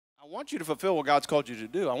want you to fulfill what God's called you to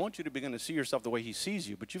do. I want you to begin to see yourself the way he sees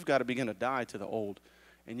you, but you've got to begin to die to the old,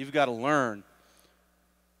 and you've got to learn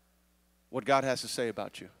what God has to say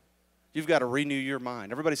about you. You've got to renew your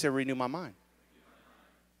mind. Everybody say, renew my mind.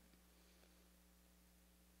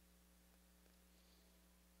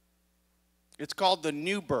 It's called the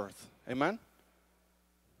new birth. Amen?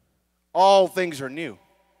 All things are new.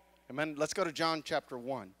 Amen? Let's go to John chapter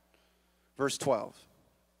 1, verse 12.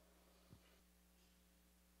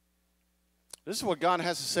 This is what God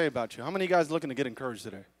has to say about you. How many of you guys are looking to get encouraged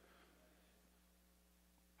today?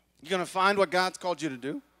 You're going to find what God's called you to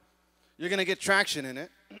do. You're going to get traction in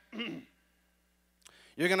it.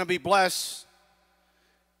 You're going to be blessed.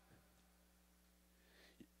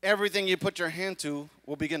 Everything you put your hand to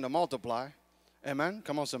will begin to multiply. Amen?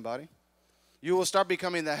 Come on, somebody. You will start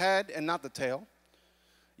becoming the head and not the tail.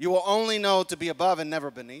 You will only know to be above and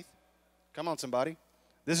never beneath. Come on, somebody.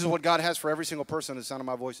 This is what God has for every single person at the sound of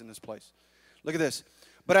my voice in this place. Look at this.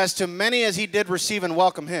 But as to many as he did receive and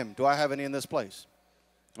welcome him. Do I have any in this place?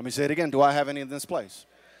 Let me say it again. Do I have any in this place?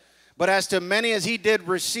 But as to many as he did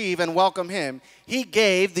receive and welcome him, he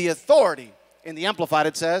gave the authority. In the Amplified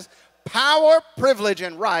it says, power, privilege,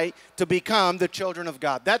 and right to become the children of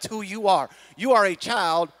God. That's who you are. You are a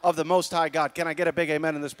child of the Most High God. Can I get a big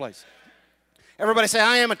amen in this place? Everybody say,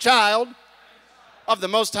 I am a child of the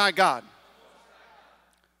Most High God.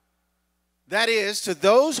 That is, to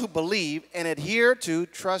those who believe and adhere to,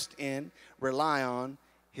 trust in, rely on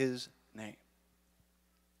his name.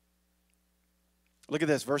 Look at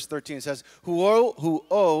this, verse 13. It says, who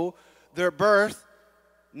owe their birth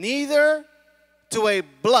neither to a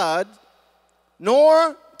blood,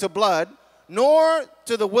 nor to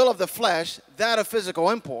the will of the flesh, that of physical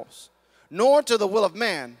impulse, nor to the will of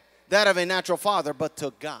man, that of a natural father, but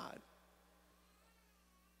to God.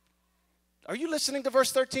 Are you listening to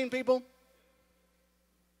verse 13, people?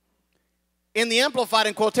 In the Amplified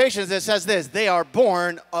in quotations, it says this, they are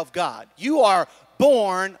born of God. You are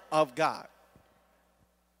born of God.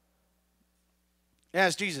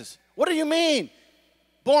 Ask Jesus, what do you mean?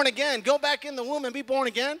 Born again. Go back in the womb and be born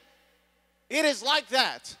again. It is like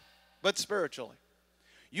that, but spiritually.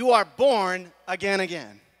 You are born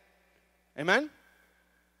again. Amen?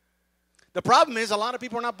 The problem is a lot of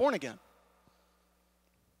people are not born again.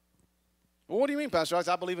 Well, what do you mean, Pastor?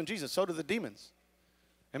 I believe in Jesus. So do the demons.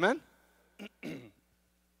 Amen?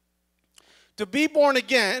 To be born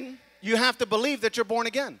again, you have to believe that you're born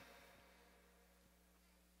again.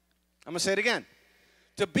 I'm going to say it again.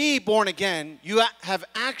 To be born again, you have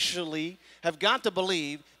got to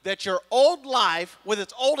believe that your old life with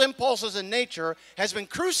its old impulses and nature has been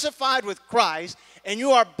crucified with Christ, and you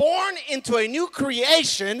are born into a new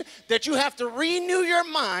creation that you have to renew your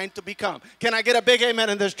mind to become. Can I get a big amen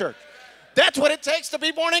in this church? That's what it takes to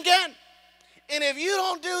be born again. And if you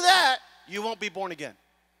don't do that, you won't be born again.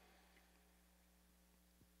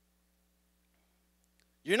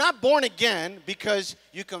 You're not born again because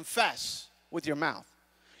you confess with your mouth.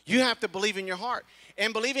 You have to believe in your heart.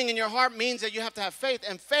 And believing in your heart means that you have to have faith.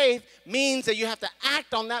 And faith means that you have to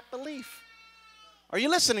act on that belief. Are you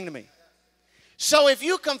listening to me? So if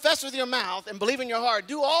you confess with your mouth and believe in your heart,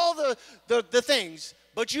 do all the things,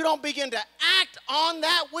 but you don't begin to act on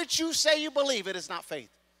that which you say you believe, it is not faith.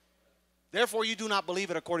 Therefore, you do not believe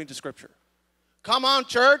it according to Scripture. Come on,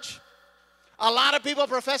 church. A lot of people are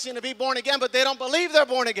professing to be born again, but they don't believe they're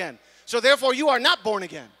born again. So therefore, you are not born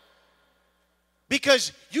again.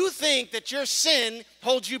 Because you think that your sin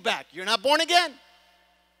holds you back. You're not born again.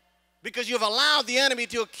 Because you've allowed the enemy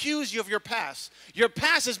to accuse you of your past. Your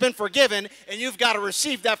past has been forgiven, and you've got to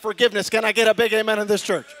receive that forgiveness. Can I get a big amen in this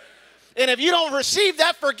church? And if you don't receive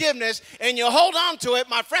that forgiveness and you hold on to it,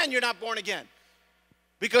 my friend, you're not born again.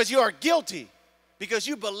 Because you are guilty. Because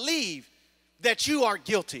you believe that you are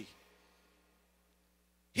guilty.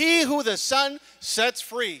 He who the Son sets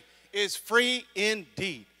free is free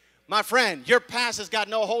indeed. My friend, your past has got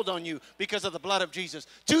no hold on you because of the blood of Jesus.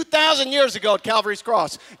 2,000 years ago at Calvary's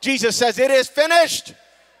cross, Jesus says, it is finished.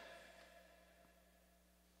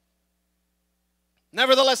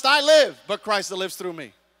 Nevertheless, I live, but Christ that lives through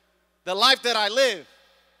me. The life that I live,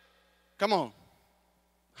 come on.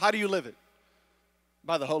 How do you live it?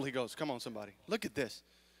 By the Holy Ghost. Come on, somebody. Look at this.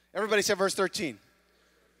 Everybody say verse 13.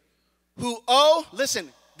 Listen,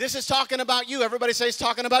 this is talking about you. Everybody say it's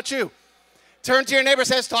talking about you. Turn to your neighbor and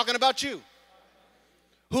say it's talking about you.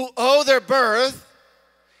 Who owe their birth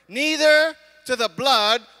neither to the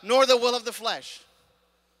blood nor the will of the flesh.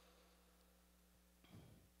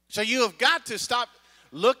 So you have got to stop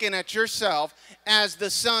looking at yourself as the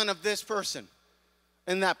son of this person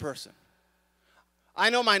and that person. I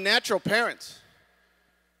know my natural parents.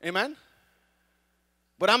 Amen?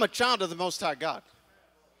 but I'm a child of the Most High God.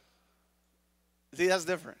 See, that's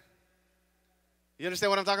different. You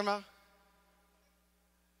understand what I'm talking about?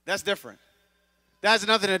 That's different. That has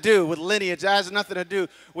nothing to do with lineage. That has nothing to do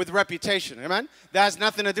with reputation. Amen? That has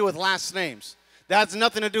nothing to do with last names. That has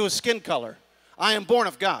nothing to do with skin color. I am born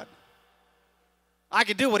of God. I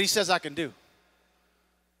can do what he says I can do.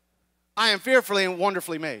 I am fearfully and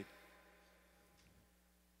wonderfully made.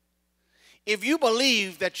 If you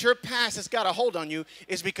believe that your past has got a hold on you,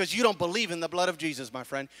 it's because you don't believe in the blood of Jesus, my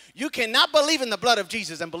friend. You cannot believe in the blood of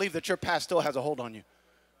Jesus and believe that your past still has a hold on you.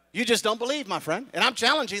 You just don't believe, my friend. And I'm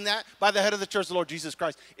challenging that by the head of the church, the Lord Jesus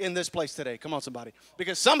Christ, in this place today. Come on, somebody.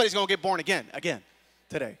 Because somebody's going to get born again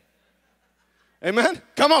today. Amen?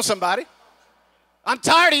 Come on, somebody. I'm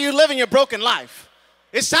tired of you living your broken life.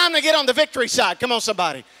 It's time to get on the victory side. Come on,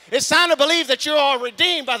 somebody. It's time to believe that you're all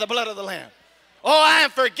redeemed by the blood of the Lamb. Oh, I am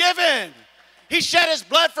forgiven. He shed his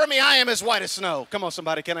blood for me. I am as white as snow. Come on,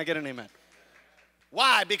 somebody. Can I get an amen?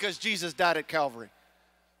 Why? Because Jesus died at Calvary.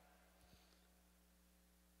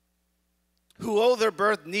 Who owe their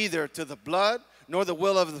birth neither to the blood nor the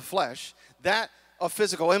will of the flesh, that of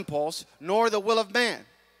physical impulse, nor the will of man,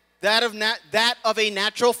 that of a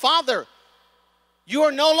natural father. You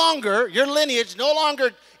are no longer, your lineage no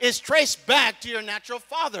longer is traced back to your natural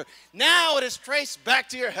father. Now it is traced back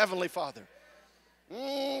to your heavenly Father.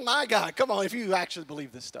 My God, come on, if you actually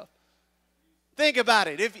believe this stuff. Think about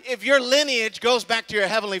it. If your lineage goes back to your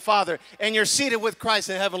heavenly Father and you're seated with Christ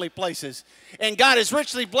in heavenly places, and God has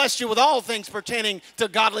richly blessed you with all things pertaining to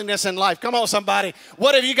godliness and life. Come on, somebody.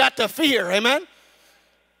 What have you got to fear? Amen?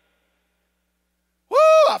 Woo!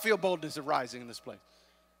 I feel boldness arising in this place.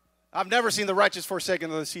 I've never seen the righteous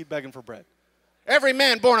forsaken or the seed begging for bread. Every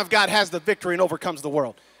man born of God has the victory and overcomes the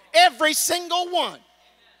world. Every single one.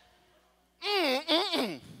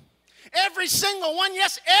 Every single one,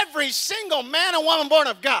 yes, every single man and woman born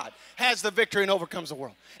of God has the victory and overcomes the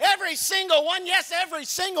world. Every single one, yes, every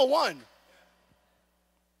single one.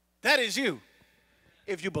 That is you,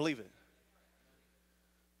 if you believe it.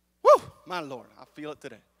 Woo, my Lord, I feel it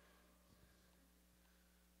today.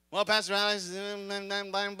 Well, Pastor, that's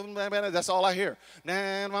all I hear.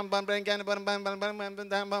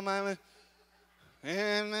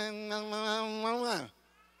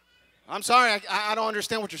 I'm sorry, I don't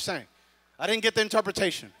understand what you're saying. I didn't get the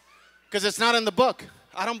interpretation because it's not in the book.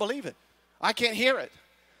 I don't believe it. I can't hear it.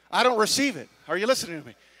 I don't receive it. Are you listening to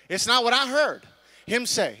me? It's not what I heard him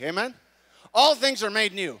say. Amen? All things are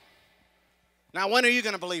made new. Now, when are you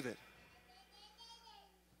going to believe it?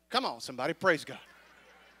 Come on, somebody. Praise God.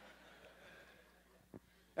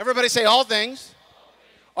 Everybody say all things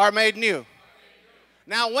are made new.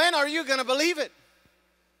 Now, when are you going to believe it?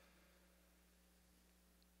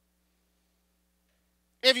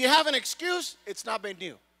 If you have an excuse, it's not made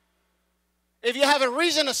new. If you have a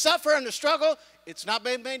reason to suffer and to struggle, it's not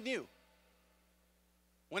been made new.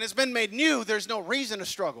 When it's been made new, there's no reason to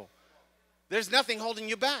struggle. There's nothing holding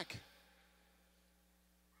you back.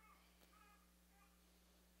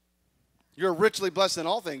 You're richly blessed in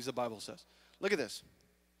all things, the Bible says. Look at this.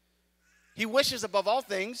 He wishes above all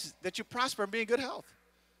things that you prosper and be in good health.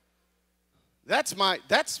 That's my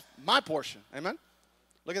portion. Amen?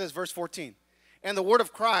 Look at this, verse 14. And the word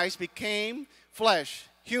of Christ became flesh,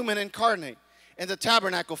 human incarnate, and the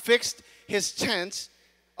tabernacle fixed his tents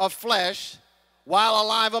of flesh while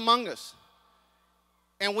alive among us.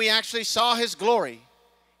 And we actually saw his glory,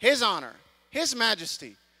 his honor, his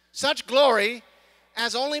majesty, such glory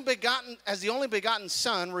as the only begotten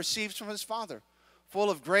Son receives from his Father, full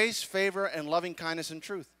of grace, favor, and loving kindness and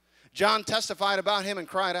truth. John testified about him and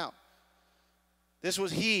cried out, "This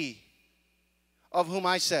was he of whom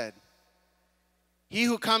I said, he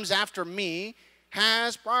who comes after me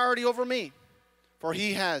has priority over me, for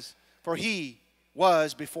he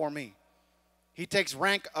was before me. He takes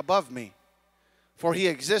rank above me, for he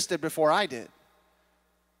existed before I did.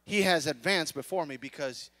 He has advanced before me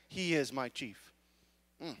because he is my chief."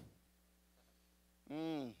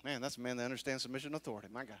 Man, that's a man that understands submission and authority.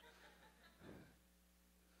 My God.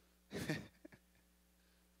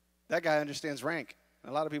 That guy understands rank.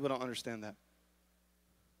 A lot of people don't understand that.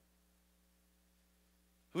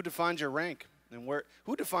 Who defines your rank? And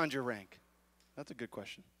who defines your rank? That's a good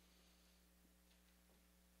question.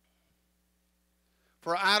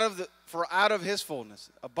 For out of his fullness,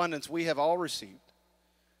 abundance, we have all received.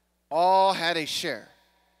 All had a share.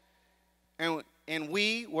 And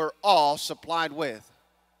we were all supplied with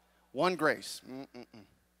one grace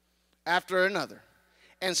after another.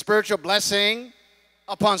 And spiritual blessing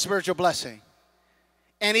upon spiritual blessing.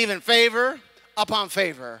 And even favor upon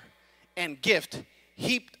favor. And gift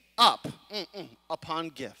heaped up upon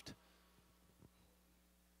gift.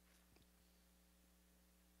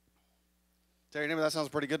 Tell your neighbor, that sounds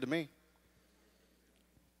pretty good to me.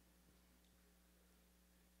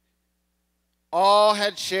 All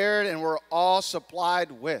had shared and were all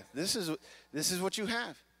supplied with. This is what you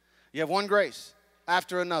have. You have one grace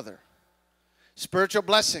after another. Spiritual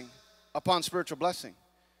blessing upon spiritual blessing.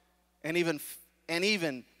 And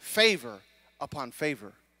even favor upon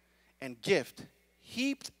favor. And gift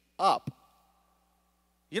heaped up.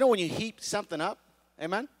 You know when you heap something up?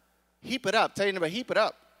 Amen? Heap it up. Tell your neighbor, heap it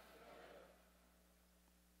up.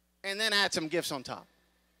 And then add some gifts on top.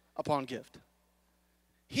 Upon gift.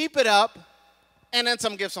 Heap it up. And then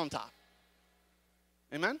some gifts on top.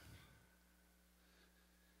 Amen?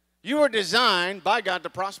 You were designed by God to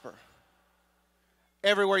prosper.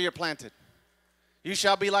 Everywhere you're planted. You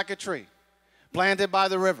shall be like a tree. Planted by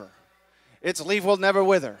the river. Its leaf will never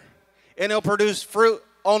wither. And it'll produce fruit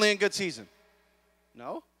only in good season.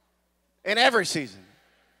 No? In every season.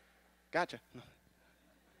 Gotcha.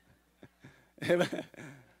 Amen?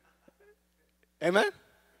 Amen?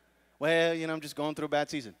 Well, I'm just going through a bad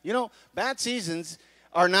season. Bad seasons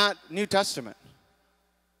are not New Testament.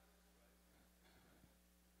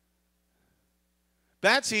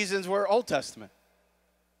 Bad seasons were Old Testament.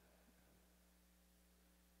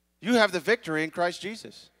 You have the victory in Christ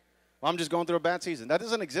Jesus. Well, I'm just going through a bad season. That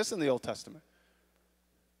doesn't exist in the Old Testament.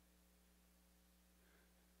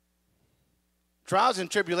 Trials and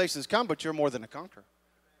tribulations come, but you're more than a conqueror.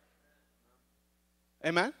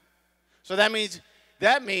 Amen? So that means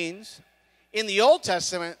in the Old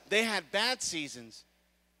Testament, they had bad seasons.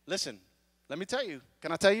 Listen, let me tell you.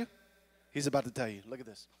 Can I tell you? He's about to tell you. Look at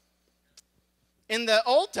this. In the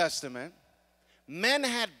Old Testament, men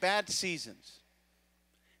had bad seasons.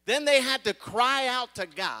 Then they had to cry out to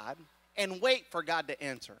God and wait for God to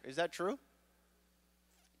answer. Is that true?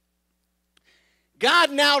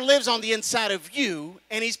 God now lives on the inside of you,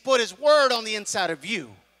 and he's put his word on the inside of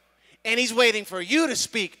you. And he's waiting for you to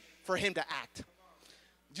speak for him to act.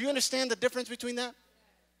 Do you understand the difference between that?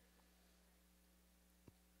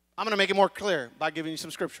 I'm going to make it more clear by giving you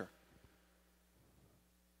some scripture.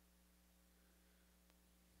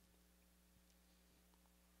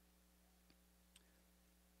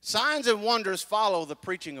 Signs and wonders follow the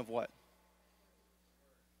preaching of what?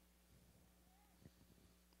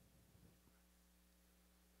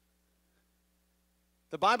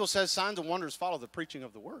 The Bible says signs and wonders follow the preaching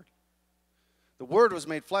of the word. The word was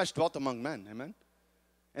made flesh, dwelt among men. Amen?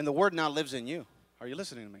 And the word now lives in you. Are you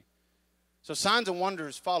listening to me? So signs and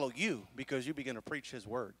wonders follow you because you begin to preach his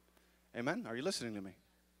word. Amen? Are you listening to me?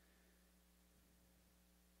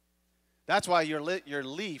 That's why your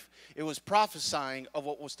leaf, it was prophesying of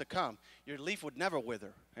what was to come. Your leaf would never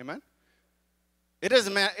wither. Amen? It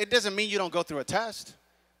doesn't mean you don't go through a test,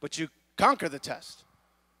 but you conquer the test.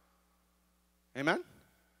 Amen?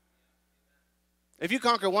 If you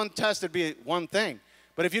conquer one test, it'd be one thing.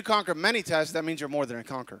 But if you conquer many tests, that means you're more than a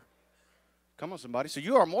conqueror. Come on, somebody. So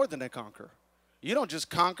you are more than a conqueror. You don't just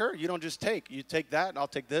conquer. You don't just take. You take that, and I'll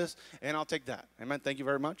take this, and I'll take that. Amen? Thank you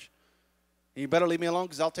very much. And you better leave me alone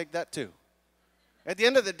because I'll take that too. At the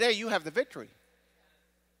end of the day, you have the victory.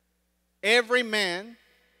 Every man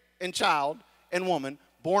and child and woman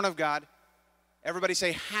born of God, everybody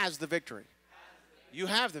say, has the victory. You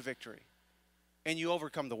have the victory. And you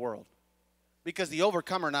overcome the world. Because the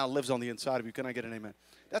overcomer now lives on the inside of you. Can I get an amen?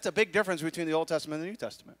 That's a big difference between the Old Testament and the New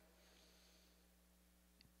Testament.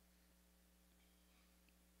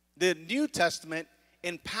 The New Testament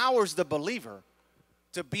empowers the believer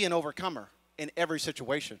to be an overcomer in every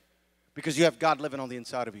situation because you have God living on the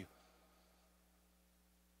inside of you.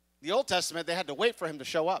 The Old Testament, they had to wait for him to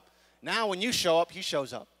show up. Now when you show up, he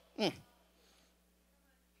shows up.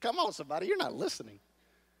 Come on, somebody. You're not listening.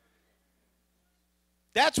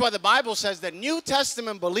 That's why the Bible says that New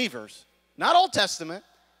Testament believers, not Old Testament,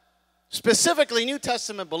 specifically New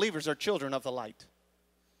Testament believers are children of the light.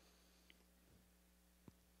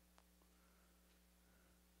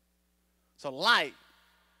 So light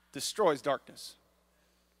destroys darkness.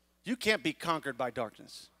 You can't be conquered by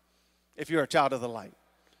darkness if you're a child of the light.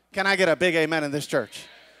 Can I get a big amen in this church?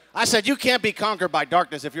 I said you can't be conquered by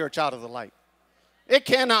darkness if you're a child of the light. It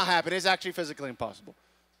cannot happen. It's actually physically impossible.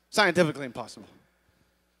 Scientifically impossible.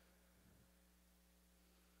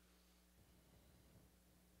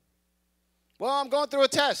 Well, I'm going through a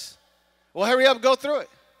test. Well, hurry up and go through it.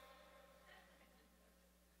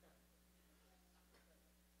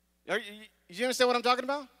 You understand what I'm talking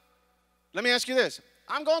about? Let me ask you this.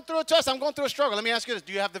 I'm going through a test. I'm going through a struggle. Let me ask you this.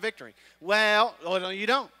 Do you have the victory? Well, no, you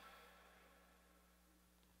don't.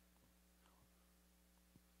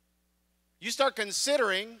 You start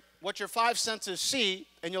considering what your five senses see,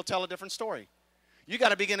 and you'll tell a different story. You got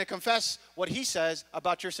to begin to confess what he says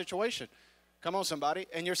about your situation. Come on, somebody.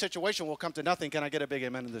 And your situation will come to nothing. Can I get a big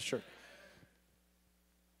amen in this church?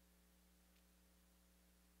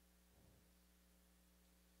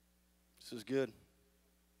 This is good.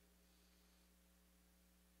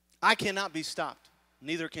 I cannot be stopped.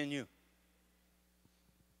 Neither can you.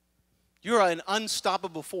 You're an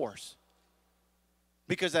unstoppable force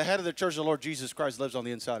because the head of the church, the Lord Jesus Christ, lives on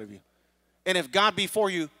the inside of you. And if God be for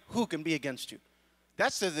you, who can be against you?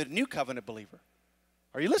 That's the new covenant believer.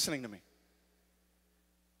 Are you listening to me?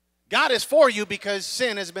 God is for you because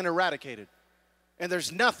sin has been eradicated. And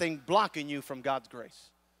there's nothing blocking you from God's grace.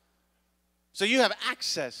 So you have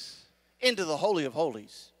access into the Holy of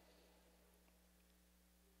Holies.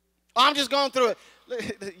 Oh, I'm just going through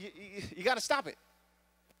it. You got to stop it.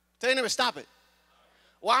 Tell your neighbor, stop it.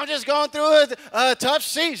 Well, I'm just going through a tough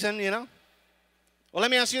season, you know. Well,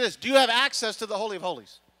 let me ask you this. Do you have access to the Holy of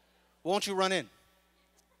Holies? Won't you run in?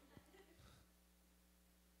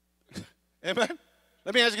 Amen?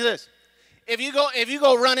 Let me ask you this. If you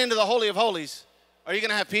go run into the Holy of Holies, are you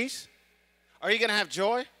going to have peace? Are you going to have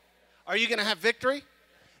joy? Are you going to have victory?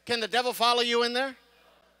 Can the devil follow you in there?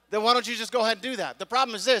 Then why don't you just go ahead and do that? The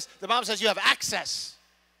problem is this. The Bible says you have access.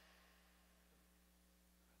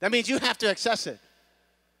 That means you have to access it.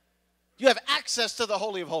 You have access to the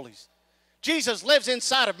Holy of Holies. Jesus lives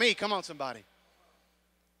inside of me. Come on, somebody.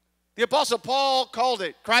 The Apostle Paul called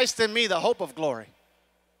it Christ in me, the hope of glory.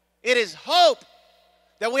 It is hope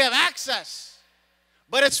that we have access.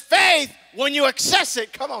 But it's faith when you access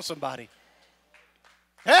it. Come on, somebody.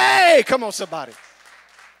 Hey, come on, somebody.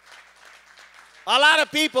 A lot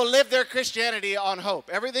of people live their Christianity on hope.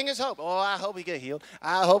 Everything is hope. Oh, I hope he get healed.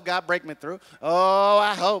 I hope God break me through. Oh,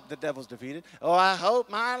 I hope the devil's defeated. Oh, I hope,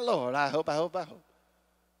 my Lord. I hope.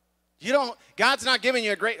 You don't, God's not giving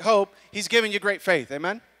you a great hope. He's giving you great faith.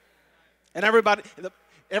 Amen? And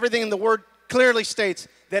everything in the Word clearly states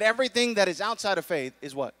that everything that is outside of faith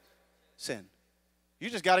is what? Sin. You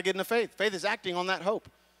just got to get into faith. Faith is acting on that hope.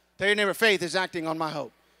 Tell your neighbor, faith is acting on my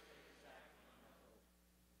hope.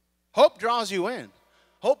 Hope draws you in.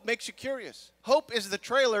 Hope makes you curious. Hope is the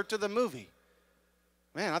trailer to the movie.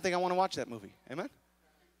 Man, I think I want to watch that movie. Amen?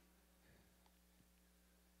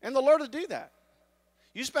 And the Lord will do that.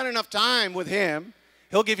 You spend enough time with Him,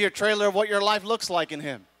 He'll give you a trailer of what your life looks like in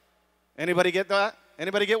Him. Anybody get that?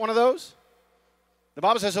 Anybody get one of those? The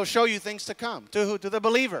Bible says He'll show you things to come. To who? To the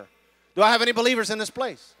believer. Do I have any believers in this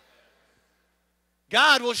place?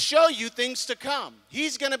 God will show you things to come.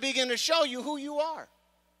 He's going to begin to show you who you are.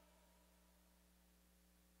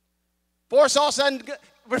 Before it's all said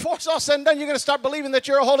and done, you're going to start believing that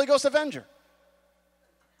you're a Holy Ghost avenger.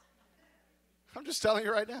 I'm just telling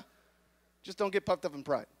you right now. Just don't get puffed up in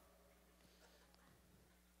pride.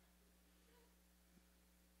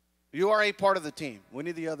 You are a part of the team. We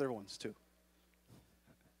need the other ones too.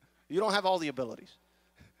 You don't have all the abilities.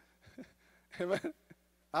 Amen.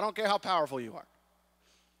 I don't care how powerful you are.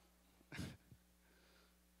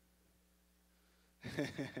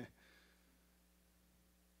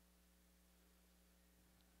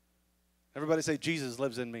 Everybody say, Jesus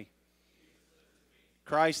lives in me.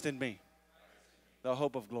 Christ in me. The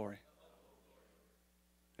hope of glory.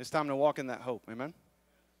 It's time to walk in that hope. Amen?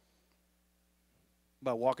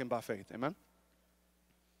 By walking by faith. Amen?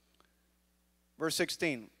 Verse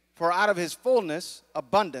 16. For out of His fullness,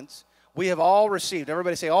 abundance, we have all received.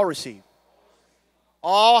 Everybody say, all received.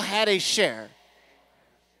 All had a share.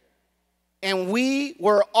 And we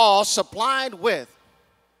were all supplied with.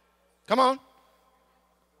 Come on.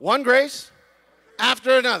 One grace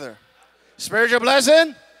after another. Spiritual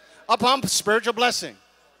blessing upon spiritual blessing.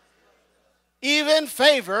 Even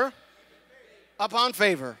favor upon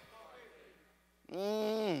favor.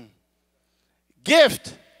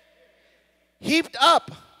 Gift heaped up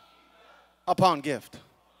upon gift.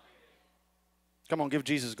 Come on, give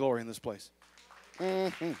Jesus glory in this place.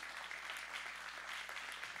 1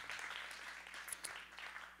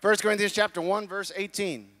 Corinthians chapter 1, verse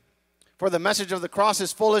 18. For the message of the cross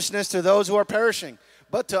is foolishness to those who are perishing.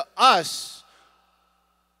 But to us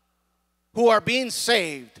who are being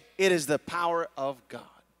saved, it is the power of God.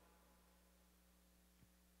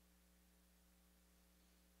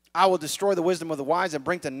 I will destroy the wisdom of the wise and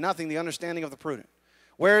bring to nothing the understanding of the prudent.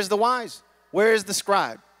 Where is the wise? Where is the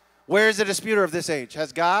scribe? Where is the disputer of this age?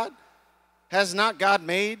 Has not God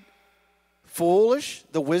made foolish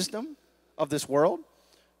the wisdom of this world?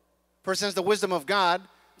 For since the wisdom of God,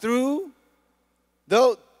 for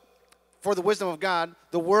the wisdom of God,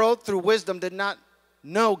 the world through wisdom did not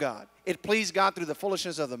know God. It pleased God through the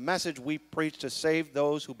foolishness of the message we preach to save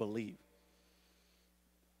those who believe.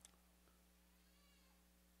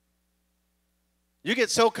 You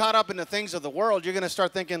get so caught up in the things of the world, you're going to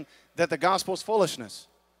start thinking that the gospel is foolishness.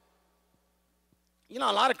 You know,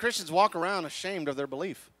 a lot of Christians walk around ashamed of their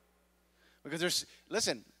belief. Because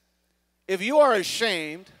listen, if you are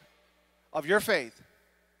ashamed of your faith,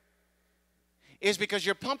 it's because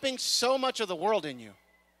you're pumping so much of the world in you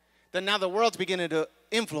that now the world's beginning to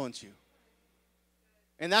influence you.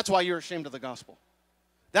 And that's why you're ashamed of the gospel.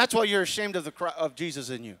 That's why you're ashamed of Jesus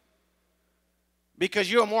in you.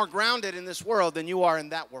 Because you are more grounded in this world than you are in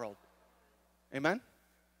that world. Amen?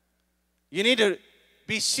 You need to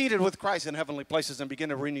be seated with Christ in heavenly places and begin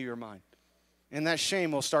to renew your mind. And that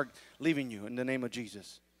shame will start leaving you in the name of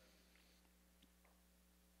Jesus.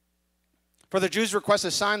 For the Jews request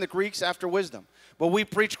a sign, the Greeks after wisdom. But we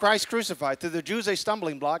preach Christ crucified. To the Jews a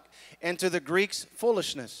stumbling block, and to the Greeks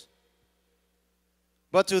foolishness.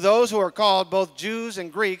 But to those who are called, both Jews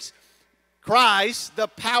and Greeks, Christ, the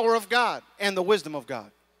power of God and the wisdom of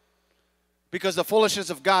God. Because the foolishness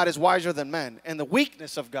of God is wiser than men, and the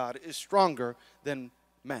weakness of God is stronger than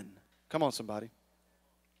men. Come on, somebody.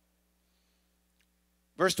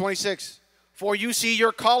 Verse 26, for you see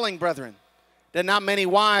your calling, brethren, that not many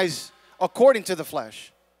wise according to the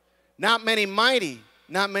flesh, not many mighty,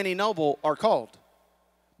 not many noble are called.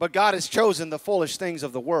 But God has chosen the foolish things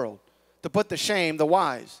of the world to put to shame the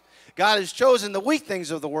wise. God has chosen the weak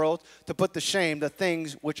things of the world to put to shame the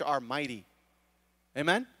things which are mighty.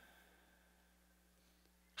 Amen?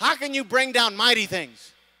 How can you bring down mighty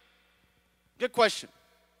things? Good question.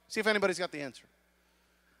 See if anybody's got the answer.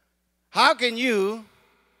 How can you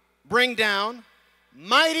bring down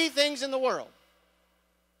mighty things in the world?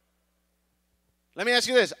 Let me ask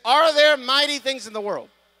you this. Are there mighty things in the world?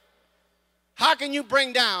 How can you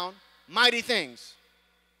bring down mighty things?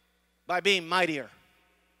 By being mightier.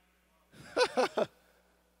 You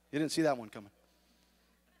didn't see that one coming.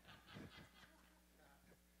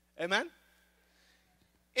 Amen?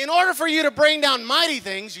 In order for you to bring down mighty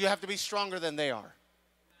things, you have to be stronger than they are.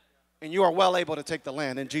 And you are well able to take the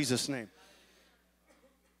land in Jesus' name.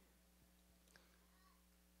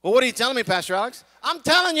 Well, what are you telling me, Pastor Alex? I'm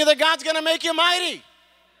telling you that God's going to make you mighty.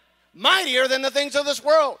 Mightier than the things of this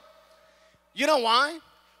world. You know why?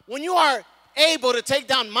 When you are able to take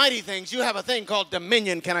down mighty things, you have a thing called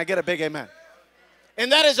dominion. Can I get a big amen?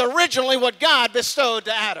 And that is originally what God bestowed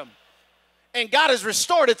to Adam. And God has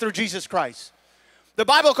restored it through Jesus Christ. The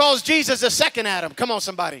Bible calls Jesus the second Adam. Come on,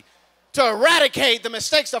 somebody. To eradicate the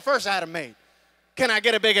mistakes the first Adam made. Can I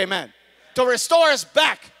get a big amen? To restore us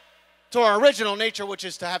back to our original nature, which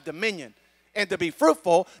is to have dominion and to be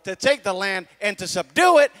fruitful, to take the land and to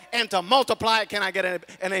subdue it and to multiply it. Can I get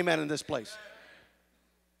an amen in this place?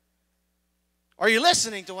 Are you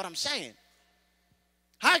listening to what I'm saying?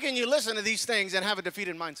 How can you listen to these things and have a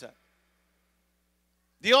defeated mindset?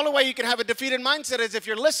 The only way you can have a defeated mindset is if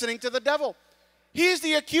you're listening to the devil. He's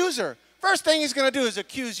the accuser. First thing he's going to do is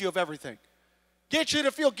accuse you of everything. Get you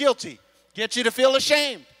to feel guilty. Get you to feel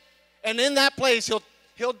ashamed. And in that place,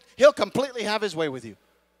 he'll completely have his way with you.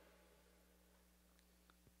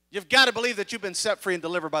 You've got to believe that you've been set free and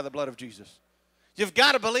delivered by the blood of Jesus. You've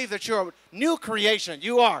got to believe that you're a new creation.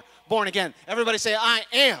 You are born again. Everybody say, I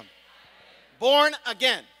am born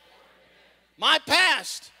again. My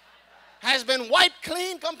past has been wiped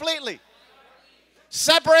clean completely.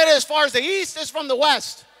 Separated as far as the east is from the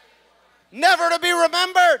west. Never to be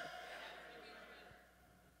remembered.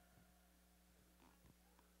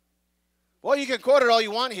 Well, you can quote it all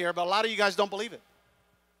you want here, but a lot of you guys don't believe it.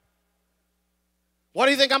 Why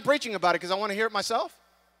do you think I'm preaching about it? Because I want to hear it myself?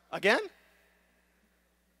 Again?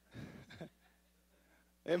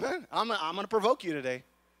 Amen. I'm going to provoke you today.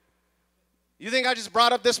 You think I just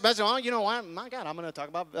brought up this message? Oh, you know what? My God, I'm going to talk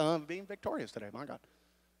about being victorious today. My God.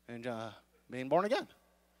 And being born again.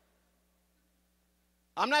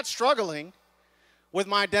 I'm not struggling with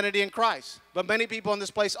my identity in Christ, but many people in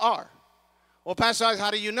this place are. Well, Pastor Alex,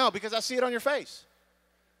 how do you know? Because I see it on your face.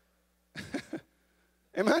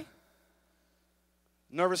 Amen?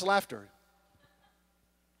 Nervous laughter.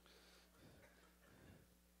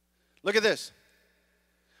 Look at this.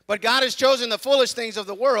 But God has chosen the foolish things of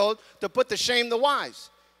the world to put to shame the wise.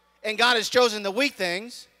 And God has chosen the weak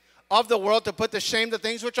things of the world to put to shame the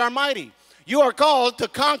things which are mighty. You are called to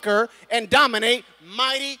conquer and dominate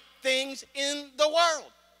mighty things in the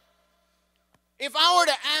world. If I were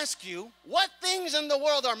to ask you, what things in the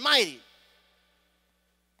world are mighty?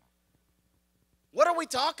 What are we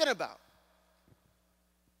talking about?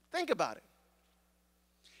 Think about it.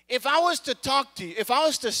 If I was to talk to you, if I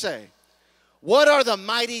was to say, what are the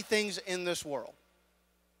mighty things in this world?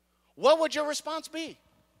 What would your response be?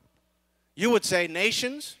 You would say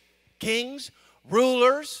nations, kings,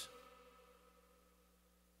 rulers.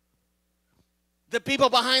 The people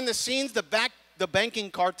behind the scenes, the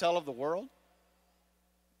banking cartel of the world.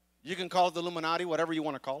 You can call it the Illuminati, whatever you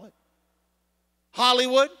want to call it.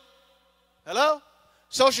 Hollywood. Hello?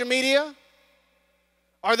 Social media.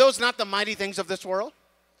 Are those not the mighty things of this world?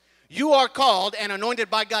 You are called and anointed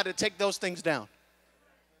by God to take those things down.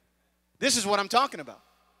 This is what I'm talking about.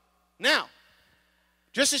 Now,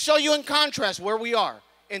 just to show you in contrast where we are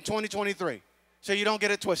in 2023, so you don't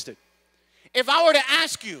get it twisted. If I were to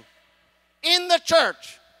ask you, in the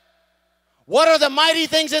church, what are the mighty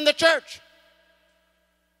things in the church?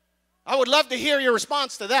 I would love to hear your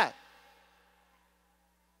response to that.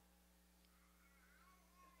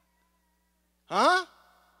 Huh?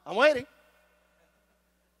 I'm waiting.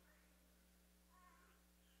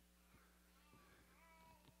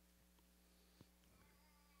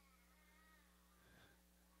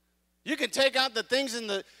 You can take out the things in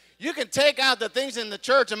the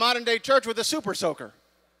church, a modern day church, with a super soaker.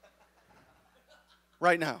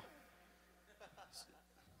 Right now.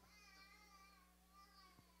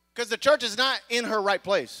 Because the church is not in her right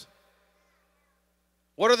place.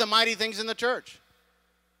 What are the mighty things in the church?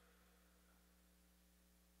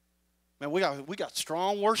 Man, we got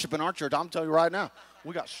strong worship in our church. I'm telling you right now.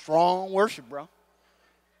 We got strong worship, bro.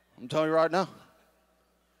 I'm telling you right now.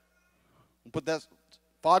 We'll put that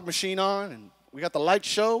fog machine on, and we got the light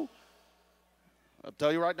show. I'll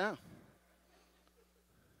tell you right now.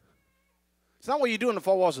 It's not what you do in the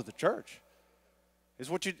four walls of the church.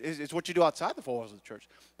 It's what you do outside the four walls of the church.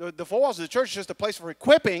 The four walls of the church is just a place for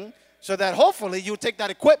equipping so that hopefully you take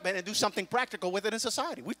that equipment and do something practical with it in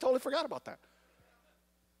society. We totally forgot about that.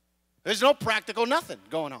 There's no practical nothing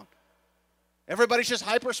going on. Everybody's just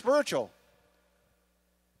hyper spiritual.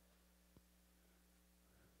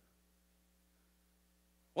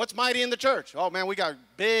 What's mighty in the church? Oh, man, we got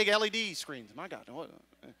big LED screens. My God.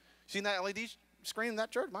 Seen that LED screen in that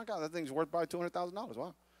church? My God, that thing's worth probably $200,000.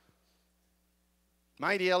 Wow.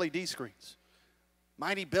 Mighty LED screens.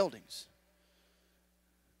 Mighty buildings.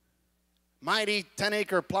 Mighty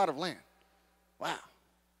 10-acre plot of land. Wow.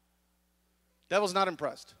 Devil's not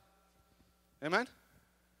impressed. Amen?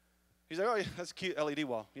 He's like, oh, yeah, that's a cute LED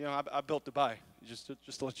wall. You know, I built Dubai, just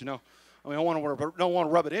to let you know. I mean, I don't want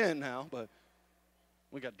to rub it in now, but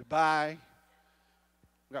we got Dubai.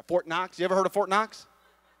 We got Fort Knox. You ever heard of Fort Knox?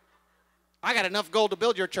 I got enough gold to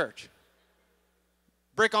build your church.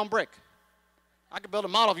 Brick on brick. I could build a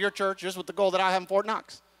model of your church just with the gold that I have in Fort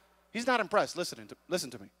Knox. He's not impressed. Listen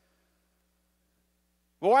to me.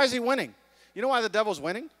 Well, why is he winning? You know why the devil's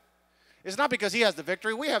winning? It's not because he has the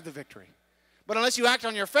victory. We have the victory. But unless you act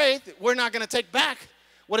on your faith, we're not going to take back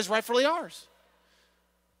what is rightfully ours.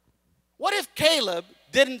 What if Caleb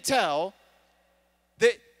didn't tell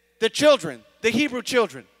the children, the Hebrew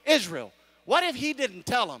children, Israel, what if he didn't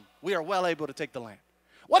tell them we are well able to take the land?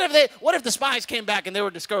 What if the spies came back and they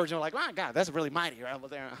were discouraged and were like, my God, that's really mighty right over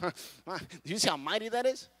there. Do you see how mighty that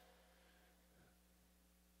is?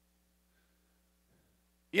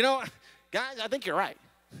 You know, guys, I think you're right.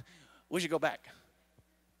 We should go back.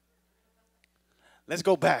 Let's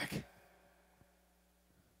go back.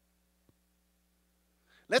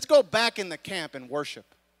 Let's go back in the camp and worship.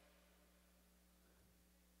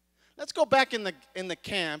 Let's go back in the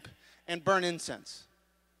camp and burn incense.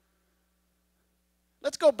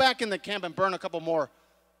 Let's go back in the camp and burn a couple more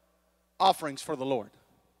offerings for the Lord.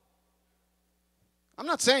 I'm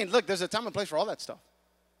not saying, look, there's a time and place for all that stuff.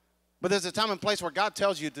 But there's a time and place where God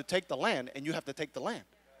tells you to take the land, and you have to take the land.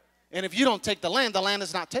 And if you don't take the land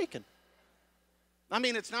is not taken. I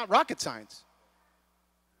mean, it's not rocket science.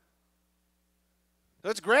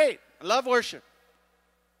 That's great. I love worship.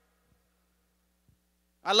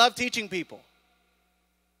 I love teaching people.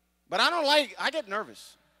 But I get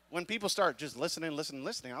nervous when people start just listening.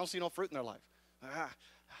 I don't see no fruit in their life.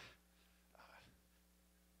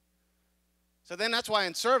 So then that's why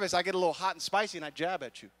in service I get a little hot and spicy and I jab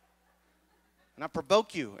at you. And I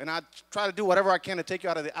provoke you. And I try to do whatever I can to take you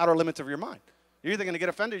out of the outer limits of your mind. You're either going to get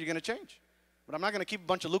offended or you're going to change. But I'm not going to keep a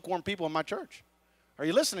bunch of lukewarm people in my church. Are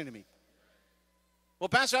you listening to me? Well,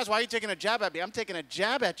 Pastor, why are you taking a jab at me? I'm taking a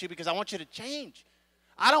jab at you because I want you to change.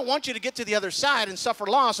 I don't want you to get to the other side and suffer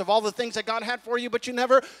loss of all the things that God had for you, but you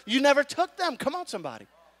never took them. Come on, somebody.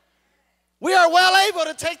 We are well able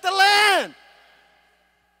to take the land.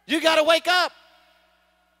 You got to wake up.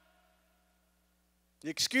 The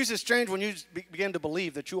excuses change when you begin to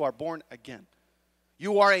believe that you are born again.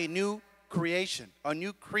 You are a new creation, a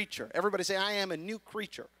new creature. Everybody say, I am a new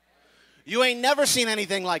creature. You ain't never seen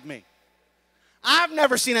anything like me. I've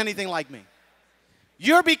never seen anything like me.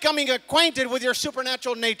 You're becoming acquainted with your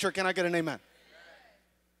supernatural nature. Can I get an amen?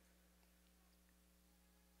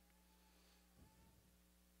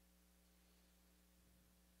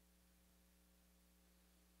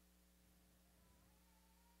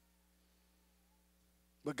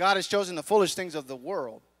 But God has chosen the foolish things of the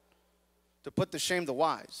world to put to shame the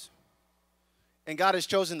wise. And God has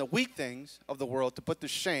chosen the weak things of the world to put to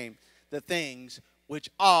shame the things which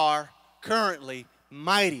are currently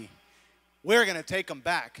mighty. We're going to take them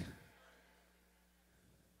back.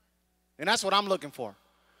 And that's what I'm looking for.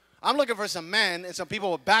 I'm looking for some men and some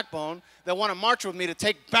people with backbone that want to march with me to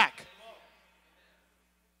take back.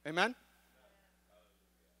 Amen?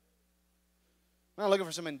 I'm not looking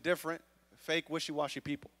for some indifferent, fake, wishy-washy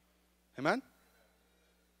people. Amen?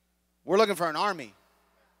 We're looking for an army.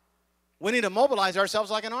 We need to mobilize ourselves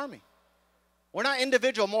like an army. We're not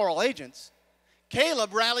individual moral agents.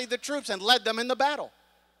 Caleb rallied the troops and led them in the battle.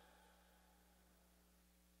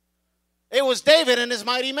 It was David and his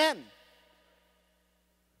mighty men.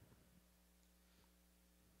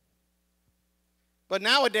 But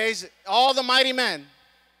nowadays, all the mighty men,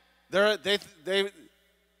 they're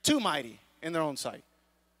too mighty in their own sight.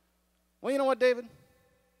 Well, you know what, David?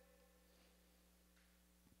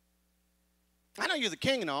 I know you're the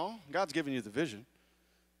king and all. God's given you the vision.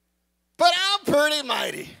 But I'm pretty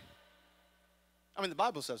mighty. I mean, the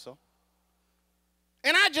Bible says so.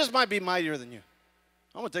 And I just might be mightier than you.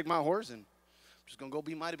 I'm going to take my horse and I'm just going to go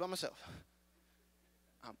be mighty by myself.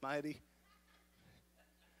 I'm mighty.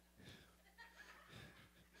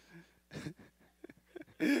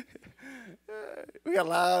 We got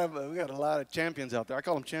a lot of champions out there. I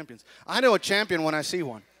call them champions. I know a champion when I see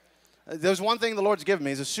one. There's one thing the Lord's given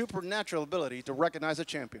me is a supernatural ability to recognize a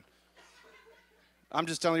champion. I'm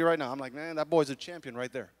just telling you right now. I'm like, man, that boy's a champion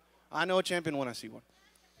right there. I know a champion when I see one.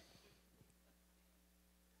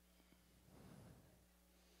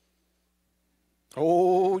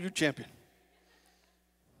 Oh, you champion.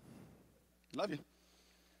 Love you.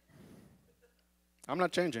 I'm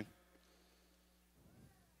not changing.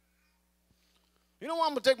 You know what?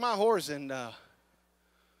 I'm going to take my horse and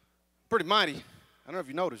pretty mighty. I don't know if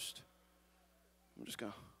you noticed. I'm just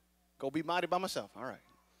going to go be mighty by myself. All right.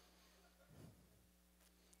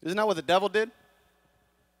 Isn't that what the devil did?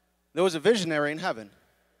 There was a visionary in heaven.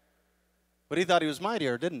 But he thought he was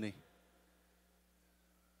mightier, didn't he?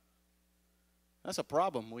 That's a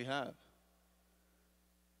problem we have.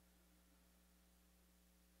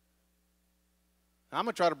 I'm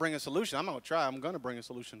going to try to bring a solution. I'm going to bring a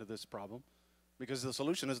solution to this problem. Because the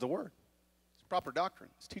solution is the word. It's proper doctrine.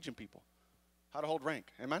 It's teaching people how to hold rank.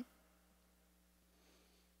 Amen?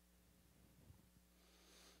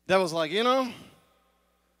 Devil's like, you know,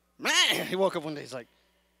 man, he woke up one day, he's like,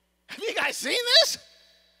 have you guys seen this?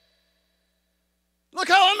 Look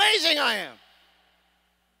how amazing I am.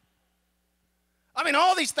 I mean,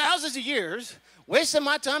 all these thousands of years, wasting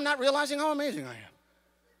my time not realizing how amazing I am.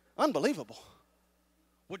 Unbelievable.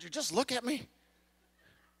 Would you just look at me?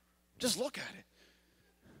 Just look at it.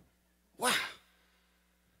 Wow.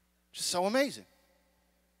 Just so amazing.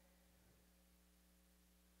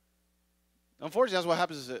 Unfortunately, that's what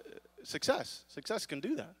happens to success. Success can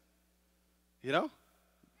do that. You know?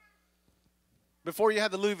 Before you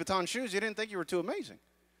had the Louis Vuitton shoes, you didn't think you were too amazing.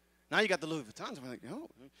 Now you got the Louis Vuittons. I'm like,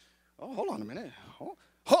 oh, hold on a minute.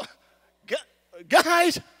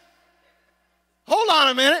 Guys, hold on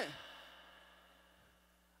a minute.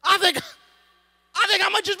 I think I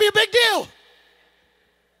might just be a big deal.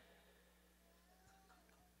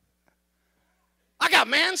 I got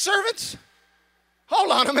manservants.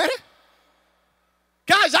 Hold on a minute.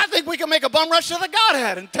 Guys, I think we can make a bum rush to the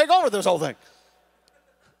Godhead and take over this whole thing.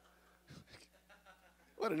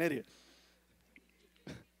 What an idiot.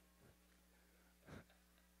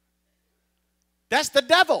 That's the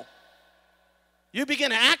devil. You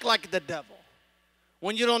begin to act like the devil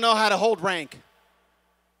when you don't know how to hold rank.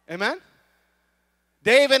 Amen?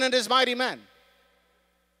 David and his mighty men.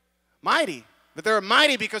 Mighty. But they're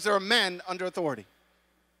mighty because they're men under authority.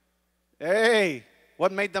 Hey,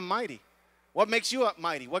 what made them mighty? What makes you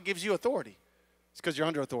mighty? What gives you authority? It's because you're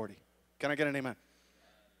under authority. Can I get an amen?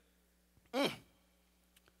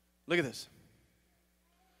 Look at this.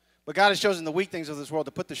 But God has chosen the weak things of this world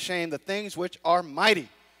to put to shame the things which are mighty.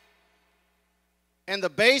 And the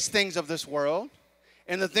base things of this world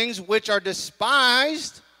and the things which are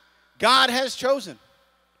despised, God has chosen.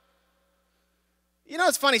 You know,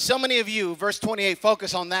 it's funny, so many of you, verse 28,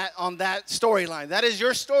 focus on that storyline. That is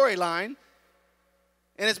your storyline,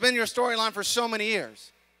 and it's been your storyline for so many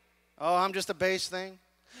years. Oh, I'm just a base thing.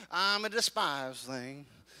 I'm a despised thing.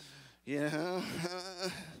 You know,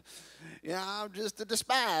 yeah, I'm just a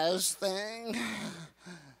despised thing.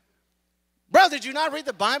 Bro, did you not read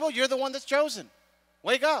the Bible? You're the one that's chosen.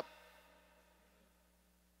 Wake up.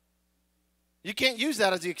 You can't use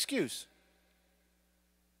that as the excuse.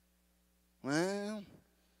 Well,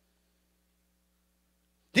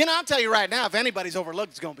 You know, I'll tell you right now, if anybody's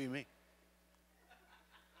overlooked, it's going to be me.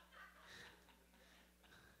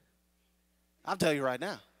 I'll tell you right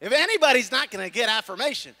now. If anybody's not going to get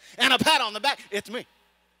affirmation and a pat on the back, it's me.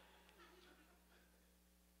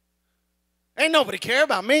 Ain't nobody care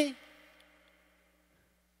about me.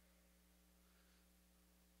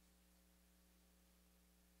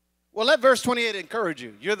 Well, let verse 28 encourage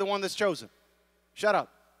you. You're the one that's chosen. Shut up.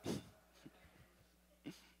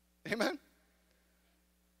 Amen?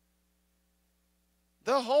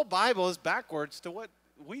 The whole Bible is backwards to what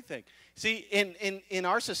we think. See, in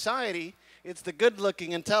our society, it's the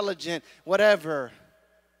good-looking, intelligent, whatever,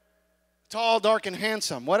 tall, dark, and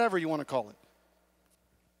handsome, whatever you want to call it.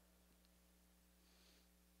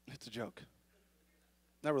 It's a joke.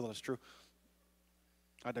 Nevertheless, true.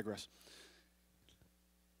 I digress.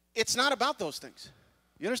 It's not about those things.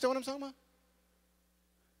 You understand what I'm talking about?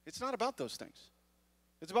 It's not about those things.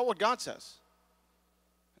 It's about what God says.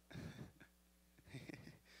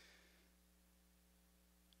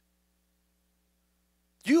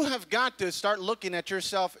 You have got to start looking at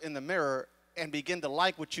yourself in the mirror and begin to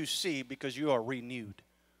like what you see because you are renewed.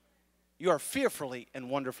 You are fearfully and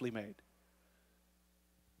wonderfully made.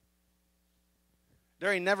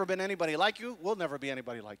 There ain't never been anybody like you. Will never be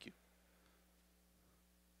anybody like you.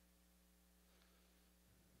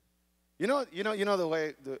 You know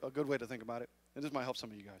a good way to think about it, and this might help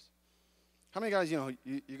some of you guys. How many guys, you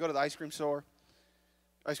go to the ice cream store,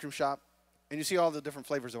 ice cream shop, and you see all the different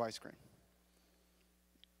flavors of ice cream.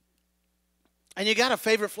 And you got a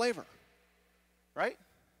favorite flavor, right?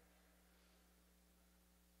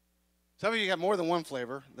 Some of you got more than one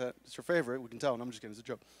flavor that's your favorite. We can tell, and I'm just kidding. It's a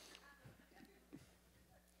joke.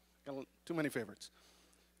 Got too many favorites.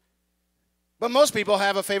 But most people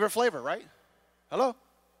have a favorite flavor, right? Hello?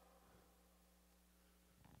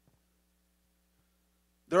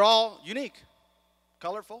 They're all unique,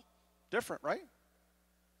 colorful, different, right?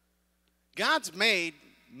 God's made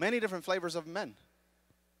many different flavors of men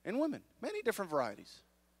and women, many different varieties.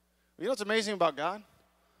 You know what's amazing about God?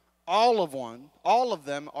 All of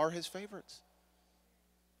them are his favorites.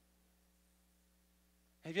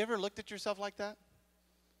 Have you ever looked at yourself like that?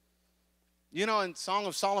 You know, in Song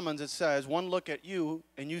of Solomon it says, one look at you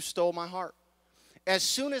and you stole my heart. As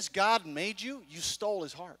soon as God made you, you stole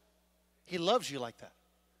his heart. He loves you like that.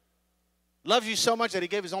 Loves you so much that he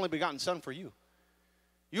gave his only begotten son for you.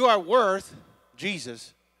 You are worth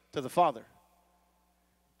Jesus to the Father.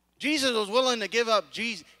 Jesus was willing to give up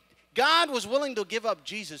Jesus. God was willing to give up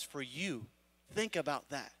Jesus for you. Think about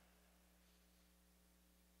that.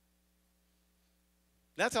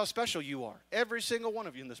 That's how special you are. Every single one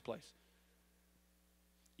of you in this place.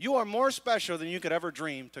 You are more special than you could ever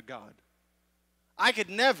dream to God. I could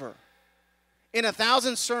never, in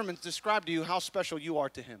 1,000 sermons, describe to you how special you are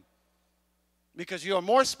to him. Because you are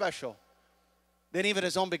more special than even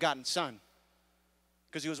his own begotten son.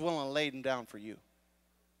 Because he was willing to lay him down for you.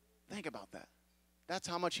 Think about that. That's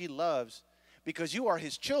how much he loves. Because you are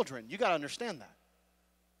his children. You got to understand that.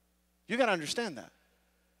 You got to understand that.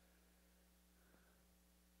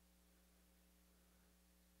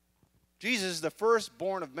 Jesus is the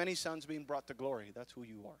firstborn of many sons being brought to glory. That's who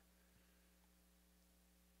you are.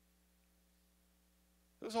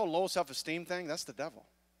 This whole low self-esteem thing, that's the devil.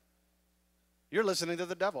 You're listening to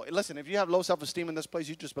the devil. Listen, if you have low self-esteem in this place,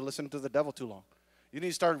 you've just been listening to the devil too long. You need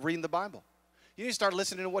to start reading the Bible. You need to start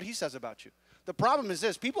listening to what he says about you. The problem is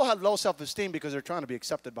this. People have low self-esteem because they're trying to be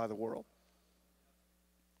accepted by the world.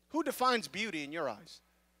 Who defines beauty in your eyes?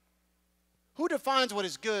 Who defines what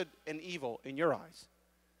is good and evil in your eyes?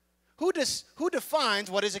 Who defines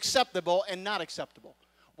what is acceptable and not acceptable?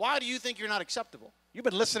 Why do you think you're not acceptable? You've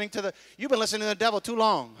been listening to the devil too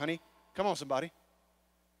long, honey. Come on, somebody.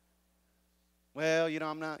 Well,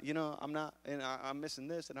 I'm not, and I'm missing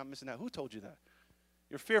this and I'm missing that. Who told you that?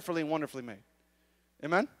 You're fearfully and wonderfully made.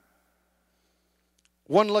 Amen?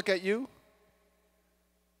 One look at you,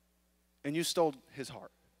 and you stole his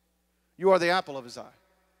heart. You are the apple of his eye.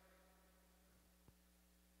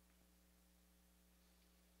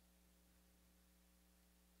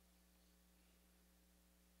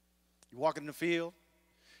 You walk in the field,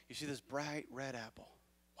 you see this bright red apple.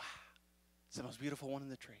 Wow. It's the most beautiful one in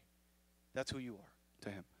the tree. That's who you are to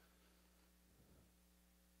him.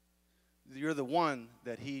 You're the one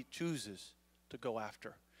that he chooses to go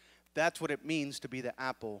after. That's what it means to be the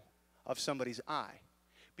apple of somebody's eye.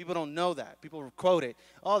 People don't know that. People quote it.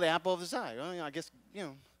 Oh, the apple of his eye. Well, I guess,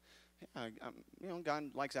 God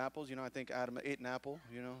likes apples. I think Adam ate an apple,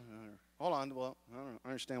 Hold on. Well, I don't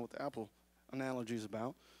understand what the apple analogy is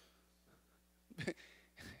about.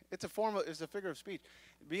 It's a figure of speech.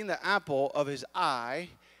 Being the apple of his eye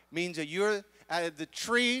means that you're at the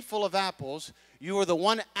tree full of apples, you are the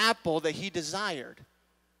one apple that he desired.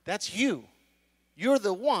 That's you. You're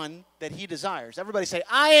the one that he desires. Everybody say,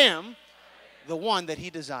 I am the one that he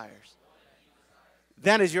desires.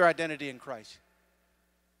 That is your identity in Christ.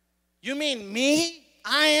 You mean me?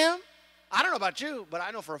 I am? I don't know about you, but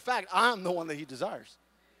I know for a fact I'm the one that he desires.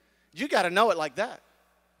 You got to know it like that.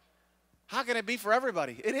 How can it be for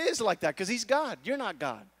everybody? It is like that because he's God. You're not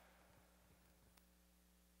God.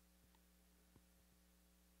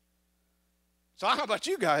 So I don't know about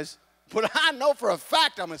you guys, but I know for a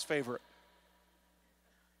fact I'm his favorite.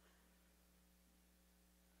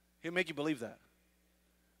 He'll make you believe that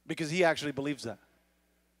because he actually believes that.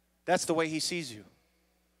 That's the way he sees you.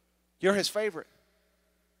 You're his favorite.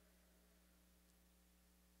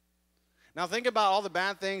 Now think about all the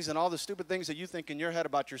bad things and all the stupid things that you think in your head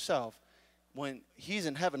about yourself when he's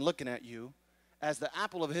in heaven looking at you as the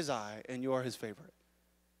apple of his eye and you're his favorite.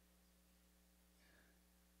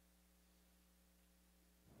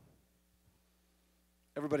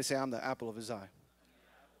 Everybody say, I'm the apple of his eye.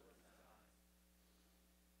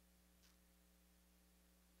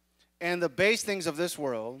 And the base things of this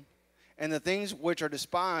world and the things which are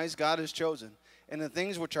despised God has chosen, and the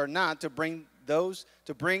things which are not to bring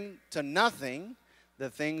to nothing the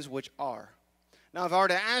things which are. Now, if I were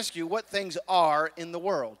to ask you what things are in the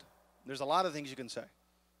world, there's a lot of things you can say.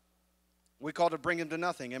 We call to bring him to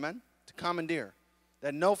nothing, amen? To commandeer,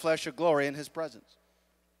 that no flesh should glory in his presence.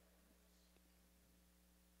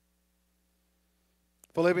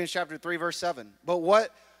 Philippians chapter 3, verse 7. But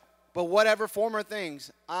whatever former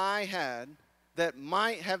things I had that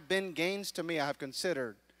might have been gains to me, I have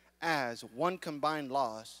considered as one combined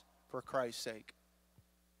loss for Christ's sake.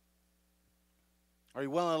 Are you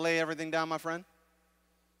willing to lay everything down, my friend?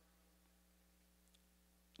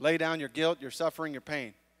 Lay down your guilt, your suffering, your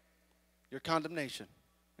pain, your condemnation.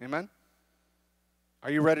 Amen? Are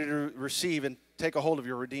you ready to receive and take a hold of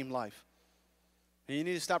your redeemed life? And you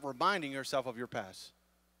need to stop reminding yourself of your past.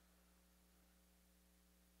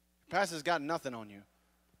 Your past has got nothing on you.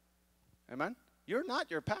 Amen? You're not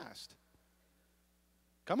your past.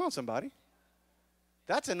 Come on, somebody.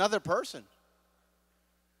 That's another person.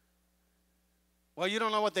 Well, you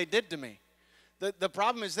don't know what they did to me. The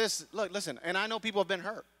problem is this. Look, listen, and I know people have been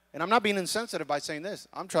hurt. And I'm not being insensitive by saying this.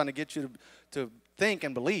 I'm trying to get you to think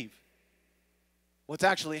and believe what's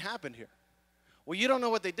actually happened here. Well, you don't know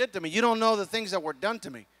what they did to me. You don't know the things that were done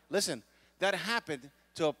to me. Listen, that happened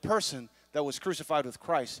to a person that was crucified with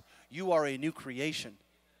Christ. You are a new creation.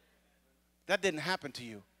 That didn't happen to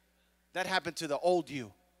you. That happened to the old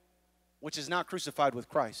you, which is not crucified with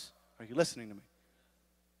Christ. Are you listening to me?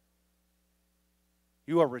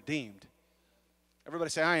 You are redeemed. Everybody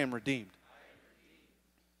say, I am redeemed.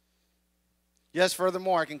 Yes,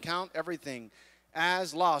 furthermore, I can count everything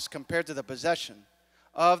as loss compared to the possession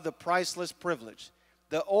of the priceless privilege,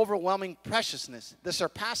 the overwhelming preciousness, the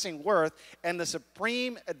surpassing worth, and the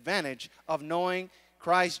supreme advantage of knowing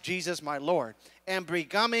Christ Jesus my Lord and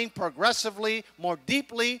becoming progressively more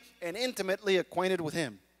deeply and intimately acquainted with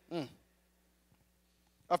him.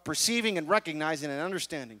 Of perceiving and recognizing and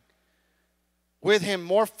understanding with him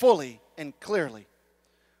more fully and clearly.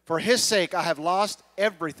 For his sake, I have lost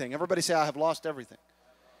everything. Everybody say, I have lost everything.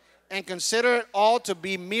 And consider it all to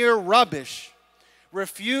be mere rubbish.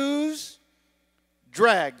 Refuse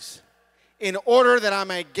dregs in order that I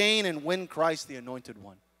may gain and win Christ, the anointed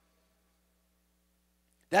one.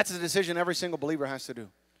 That's the decision every single believer has to do.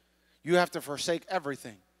 You have to forsake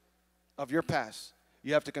everything of your past.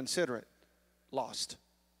 You have to consider it lost,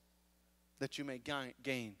 that you may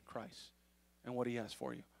gain Christ and what he has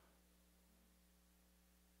for you.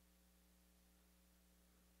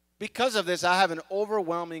 Because of this, I have an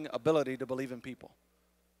overwhelming ability to believe in people.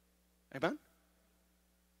 Amen?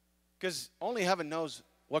 Because only heaven knows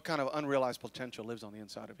what kind of unrealized potential lives on the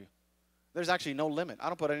inside of you. There's actually no limit. I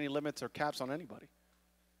don't put any limits or caps on anybody.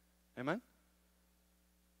 Amen?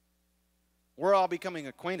 We're all becoming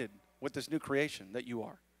acquainted with this new creation that you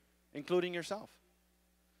are, including yourself.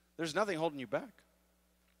 There's nothing holding you back.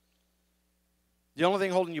 The only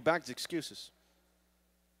thing holding you back is excuses.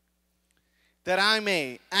 That I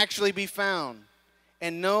may actually be found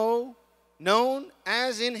and known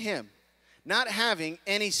as in him, not having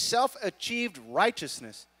any self-achieved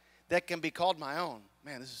righteousness that can be called my own.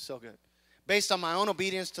 Man, this is so good. Based on my own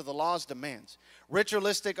obedience to the law's demands.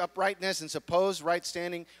 Ritualistic uprightness and supposed right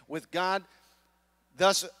standing with God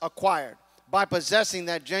thus acquired by possessing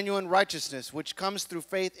that genuine righteousness which comes through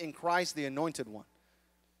faith in Christ, the anointed one.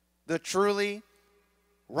 The truly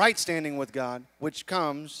right standing with God which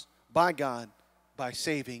comes by God by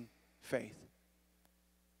saving faith.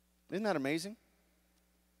 Isn't that amazing?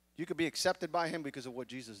 You could be accepted by him because of what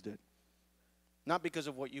Jesus did, not because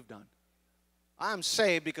of what you've done. I'm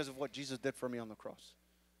saved because of what Jesus did for me on the cross.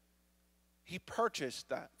 He purchased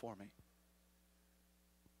that for me.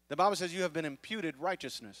 The Bible says you have been imputed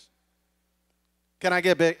righteousness. Can I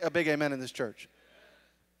get a big amen in this church?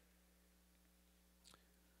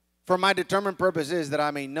 For my determined purpose is that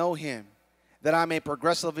I may know him, that I may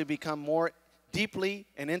progressively become more deeply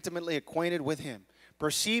and intimately acquainted with him,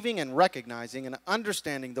 perceiving and recognizing and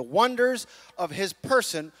understanding the wonders of his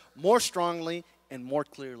person more strongly and more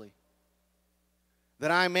clearly.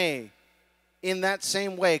 That I may, in that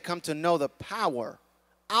same way, come to know the power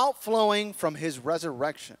outflowing from his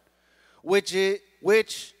resurrection, which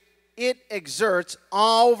it exerts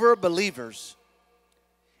over believers,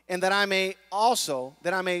 and that I may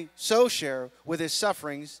so share with his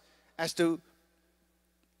sufferings as to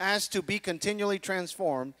be continually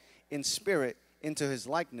transformed in spirit into his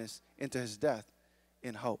likeness, into his death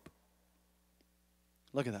in hope.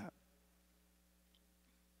 Look at that.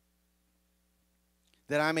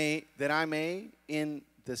 That I may in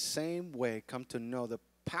the same way come to know the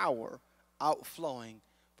power outflowing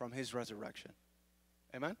from his resurrection.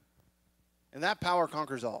 Amen? And that power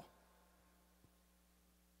conquers all.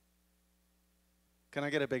 Can I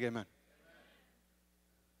get a big amen?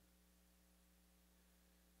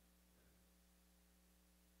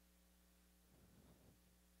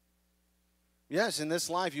 Yes, in this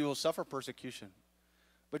life you will suffer persecution.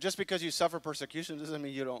 But just because you suffer persecution doesn't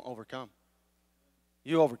mean you don't overcome.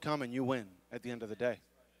 You overcome and you win at the end of the day.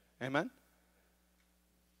 Amen?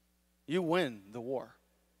 You win the war.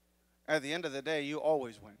 At the end of the day, you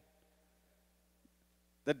always win.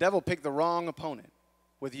 The devil picked the wrong opponent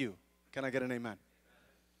with you. Can I get an amen?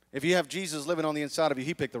 If you have Jesus living on the inside of you,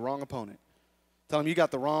 he picked the wrong opponent. Tell him you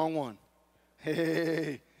got the wrong one.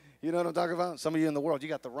 Hey, you know what I'm talking about? Some of you in the world, you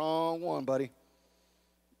got the wrong one, buddy.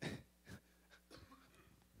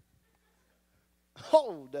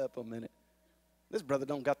 Hold up a minute. This brother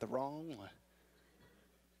don't got the wrong one.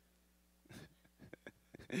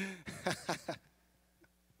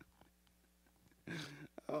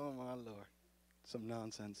 Oh, my Lord. Some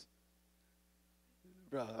nonsense.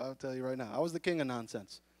 Bro, I'll tell you right now, I was the king of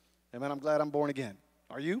nonsense. Amen, I'm glad I'm born again.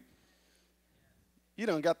 Are you? You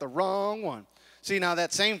done got the wrong one. See, now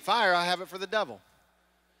that same fire, I have it for the devil.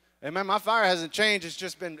 Amen, my fire hasn't changed. It's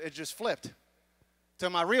just flipped to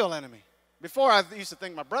my real enemy. Before, I used to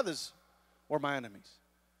think my brothers were my enemies.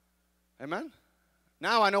 Amen?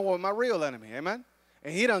 Now I know what my real enemy. Amen?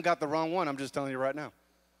 And he done got the wrong one. I'm just telling you right now.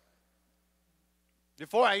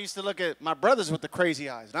 Before, I used to look at my brothers with the crazy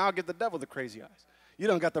eyes. Now I get the devil with the crazy eyes. You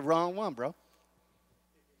done got the wrong one, bro.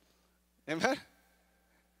 Amen?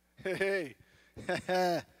 Hey.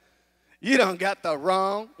 You done got the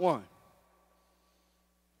wrong one.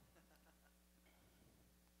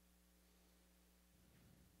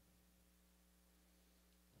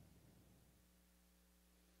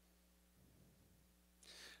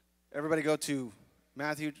 Everybody go to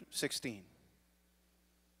Matthew 16.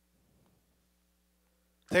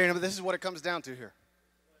 This is what it comes down to here.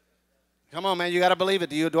 Come on, man, you got to believe it.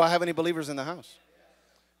 Do I have any believers in the house?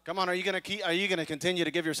 Come on, are you going to continue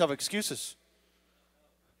to give yourself excuses?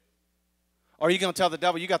 Or are you going to tell the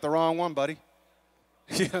devil, you got the wrong one, buddy?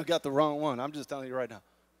 You got the wrong one. I'm just telling you right now.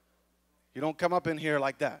 You don't come up in here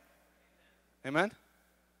like that. Amen?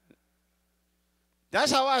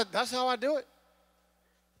 That's how I do it.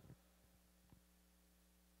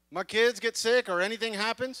 My kids get sick or anything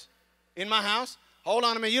happens in my house, hold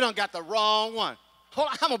on a minute, you done got the wrong one. Hold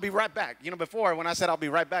on, I'm going to be right back. You know, before when I said I'll be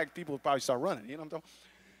right back, people would probably start running. You know what I'm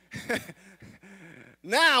talking about?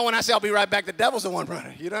 Now when I say I'll be right back, the devil's the one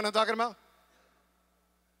running. You know what I'm talking about?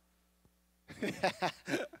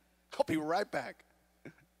 I'll be right back.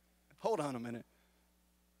 Hold on a minute.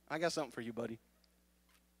 I got something for you, buddy.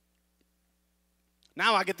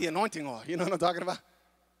 Now I get the anointing oil. You know what I'm talking about?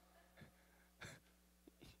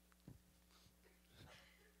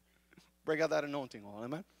 Break out that anointing oil,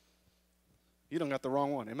 amen? You don't got the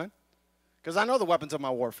wrong one, amen? Because I know the weapons of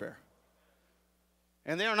my warfare.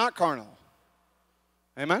 And they are not carnal.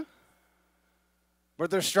 Amen?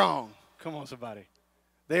 But they're strong. Come on, somebody.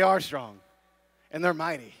 They are strong. And they're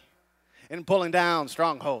mighty. And pulling down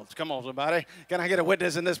strongholds. Come on, somebody. Can I get a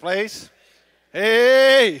witness in this place?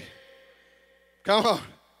 Hey! Come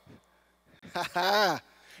on.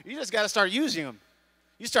 You just got to start using them.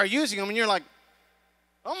 You start using them and you're like,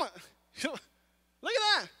 oh my... Look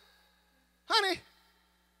at that. Honey,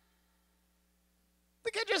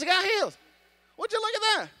 the kid just got healed. Would you look at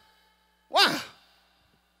that? Wow.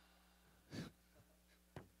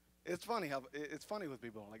 It's funny with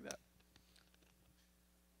people like that.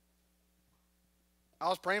 I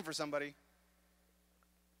was praying for somebody.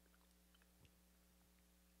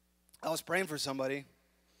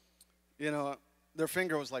 You know, their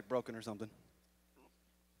finger was like broken or something.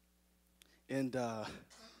 And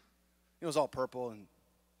it was all purple and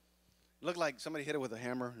it looked like somebody hit it with a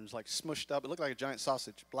hammer and it was like smushed up. It looked like a giant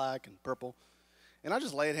sausage, black and purple. And I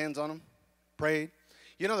just laid hands on them, prayed.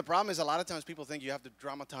 You know, the problem is a lot of times people think you have to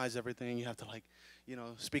dramatize everything. You have to, like, you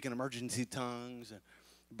know, speak in emergency tongues.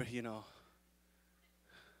 But, you know,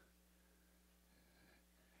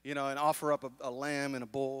 and offer up a lamb and a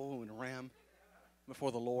bull and a ram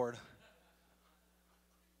before the Lord.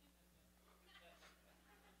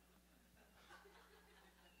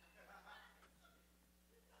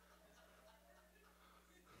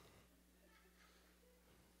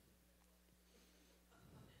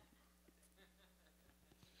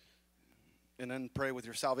 And then pray with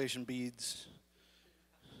your salvation beads.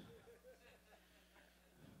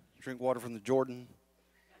 Drink water from the Jordan.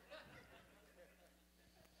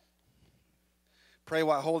 Pray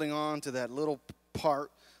while holding on to that little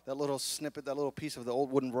part, that little snippet, that little piece of the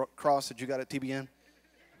old wooden cross that you got at TBN.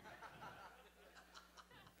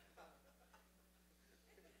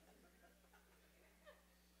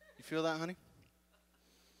 You feel that, honey?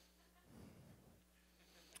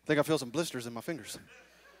 I think I feel some blisters in my fingers.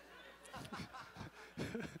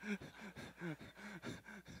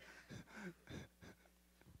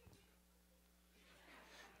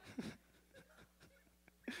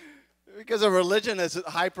 Because a religion is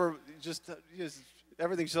hyper, just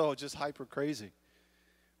everything's so just hyper crazy.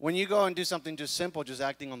 When you go and do something just simple, just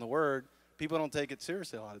acting on the word, people don't take it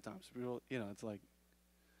seriously a lot of times. People, it's like.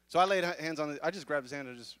 So I laid hands on it. I just grabbed his hand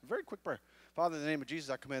and just very quick prayer. Father, in the name of Jesus,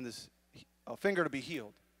 I command this finger to be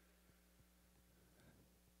healed.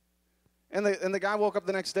 And the guy woke up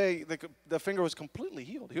the next day. The finger was completely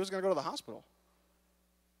healed. He was going to go to the hospital.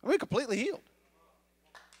 I mean, completely healed.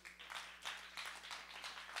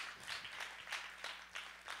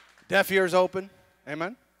 Deaf ears open.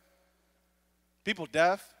 Amen. People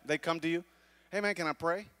deaf, they come to you. Hey, man, can I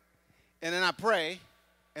pray? And then I pray,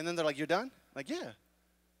 and then they're like, you're done? Like, yeah.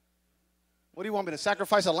 What do you want me to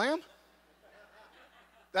sacrifice a lamb?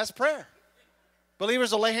 That's prayer.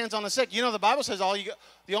 Believers will lay hands on the sick. You know, the Bible says the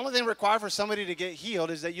only thing required for somebody to get healed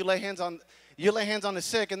is that you lay hands on the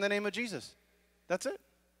sick in the name of Jesus. That's it.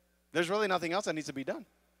 There's really nothing else that needs to be done.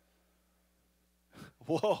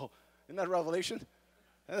 Whoa, isn't that revelation?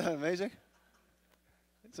 Isn't that amazing?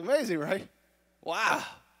 It's amazing, right? Wow.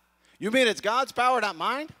 You mean it's God's power, not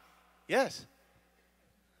mine? Yes.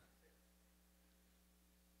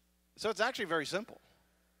 So it's actually very simple.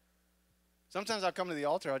 Sometimes I'll come to the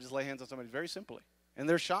altar, I just lay hands on somebody very simply. And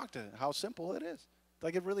they're shocked at how simple it is.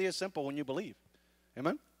 Like it really is simple when you believe.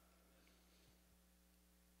 Amen?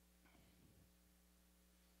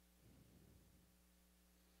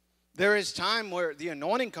 There is time where the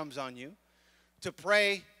anointing comes on you to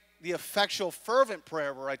pray the effectual, fervent prayer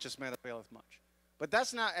of a righteous man availeth much. But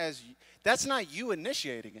that's not you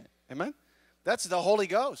initiating it. Amen? That's the Holy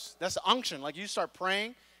Ghost. That's the unction. Like you start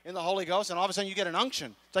praying in the Holy Ghost, and all of a sudden you get an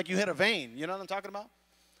unction. It's like you hit a vein. You know what I'm talking about?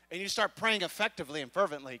 And you start praying effectively and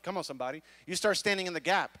fervently. Come on, somebody. You start standing in the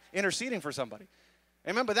gap, interceding for somebody.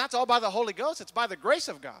 Amen? But that's all by the Holy Ghost. It's by the grace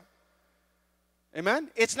of God. Amen?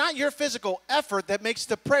 It's not your physical effort that makes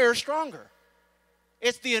the prayer stronger.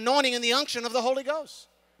 It's the anointing and the unction of the Holy Ghost.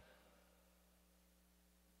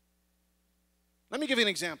 Let me give you an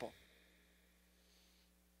example.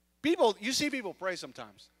 You see people pray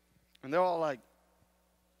sometimes, and they're all like,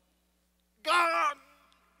 God.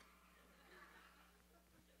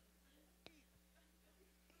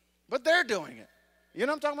 But they're doing it. You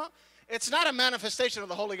know what I'm talking about? It's not a manifestation of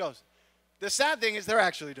the Holy Ghost. The sad thing is they're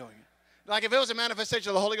actually doing it. Like if it was a manifestation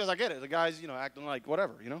of the Holy Ghost, I get it. The guy's, acting like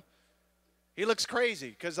whatever, He looks crazy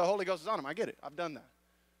because the Holy Ghost is on him. I get it. I've done that.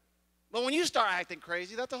 But when you start acting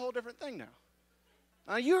crazy, that's a whole different thing now.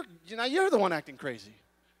 Now you're the one acting crazy.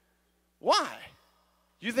 Why?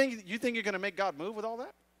 You think you're going to make God move with all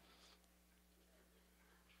that?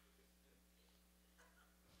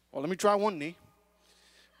 Well, let me try one knee.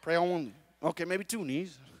 Pray on one knee. Okay, maybe two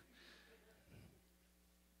knees.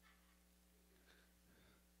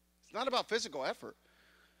 It's not about physical effort.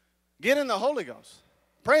 Get in the Holy Ghost.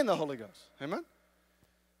 Pray in the Holy Ghost. Amen?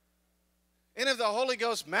 And if the Holy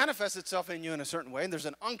Ghost manifests itself in you in a certain way, and there's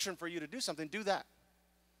an unction for you to do something, do that.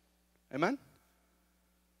 Amen?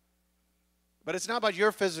 But it's not about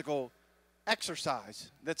your physical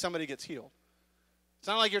exercise that somebody gets healed. It's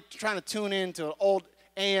not like you're trying to tune in to an old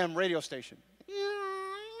AM radio station.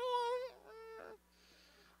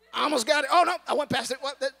 I almost got it. Oh, no, I went past it.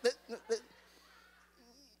 What?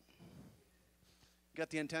 Got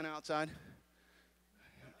the antenna outside.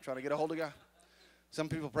 Trying to get a hold of God. Some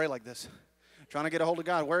people pray like this. Trying to get a hold of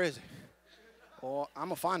God. Where is he? Well, I'm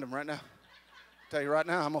going to find him right now. Tell you right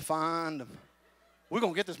now, I'm going to find him. We're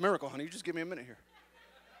going to get this miracle, honey. You just give me a minute here.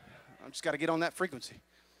 I just got to get on that frequency.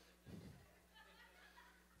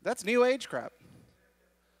 That's New Age crap.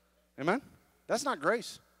 Amen? That's not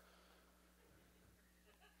grace.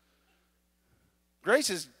 Grace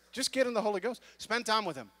is just get in the Holy Ghost. Spend time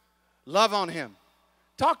with him. Love on him.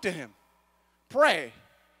 Talk to him. Pray.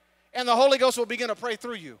 And the Holy Ghost will begin to pray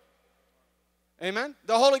through you. Amen?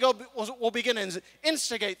 The Holy Ghost will begin to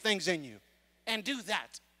instigate things in you. And do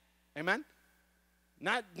that. Amen?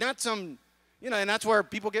 Not some, and that's where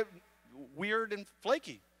people get weird and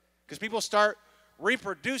flaky. Because people start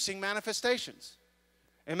reproducing manifestations.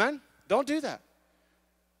 Amen? Don't do that.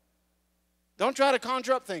 Don't try to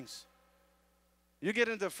conjure up things. You get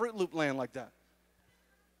into Fruit Loop land like that.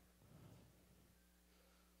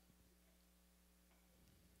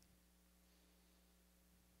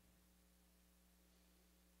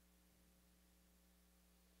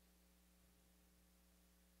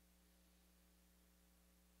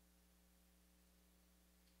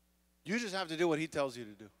 You just have to do what he tells you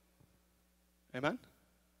to do. Amen?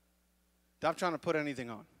 Stop trying to put anything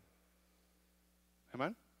on.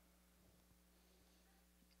 Amen?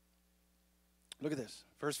 Look at this,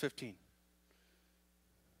 verse 15.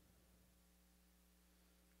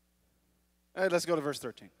 All right, let's go to verse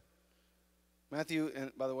 13. Matthew,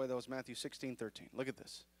 and by the way, that was Matthew 16:13. Look at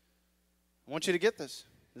this. I want you to get this.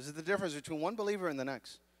 This is the difference between one believer and the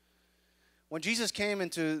next. When Jesus came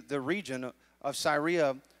into the region of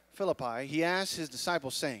Caesarea Philippi, he asked his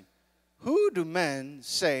disciples, saying, "Who do men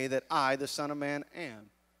say that I, the Son of Man, am?"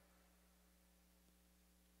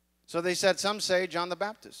 So they said, some say John the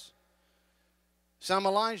Baptist, some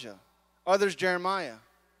Elijah, others Jeremiah,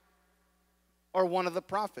 or one of the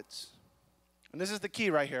prophets. And this is the key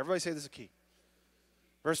right here. Everybody say this is the key.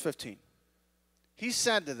 Verse 15. He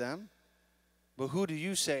said to them, "But who do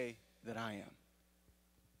you say that I am?"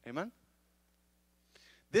 Amen?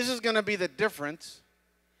 This is going to be the difference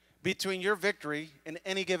between your victory in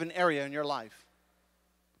any given area in your life.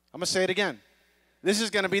 I'm going to say it again. This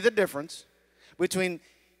is going to be the difference between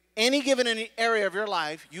any given area of your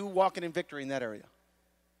life, you walking in victory in that area.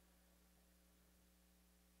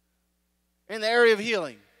 In the area of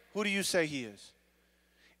healing, who do you say he is?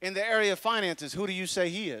 In the area of finances, who do you say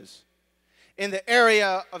he is? In the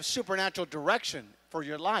area of supernatural direction for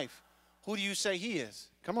your life, who do you say he is?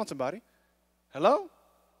 Come on, somebody. Hello?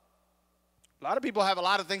 A lot of people have a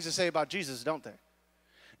lot of things to say about Jesus, don't they?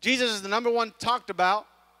 Jesus is the number one talked about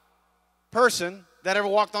person that ever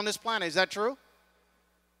walked on this planet. Is that true?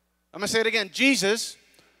 I'm going to say it again. Jesus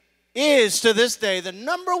is, to this day, the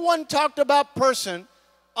number one talked about person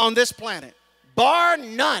on this planet. Bar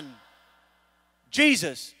none.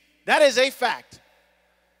 Jesus. That is a fact.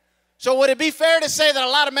 So would it be fair to say that a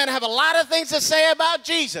lot of men have a lot of things to say about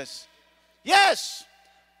Jesus? Yes.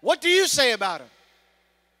 What do you say about him?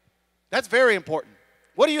 That's very important.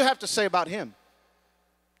 What do you have to say about him?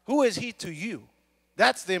 Who is he to you?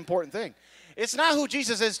 That's the important thing. It's not who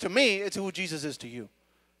Jesus is to me, it's who Jesus is to you.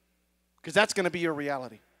 Because that's going to be your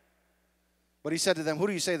reality. But he said to them, "Who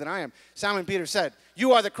do you say that I am?" Simon Peter said,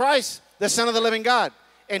 "You are the Christ, the Son of the living God."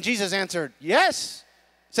 And Jesus answered, "Yes."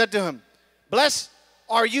 Said to him, "Blessed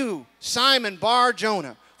are you, Simon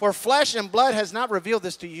Bar-Jonah, for flesh and blood has not revealed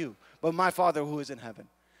this to you, but my Father who is in heaven."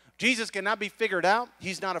 Jesus cannot be figured out.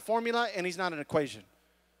 He's not a formula, and he's not an equation.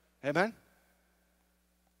 Amen?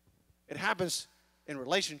 It happens in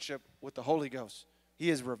relationship with the Holy Ghost.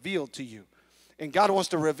 He is revealed to you. And God wants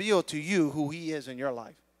to reveal to you who he is in your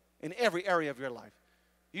life, in every area of your life.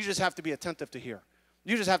 You just have to be attentive to hear.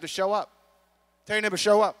 You just have to show up. Tell your neighbor,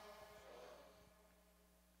 show up.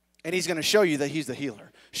 And he's going to show you that he's the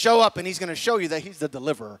healer. Show up, and he's going to show you that he's the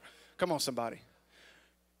deliverer. Come on, somebody.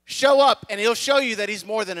 Show up, and he'll show you that he's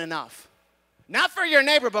more than enough. Not for your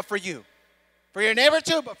neighbor, but for you. For your neighbor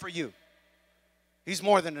too, but for you. He's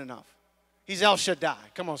more than enough. He's El Shaddai.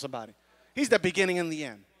 Come on, somebody. He's the beginning and the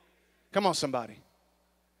end. Come on, somebody.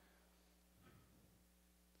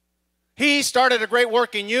 He started a great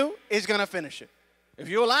work in you. He's going to finish it. If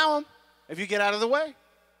you allow him, if you get out of the way,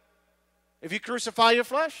 if you crucify your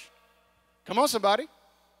flesh. Come on, somebody.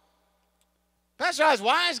 Pastor Oz,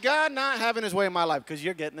 why is God not having his way in my life? Because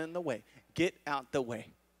you're getting in the way. Get out the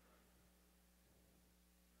way.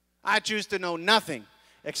 I choose to know nothing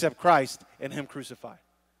except Christ and him crucified.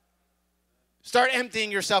 Start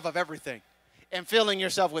emptying yourself of everything and filling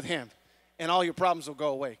yourself with him, and all your problems will go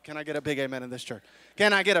away. Can I get a big amen in this church?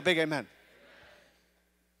 Can I get a big amen?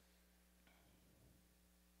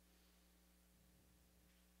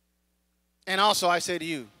 And also I say to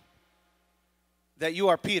you that you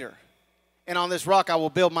are Peter, and on this rock I will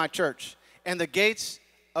build my church, and the gates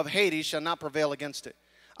of Hades shall not prevail against it.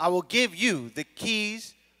 I will give you the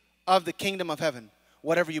keys of the kingdom of heaven.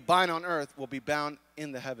 Whatever you bind on earth will be bound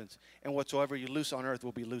in the heavens, and whatsoever you loose on earth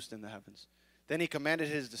will be loosed in the heavens. Then he commanded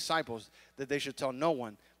his disciples that they should tell no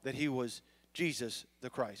one that he was Jesus the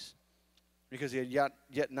Christ, because he had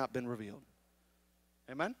yet not been revealed.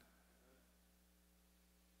 Amen?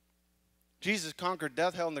 Jesus conquered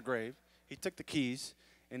death, hell, and the grave. He took the keys,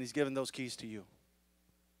 and he's given those keys to you.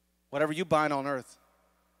 Whatever you bind on earth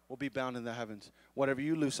will be bound in the heavens. Whatever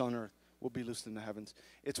you loose on earth will be loosed in the heavens.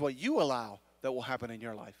 It's what you allow that will happen in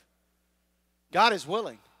your life. God is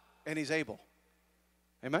willing, and he's able.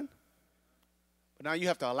 Amen? But now you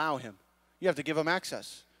have to allow him. You have to give him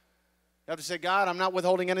access. You have to say, God, I'm not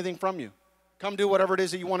withholding anything from you. Come do whatever it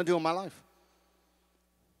is that you want to do in my life.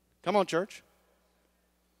 Come on, church.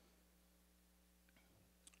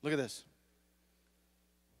 Look at this.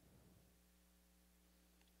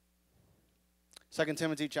 2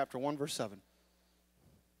 Timothy chapter 1, verse 7.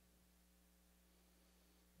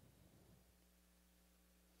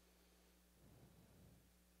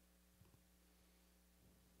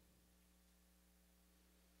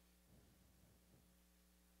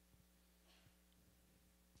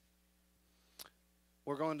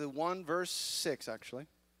 We're going to 1 verse 6, actually.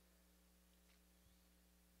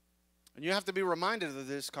 And you have to be reminded of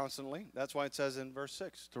this constantly. That's why it says in verse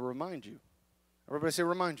 6, to remind you. Everybody say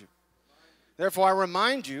remind you. Therefore, I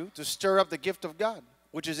remind you to stir up the gift of God,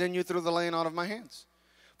 which is in you through the laying on of my hands.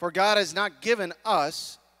 For God has not given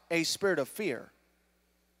us a spirit of fear,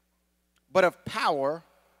 but of power,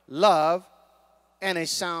 love, and a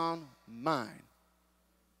sound mind.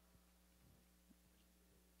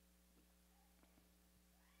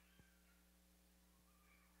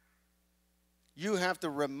 You have to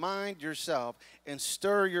remind yourself and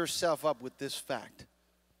stir yourself up with this fact.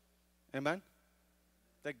 Amen?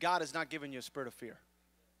 That God has not given you a spirit of fear.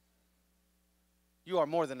 You are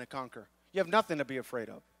more than a conqueror. You have nothing to be afraid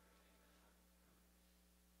of.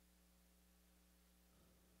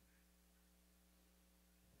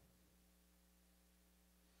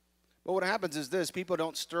 But what happens is this: people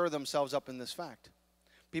don't stir themselves up in this fact.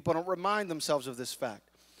 People don't remind themselves of this fact.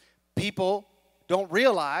 People don't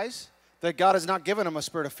realize that God has not given them a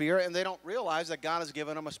spirit of fear, and they don't realize that God has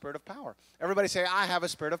given them a spirit of power. Everybody say, I have a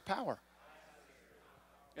spirit of power.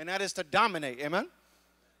 And that is to dominate. Amen?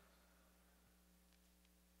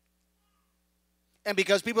 And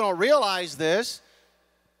because people don't realize this,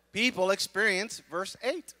 people experience verse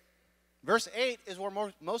 8. Verse 8 is where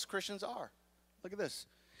most Christians are. Look at this.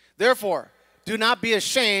 Therefore, do not be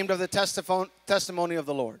ashamed of the testimony of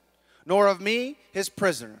the Lord, nor of me, his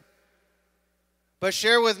prisoner, but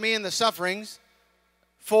share with me in the sufferings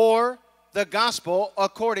for the gospel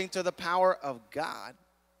according to the power of God.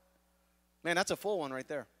 Man, that's a full one right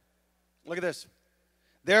there. Look at this.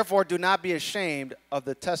 Therefore, do not be ashamed of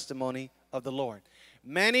the testimony of the Lord.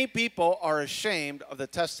 Many people are ashamed of the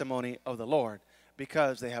testimony of the Lord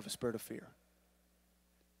because they have a spirit of fear.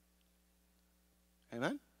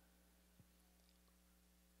 Amen?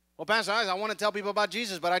 Well, Pastor, I want to tell people about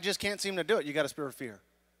Jesus, but I just can't seem to do it. You got a spirit of fear.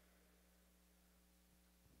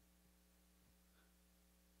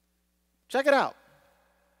 Check it out.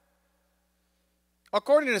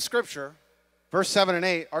 According to Scripture, verse 7 and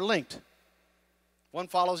 8 are linked. One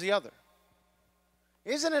follows the other.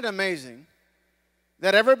 Isn't it amazing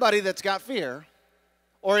that everybody that's got fear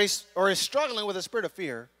or is struggling with a spirit of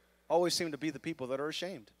fear always seem to be the people that are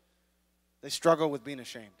ashamed? They struggle with being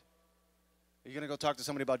ashamed. You're going to go talk to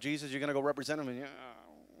somebody about Jesus. You're going to go represent them. And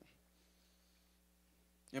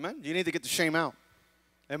amen? You need to get the shame out.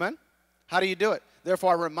 Amen? How do you do it?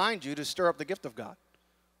 Therefore, I remind you to stir up the gift of God.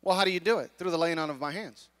 Well, how do you do it? Through the laying on of my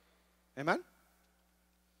hands. Amen?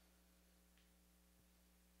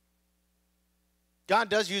 God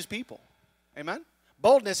does use people. Amen?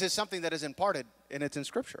 Boldness is something that is imparted, and it's in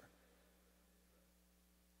Scripture.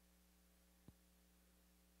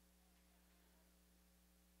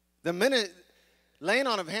 Laying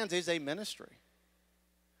on of hands is a ministry.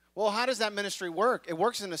 Well, how does that ministry work? It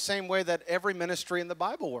works in the same way that every ministry in the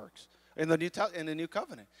Bible works, in the New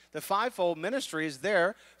Covenant. The fivefold ministry is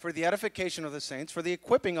there for the edification of the saints, for the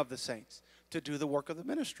equipping of the saints to do the work of the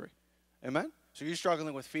ministry. Amen? So you're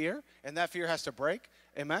struggling with fear, and that fear has to break.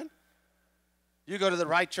 Amen? You go to the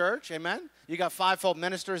right church. Amen? You got fivefold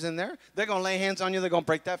ministers in there. They're going to lay hands on you. They're going to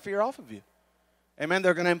break that fear off of you. Amen?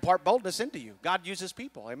 They're going to impart boldness into you. God uses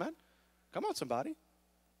people. Amen? Come on, somebody.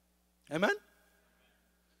 Amen?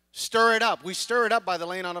 Stir it up. We stir it up by the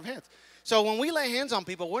laying on of hands. So when we lay hands on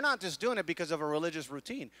people, we're not just doing it because of a religious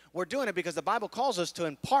routine. We're doing it because the Bible calls us to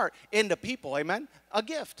impart into people, amen, a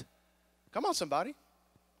gift. Come on, somebody.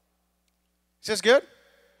 Is this good?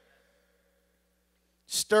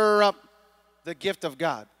 Stir up the gift of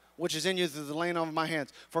God, which is in you through the laying on of my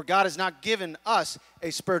hands. For God has not given us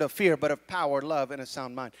a spirit of fear, but of power, love, and a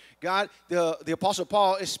sound mind. God, the Apostle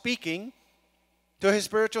Paul is speaking to his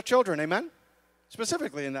spiritual children, amen?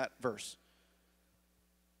 Specifically in that verse.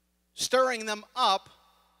 Stirring them up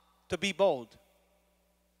to be bold.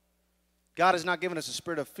 God has not given us a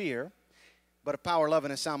spirit of fear, but of power, love,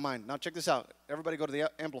 and a sound mind. Now check this out. Everybody go to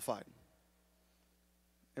the Amplified.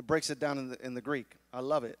 It breaks it down in the Greek. I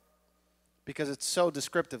love it because it's so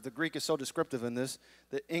descriptive. The Greek is so descriptive in this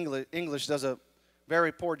that English does a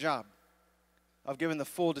very poor job of giving the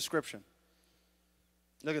full description.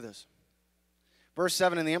 Look at this. Verse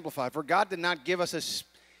 7 in the Amplified. For God did not give us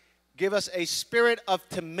a spirit of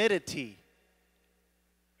timidity,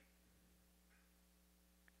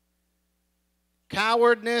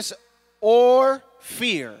 cowardness, or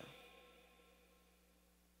fear.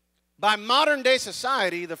 By modern day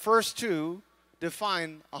society, the first two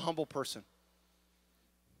define a humble person.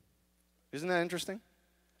 Isn't that interesting?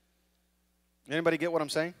 Anybody get what I'm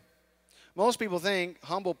saying? Most people think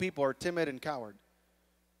humble people are timid and coward.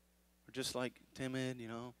 They're just like timid, you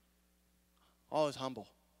know, always humble.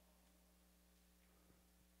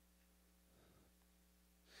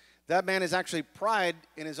 That man is actually pride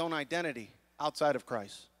in his own identity outside of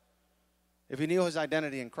Christ. If he knew his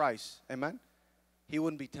identity in Christ, amen, he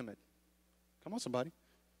wouldn't be timid. Come on, somebody.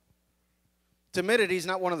 Timidity is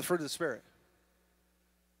not one of the fruit of the Spirit.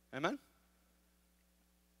 Amen?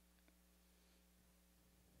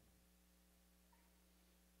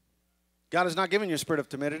 God has not given you a spirit of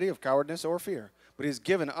timidity, of cowardness, or fear, but he's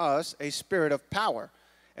given us a spirit of power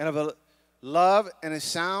and of a love and a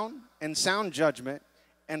sound judgment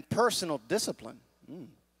and personal discipline.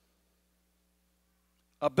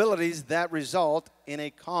 Abilities that result in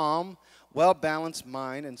a calm, well-balanced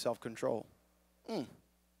mind and self-control.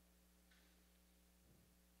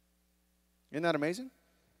 Isn't that amazing?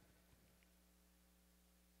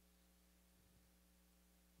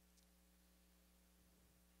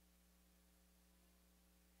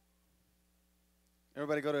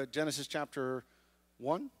 Everybody go to Genesis chapter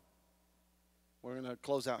 1. We're going to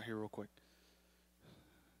close out here real quick.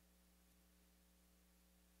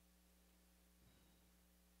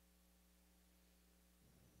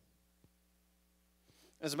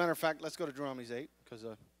 As a matter of fact, let's go to Deuteronomy 8, because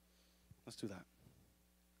let's do that.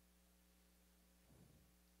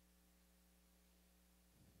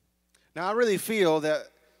 Now, I really feel that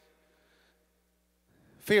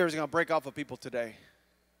fear is going to break off of people today.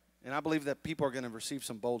 And I believe that people are going to receive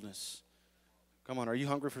some boldness. Come on, are you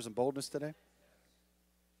hungry for some boldness today?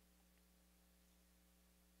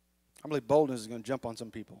 I believe boldness is going to jump on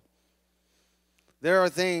some people. There are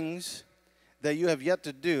things that you have yet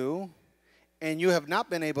to do, and you have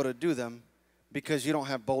not been able to do them because you don't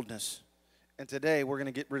have boldness. And today, we're going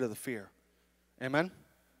to get rid of the fear. Amen?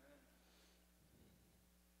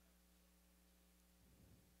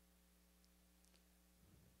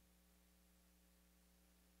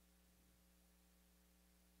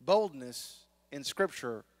 Boldness in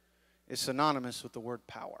Scripture is synonymous with the word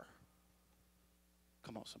power.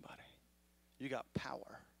 Come on, somebody. You got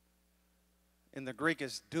power. In the Greek,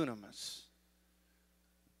 it's dunamis.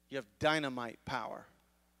 You have dynamite power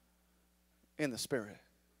in the Spirit.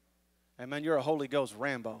 Amen. You're a Holy Ghost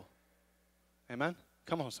Rambo. Amen.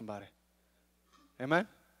 Come on, somebody. Amen.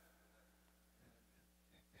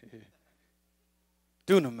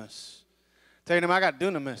 Dunamis. Tell your neighbor, I got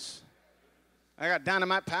dunamis. I got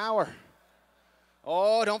dynamite power.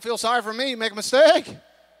 Oh, don't feel sorry for me. You make a mistake.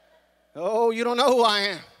 Oh, you don't know who I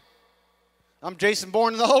am. I'm Jason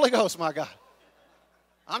born in the Holy Ghost, my God.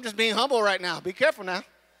 I'm just being humble right now. Be careful now.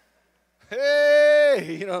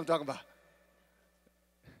 Hey, you know what I'm talking about.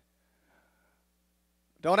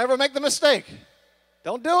 Don't ever make the mistake.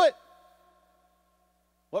 Don't do it.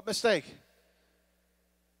 What mistake?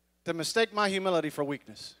 To mistake my humility for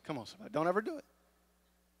weakness. Come on, somebody. Don't ever do it.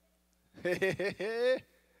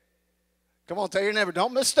 Come on, tell your neighbor,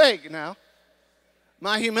 don't mistake now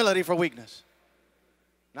my humility for weakness.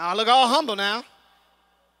 Now I look all humble now,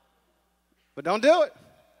 but don't do it.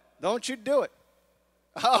 Don't you do it.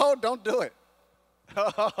 Oh, don't do it.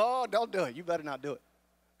 Oh, don't do it. You better not do it.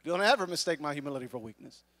 Don't ever mistake my humility for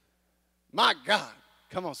weakness. My God.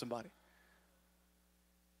 Come on, somebody.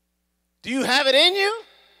 Do you have it in you?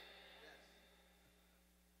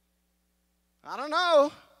 I don't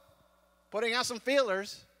know. Putting out some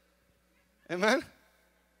feelers. Amen?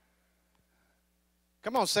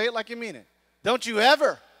 Come on, say it like you mean it. Don't you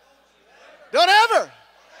ever. Don't ever.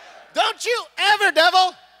 Don't you ever,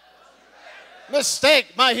 devil, mistake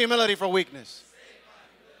my humility for weakness.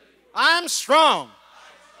 I'm strong.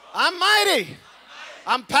 I'm mighty.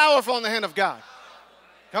 I'm powerful in the hand of God.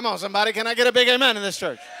 Come on, somebody. Can I get a big amen in this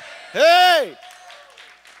church? Hey.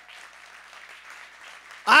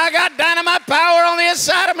 I got dynamite power on the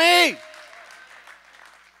inside of me.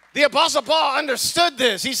 The Apostle Paul understood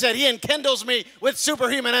this. He said, he enkindles me with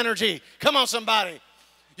superhuman energy. Come on, somebody.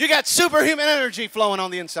 You got superhuman energy flowing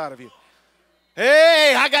on the inside of you.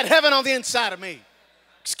 Hey, I got heaven on the inside of me.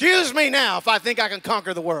 Excuse me now if I think I can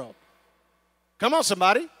conquer the world. Come on,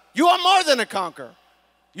 somebody. You are more than a conqueror.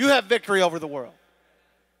 You have victory over the world.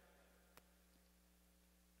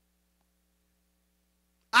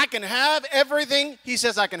 I can have everything he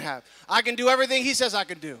says I can have. I can do everything he says I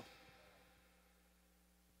can do.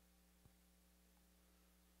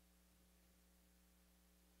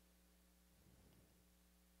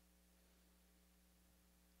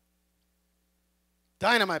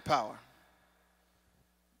 Dynamite power.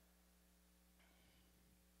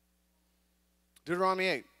 Deuteronomy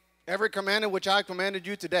 8. Every commandment which I commanded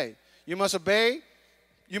you today, you must obey,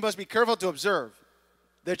 you must be careful to observe,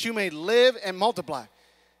 that you may live and multiply.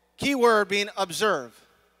 Key word being observe.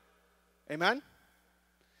 Amen?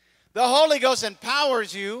 The Holy Ghost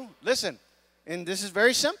empowers you. Listen, and this is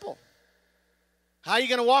very simple. How are you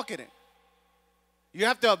going to walk in it? You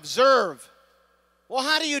have to observe. Well,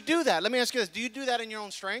 how do you do that? Let me ask you this. Do you do that in your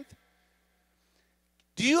own strength?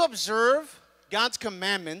 Do you observe God's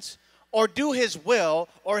commandments or do his will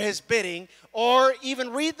or his bidding or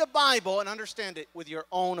even read the Bible and understand it with your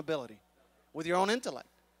own ability, with your own intellect?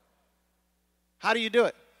 How do you do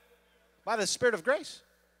it? By the Spirit of grace.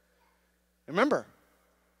 Remember,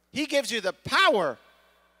 he gives you the power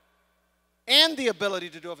and the ability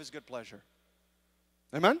to do of his good pleasure.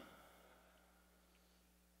 Amen?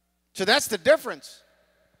 So that's the difference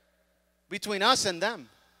between us and them.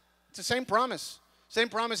 It's the same promise. Same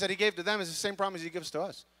promise that he gave to them is the same promise he gives to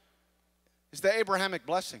us. It's the Abrahamic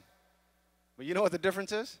blessing. But you know what the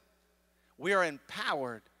difference is? We are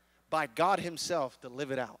empowered by God himself to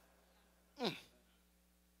live it out.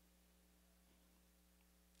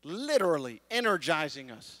 Literally energizing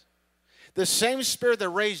us. The same Spirit that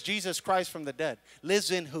raised Jesus Christ from the dead lives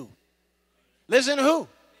in who? Lives in who?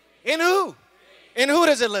 In who? In who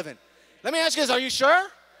does it live in? Let me ask you this. Are you sure?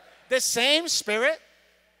 The same Spirit?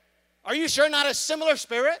 Are you sure not a similar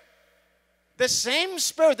Spirit? The same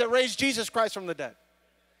Spirit that raised Jesus Christ from the dead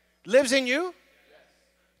lives in you?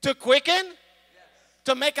 To quicken?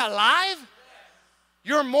 To make alive?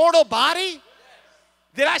 Your mortal body?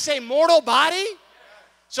 Did I say mortal body?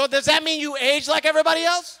 So does that mean you age like everybody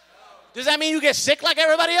else? Does that mean you get sick like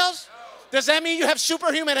everybody else? Does that mean you have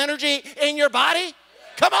superhuman energy in your body?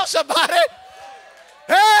 Come on, somebody.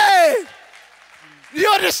 Hey! You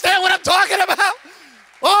understand what I'm talking about?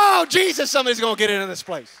 Oh, Jesus, somebody's going to get into this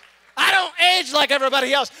place. I don't age like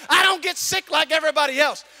everybody else. I don't get sick like everybody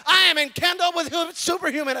else. I am enkindled with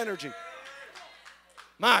superhuman energy.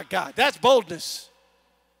 My God, that's boldness.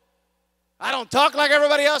 I don't talk like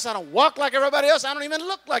everybody else. I don't walk like everybody else. I don't even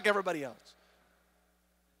look like everybody else.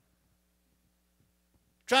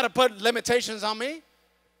 Try to put limitations on me.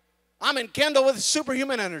 I'm enkindled with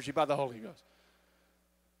superhuman energy by the Holy Ghost.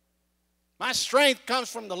 My strength comes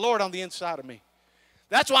from the Lord on the inside of me.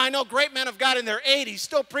 That's why I know great men of God in their 80s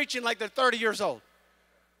still preaching like they're 30 years old.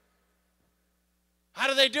 How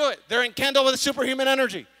do they do it? They're enkindled with superhuman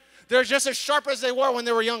energy. They're just as sharp as they were when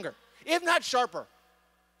they were younger, if not sharper.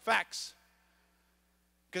 Facts.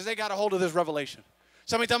 Because they got a hold of this revelation.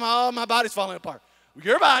 Somebody tell me, oh, my body's falling apart.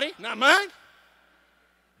 Your body, not mine.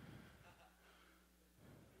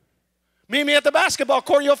 Meet me at the basketball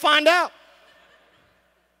court, you'll find out.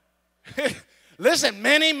 Listen,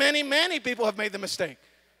 many people have made the mistake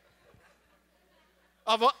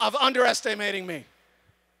of underestimating me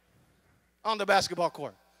on the basketball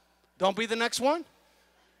court. Don't be the next one.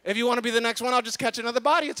 If you want to be the next one, I'll just catch another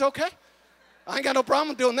body. It's okay. I ain't got no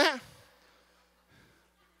problem doing that.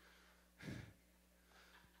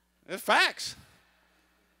 It's facts.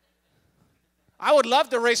 I would love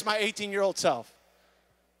to race my 18-year-old self.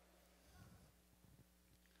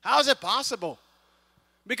 How is it possible?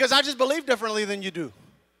 Because I just believe differently than you do.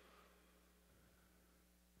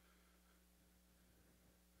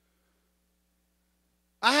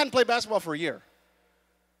 I hadn't played basketball for a year.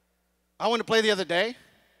 I went to play the other day.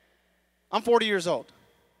 I'm 40 years old.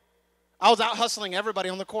 I was out hustling everybody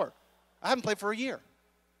on the court. I haven't played for a year.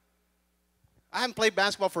 I haven't played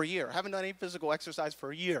basketball for a year. I haven't done any physical exercise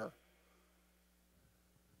for a year.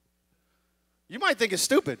 You might think it's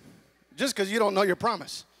stupid. Just because you don't know your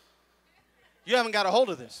promise. You haven't got a hold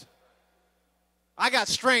of this. I got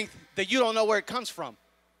strength that you don't know where it comes from.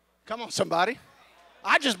 Come on, somebody.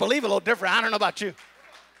 I just believe a little different. I don't know about you.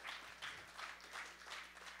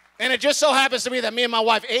 And it just so happens to be that me and my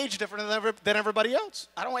wife age different than everybody else.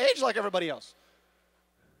 I don't age like everybody else.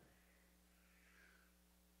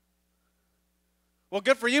 Well,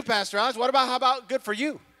 good for you, Pastor Alex. How about good for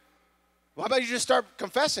you? Why about you just start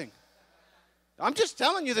confessing? I'm just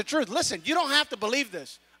telling you the truth. Listen, you don't have to believe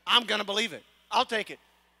this. I'm going to believe it. I'll take it.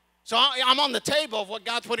 So I'm on the table of what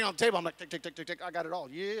God's putting on the table. I'm like, tick. I got it all.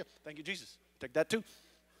 Yeah, thank you, Jesus. Take that too.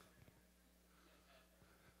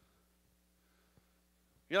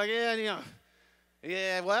 You're like,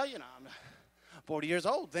 I'm 40 years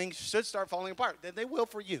old. Things should start falling apart. Then they will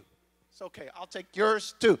for you. It's okay. I'll take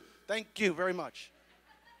yours too. Thank you very much.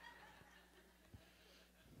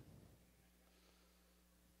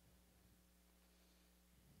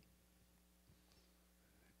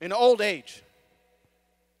 In old age,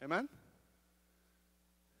 amen,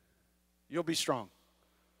 you'll be strong.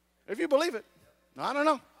 If you believe it. I don't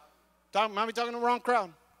know. Might be talking to the wrong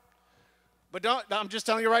crowd. But I'm just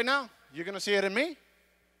telling you right now, you're going to see it in me.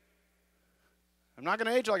 I'm not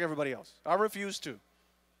going to age like everybody else. I refuse to.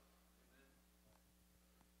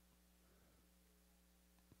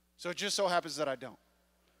 So it just so happens that I don't.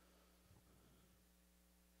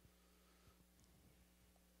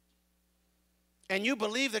 And you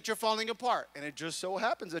believe that you're falling apart. And it just so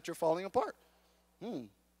happens that you're falling apart. 1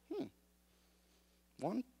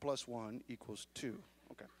 + 1 = 2.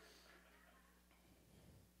 Okay.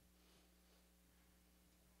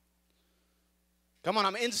 Come on,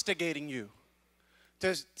 I'm instigating you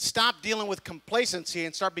to stop dealing with complacency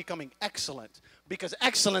and start becoming excellent. Because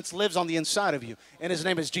excellence lives on the inside of you. And his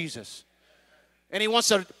name is Jesus. And he wants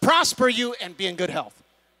to prosper you and be in good health.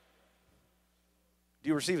 Do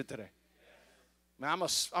you receive it today? Man,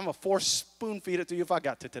 I'm a force spoon feed it to you if I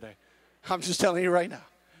got to today. I'm just telling you right now.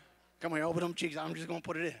 Come here, open them cheeks. I'm just going to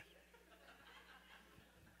put it in.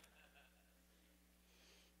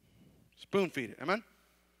 Spoon feed it. Amen?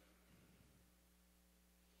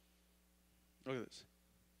 Look at this.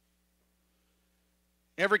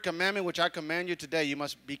 Every commandment which I command you today, you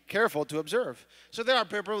must be careful to observe. So there are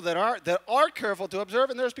people that are careful to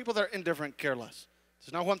observe, and there's people that are indifferent, careless.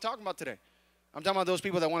 That's not who I'm talking about today. I'm talking about those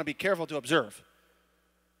people that want to be careful to observe.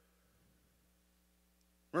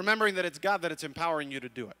 Remembering that it's God that's empowering you to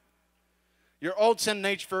do it. Your old sin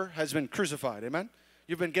nature has been crucified. Amen?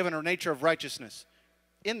 You've been given a nature of righteousness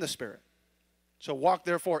in the Spirit. So walk,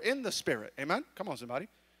 therefore, in the Spirit. Amen? Come on, somebody.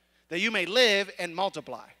 That you may live and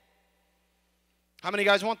multiply. How many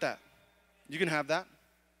guys want that? You can have that.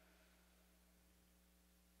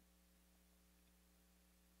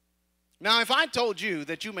 Now, if I told you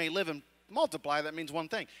that you may live and multiply, that means one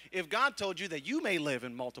thing. If God told you that you may live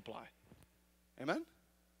and multiply, amen?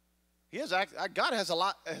 God has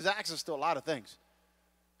access to a lot of things.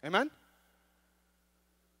 Amen?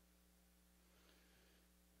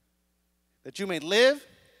 That you may live,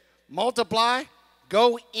 multiply,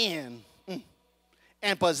 go in,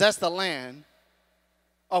 and possess the land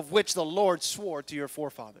of which the Lord swore to your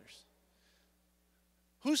forefathers.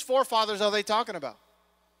 Whose forefathers are they talking about?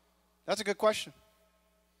 That's a good question.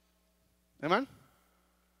 Amen?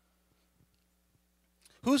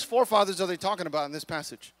 Whose forefathers are they talking about in this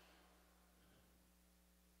passage?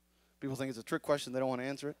 People think it's a trick question. They don't want to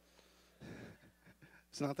answer it.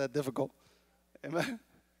 It's not that difficult. Amen?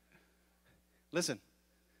 Listen.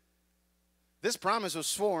 This promise was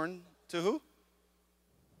sworn to who?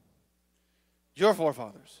 Your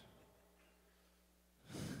forefathers.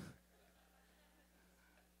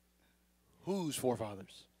 Whose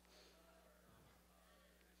forefathers?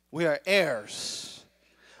 We are heirs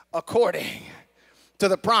according to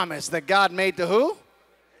the promise that God made to who?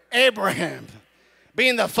 Abraham.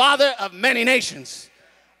 Being the father of many nations.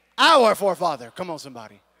 Our forefather. Come on,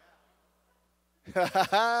 somebody.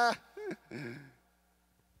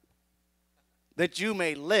 That you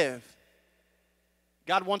may live.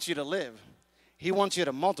 God wants you to live. He wants you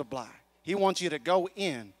to multiply. He wants you to go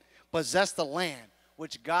in, possess the land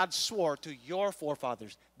which God swore to your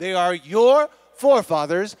forefathers. They are your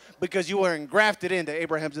forefathers because you were engrafted into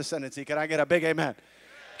Abraham's descendancy. Can I get a big amen?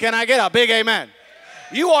 Can I get a big amen?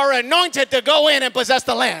 You are anointed to go in and possess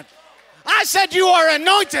the land. I said you are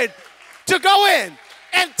anointed to go in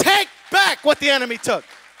and take back what the enemy took.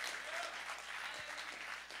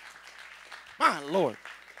 My Lord.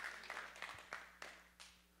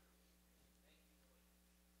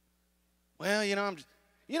 Well,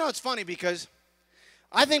 it's funny because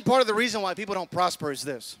I think part of the reason why people don't prosper is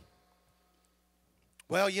this.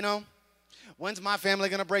 Well, when's my family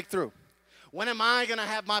going to break through? When am I going to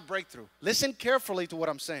have my breakthrough? Listen carefully to what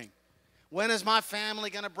I'm saying. When is my family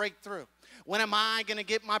going to break through? When am I going to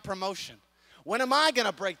get my promotion? When am I going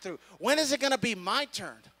to break through? When is it going to be my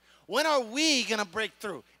turn? When are we going to break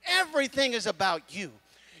through? Everything is about you.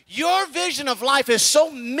 Your vision of life is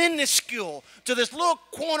so minuscule to this little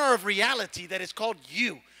corner of reality that is called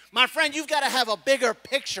you. My friend, you've got to have a bigger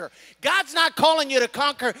picture. God's not calling you to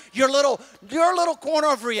conquer your little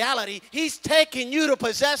corner of reality. He's taking you to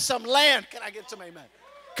possess some land. Can I get some amen?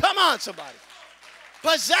 Come on, somebody.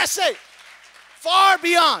 Possess it far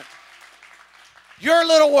beyond your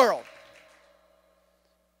little world.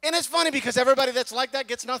 And it's funny because everybody that's like that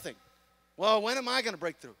gets nothing. Well, when am I going to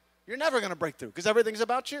break through? You're never going to break through because everything's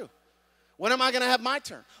about you. When am I going to have my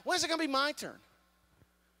turn? When is it going to be my turn?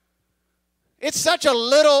 It's such a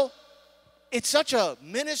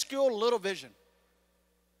minuscule little vision.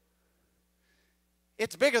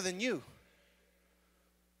 It's bigger than you.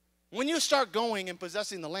 When you start going and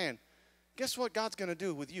possessing the land, guess what God's going to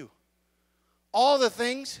do with you? All the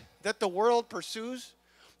things that the world pursues,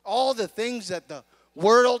 all the things that the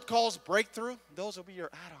world calls breakthrough, those will be your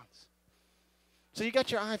add-ons. So you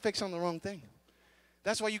got your eye fixed on the wrong thing.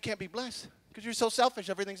 That's why you can't be blessed, because you're so selfish.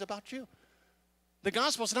 Everything's about you. The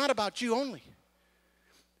gospel's not about you only.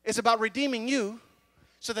 It's about redeeming you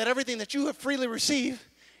so that everything that you have freely received,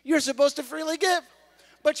 you're supposed to freely give.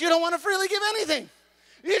 But you don't want to freely give anything.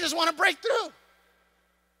 You just want to break through.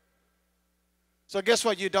 So guess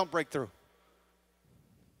what? You don't break through.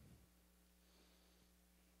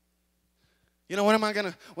 You know, when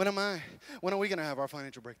are we going to have our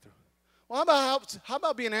financial breakthrough? Well, how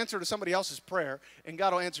about being an answer to somebody else's prayer and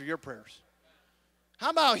God will answer your prayers? How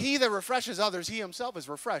about he that refreshes others, he himself is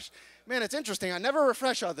refreshed? Man, it's interesting. I never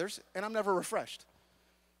refresh others, and I'm never refreshed.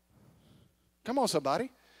 Come on, somebody.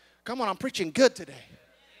 Come on, I'm preaching good today.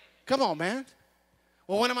 Come on, man.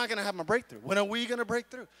 Well, when am I going to have my breakthrough? When are we going to break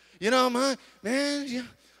through? You know, man, you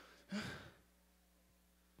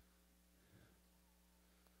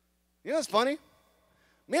know what's funny?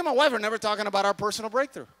 Me and my wife are never talking about our personal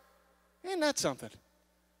breakthrough. Ain't that something?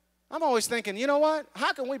 I'm always thinking, you know what?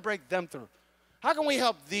 How can we break them through? How can we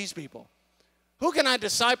help these people? Who can I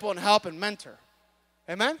disciple and help and mentor?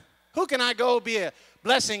 Amen? Who can I go be a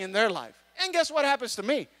blessing in their life? And guess what happens to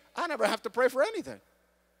me? I never have to pray for anything.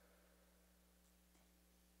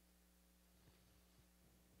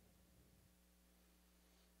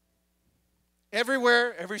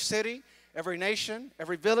 Everywhere, every city, every nation,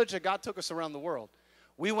 every village that God took us around the world,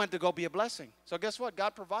 we went to go be a blessing. So guess what?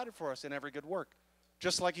 God provided for us in every good work,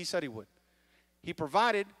 just like he said he would. He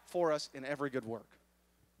provided for us in every good work.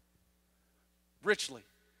 Richly.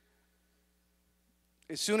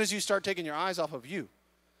 As soon as you start taking your eyes off of you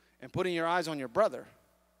and putting your eyes on your brother,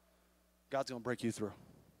 God's going to break you through.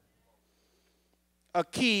 A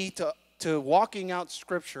key to walking out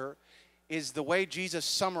Scripture is the way Jesus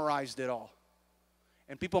summarized it all.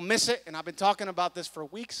 And people miss it, and I've been talking about this for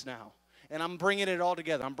weeks now. And I'm bringing it all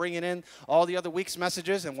together. I'm bringing in all the other week's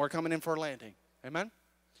messages, and we're coming in for a landing. Amen?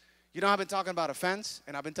 You know, I've been talking about offense,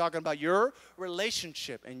 and I've been talking about your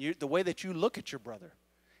relationship and the way that you look at your brother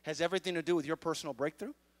has everything to do with your personal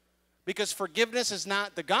breakthrough. Because forgiveness is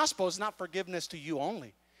not, the gospel is not forgiveness to you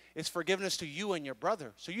only. It's forgiveness to you and your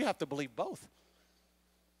brother. So you have to believe both.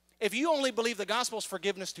 If you only believe the gospel is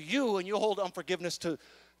forgiveness to you and you hold unforgiveness to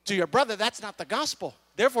your brother, that's not the gospel.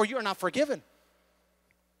 Therefore, you are not forgiven.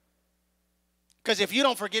 Because if you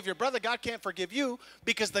don't forgive your brother, God can't forgive you,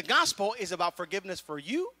 because the gospel is about forgiveness for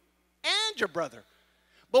you and your brother.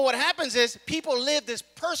 But what happens is people live this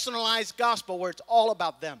personalized gospel where it's all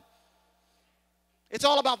about them. It's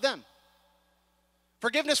all about them.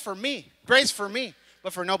 Forgiveness for me, grace for me,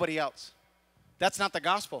 but for nobody else. That's not the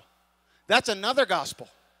gospel. That's another gospel.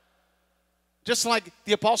 Just like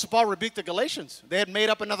the Apostle Paul rebuked the Galatians. They had made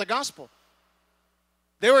up another gospel.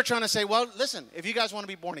 They were trying to say, well, listen, if you guys want to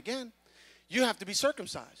be born again, you have to be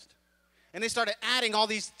circumcised. And they started adding all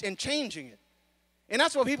these and changing it. And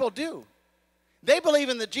that's what people do. They believe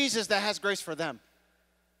in the Jesus that has grace for them,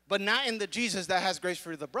 but not in the Jesus that has grace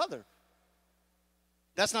for the brother.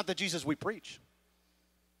 That's not the Jesus we preach.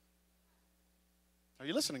 Are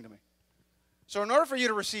you listening to me? So in order for you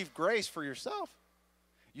to receive grace for yourself,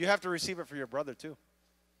 you have to receive it for your brother too.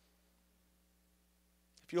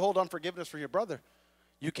 If you hold unforgiveness for your brother,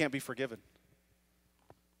 you can't be forgiven.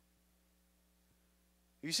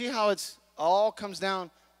 You see how it's all comes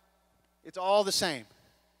down, it's all the same.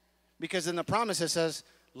 Because in the promise it says,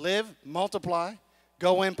 live, multiply,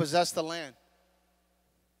 go in, possess the land.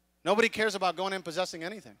 Nobody cares about going in possessing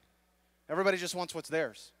anything. Everybody just wants what's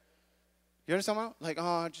theirs. You understand what I'm like,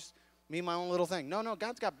 oh, just me, my own little thing. No,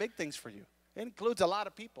 God's got big things for you. It includes a lot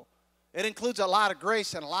of people. It includes a lot of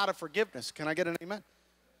grace and a lot of forgiveness. Can I get an amen?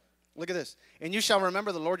 Look at this. And you shall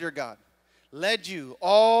remember the Lord your God led you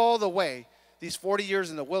all the way these 40 years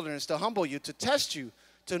in the wilderness to humble you, to test you,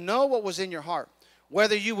 to know what was in your heart,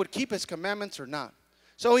 whether you would keep his commandments or not.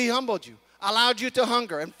 So he humbled you, allowed you to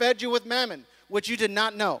hunger, and fed you with mammon, which you did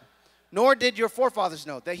not know, nor did your forefathers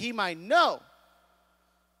know, that he might know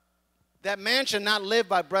that man should not live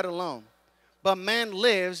by bread alone, but man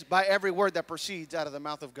lives by every word that proceeds out of the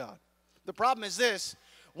mouth of God. The problem is this: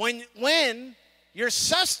 when your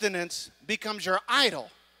sustenance becomes your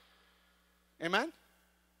idol, amen?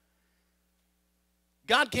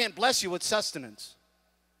 God can't bless you with sustenance.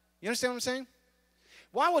 You understand what I'm saying?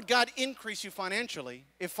 Why would God increase you financially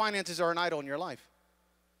if finances are an idol in your life?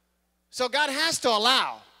 So God has to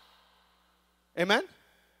allow, amen,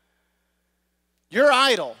 your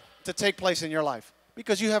idol to take place in your life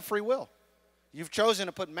because you have free will. You've chosen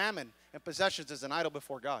to put mammon and possessions as an idol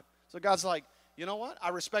before God. So God's like, you know what? I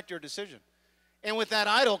respect your decision. And with that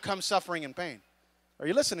idol comes suffering and pain. Are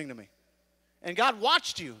you listening to me? And God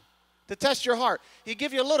watched you to test your heart. He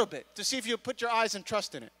give you a little bit to see if you put your eyes and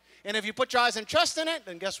trust in it. And if you put your eyes and trust in it,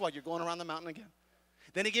 then guess what? You're going around the mountain again.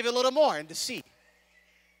 Then he give you a little more and to see.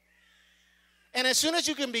 And as soon as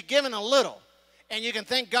you can be given a little and you can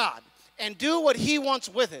thank God and do what he wants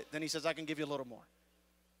with it, then he says, I can give you a little more.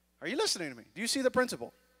 Are you listening to me? Do you see the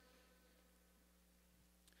principle?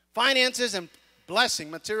 Finances and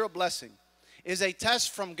blessing, material blessing, is a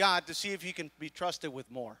test from God to see if he can be trusted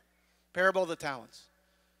with more. Parable of the talents.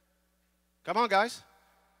 Come on, guys.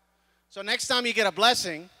 So next time you get a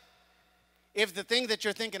blessing, if the thing that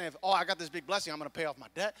you're thinking of, oh, I got this big blessing, I'm going to pay off my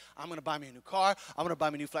debt, I'm going to buy me a new car, I'm going to buy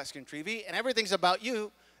me a new flat screen TV, and everything's about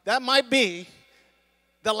you, that might be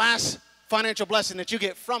the last financial blessing that you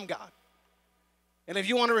get from God. And if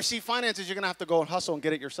you want to receive finances, you're going to have to go and hustle and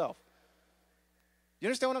get it yourself. You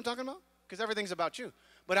understand what I'm talking about? Because everything's about you.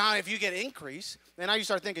 But now if you get increase, then now you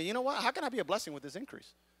start thinking, you know what? How can I be a blessing with this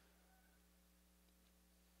increase?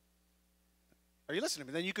 Are you listening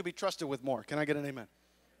to me? Then you could be trusted with more. Can I get an amen?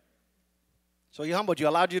 So he humbled you,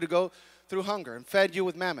 allowed you to go through hunger, and fed you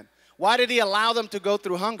with mammon. Why did he allow them to go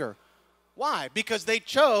through hunger? Why? Because they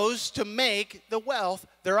chose to make the wealth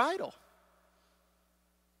their idol.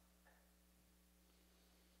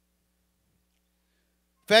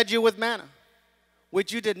 Fed you with manna,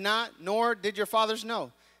 which you did not, nor did your fathers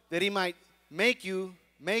know, that he might make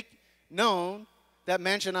known that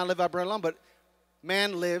man shall not live by bread alone, but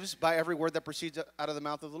man lives by every word that proceeds out of the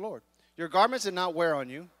mouth of the Lord. Your garments did not wear on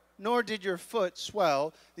you, nor did your foot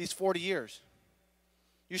swell these 40 years.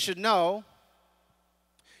 You should know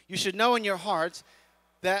in your hearts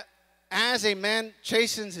that as a man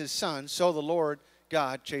chastens his son, so the Lord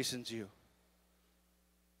God chastens you.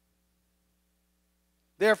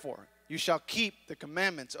 Therefore, you shall keep the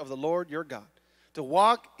commandments of the Lord your God, to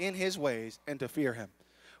walk in his ways and to fear him.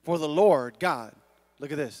 For the Lord God,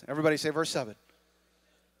 look at this. Everybody say verse 7.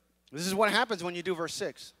 This is what happens when you do verse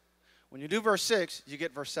 6. When you do verse 6, you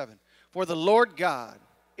get verse 7. For the Lord God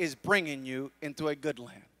is bringing you into a good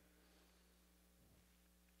land.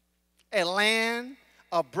 A land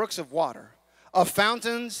of brooks of water, of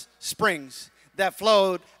fountains, springs that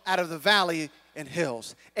flowed out of the valley and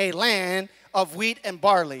hills. A land of wheat and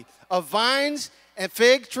barley, of vines and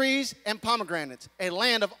fig trees and pomegranates. A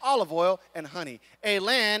land of olive oil and honey. A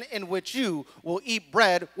land in which you will eat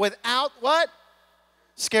bread without what?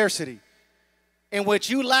 Scarcity. In which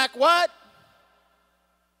you lack what?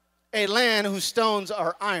 A land whose stones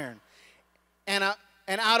are iron. And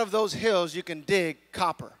out of those hills you can dig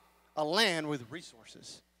copper. A land with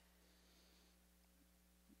resources.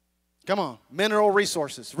 Come on, mineral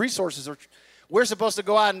resources. We're supposed to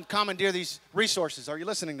go out and commandeer these resources. Are you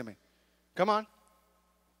listening to me? Come on.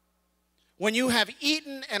 When you have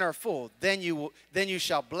eaten and are full, then you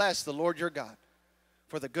shall bless the Lord your God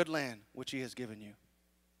for the good land which he has given you.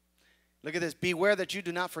 Look at this. Beware that you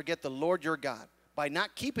do not forget the Lord your God by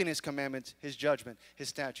not keeping his commandments, his judgment, his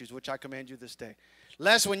statutes, which I command you this day.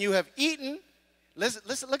 Lest when you have eaten,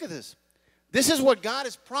 listen, look at this. This is what God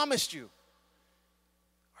has promised you.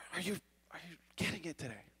 Are you getting it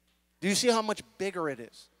today? Do you see how much bigger it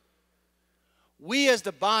is? We as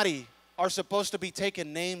the body are supposed to be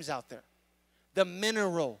taking names out there. The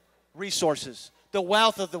mineral resources, the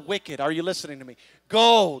wealth of the wicked. Are you listening to me?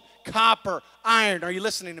 Gold, copper, iron. Are you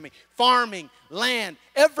listening to me? Farming, land,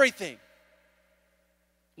 everything.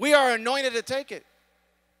 We are anointed to take it.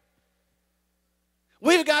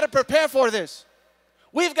 We've got to prepare for this.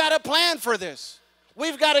 We've got to plan for this.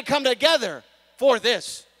 We've got to come together for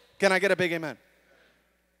this. Can I get a big amen?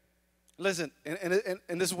 Listen,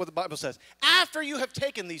 and this is what the Bible says. After you have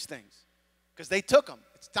taken these things, because they took them.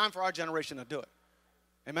 It's time for our generation to do it.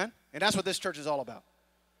 Amen? And that's what this church is all about.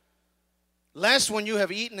 Lest when you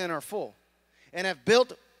have eaten and are full and have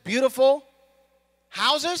built beautiful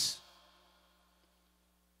houses.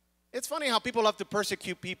 It's funny how people love to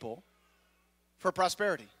persecute people for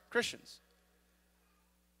prosperity, Christians.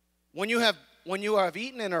 When you have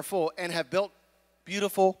eaten and are full and have built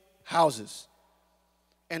beautiful houses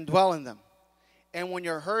and dwell in them, and when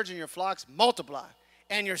your herds and your flocks multiply,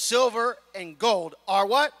 and your silver and gold are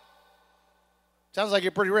what? Sounds like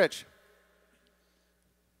you're pretty rich.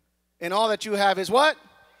 And all that you have is what?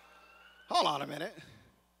 Hold on a minute.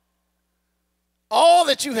 All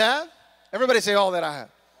that you have? Everybody say, all that I have.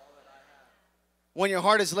 When your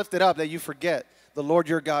heart is lifted up, that you forget the Lord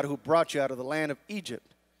your God who brought you out of the land of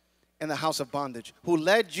Egypt and the house of bondage, who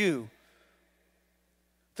led you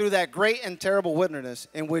through that great and terrible wilderness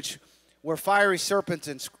in which were fiery serpents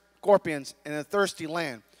and scorpions in a thirsty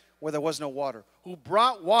land where there was no water, who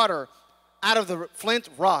brought water out of the flint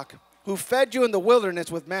rock, who fed you in the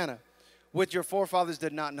wilderness with manna, which your forefathers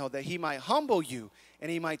did not know, that he might humble you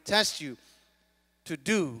and he might test you to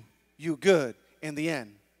do you good in the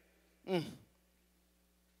end.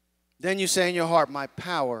 Then you say in your heart, my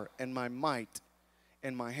power and my might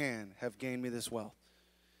and my hand have gained me this wealth.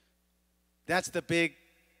 That's the big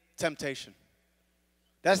temptation.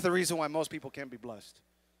 That's the reason why most people can't be blessed.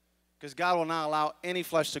 Because God will not allow any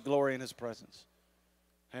flesh to glory in his presence.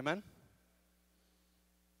 Amen?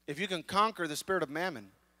 If you can conquer the spirit of mammon,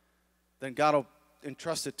 then God will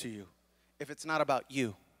entrust it to you. If it's not about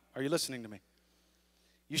you. Are you listening to me?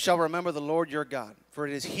 You shall remember the Lord your God, for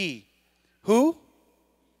it is he. Who?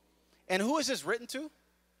 And who is this written to?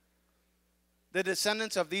 The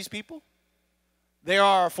descendants of these people? They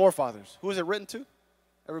are our forefathers. Who is it written to?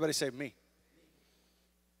 Everybody say me.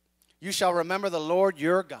 You shall remember the Lord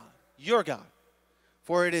your God,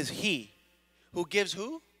 for it is he who gives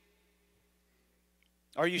who?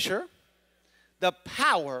 Are you sure? The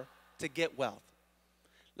power to get wealth.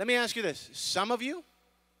 Let me ask you this. Some of you,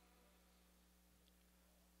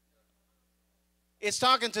 it's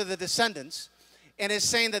talking to the descendants, and it's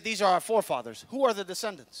saying that these are our forefathers. Who are the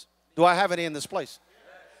descendants? Do I have any in this place?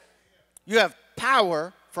 You have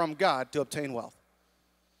power from God to obtain wealth.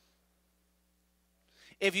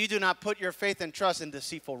 If you do not put your faith and trust in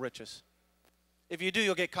deceitful riches. If you do,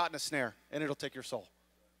 you'll get caught in a snare, and it'll take your soul.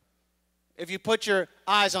 If you put your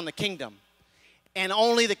eyes on the kingdom, and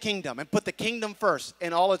only the kingdom, and put the kingdom first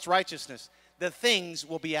in all its righteousness, the things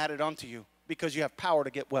will be added unto you because you have power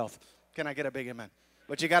to get wealth. Can I get a big amen?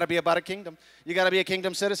 But you got to be about a kingdom. You got to be a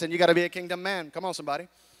kingdom citizen. You got to be a kingdom man. Come on, somebody.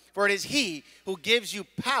 For it is he who gives you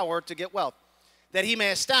power to get wealth, that he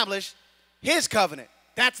may establish his covenant.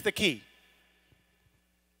 That's the key.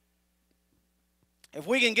 If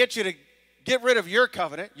we can get you to get rid of your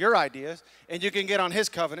covenant, your ideas, and you can get on his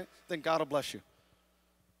covenant, then God will bless you.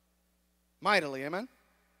 Mightily, amen?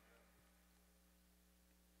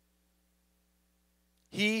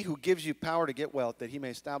 He who gives you power to get wealth, that he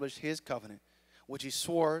may establish his covenant, which he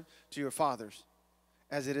swore to your fathers,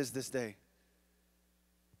 as it is this day.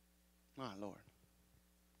 My Lord.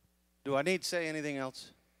 Do I need to say anything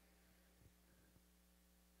else?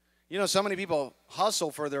 You know, so many people hustle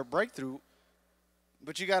for their breakthrough,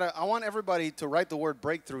 but you gotta, I want everybody to write the word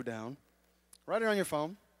breakthrough down. Write it on your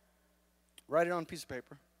phone. Write it on a piece of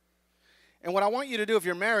paper. And what I want you to do, if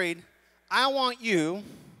you're married, I want you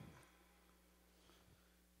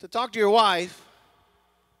to talk to your wife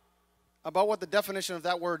about what the definition of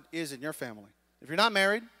that word is in your family. If you're not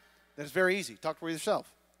married, then it's very easy. Talk to her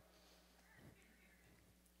yourself.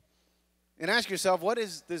 And ask yourself, what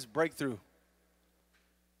is this breakthrough?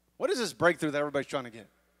 What is this breakthrough that everybody's trying to get?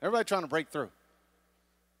 Everybody's trying to break through.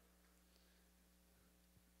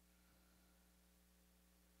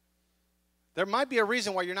 There might be a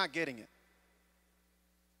reason why you're not getting it.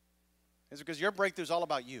 It's because your breakthrough is all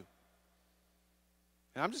about you.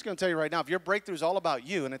 And I'm just going to tell you right now, if your breakthrough is all about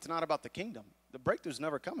you and it's not about the kingdom, the breakthrough is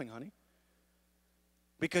never coming, honey.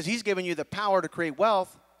 Because he's given you the power to create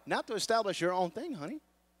wealth, not to establish your own thing, honey.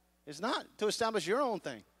 It's not to establish your own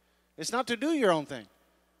thing. It's not to do your own thing.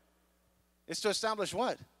 It's to establish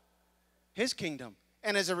what? His kingdom.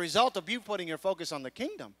 And as a result of you putting your focus on the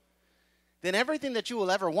kingdom, then everything that you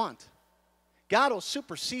will ever want, God will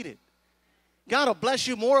supersede it. God will bless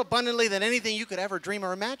you more abundantly than anything you could ever dream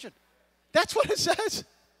or imagine. That's what it says.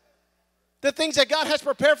 The things that God has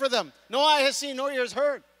prepared for them, no eye has seen, nor ear has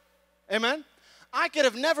heard. Amen? I could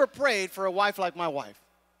have never prayed for a wife like my wife.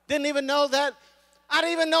 I didn't even know that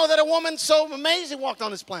a woman so amazing walked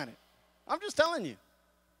on this planet. I'm just telling you.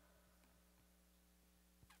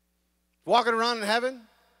 Walking around in heaven,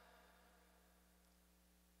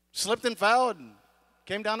 Slipped and fell and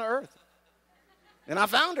came down to earth. And I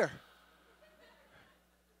found her.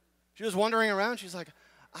 She was wandering around. She's like,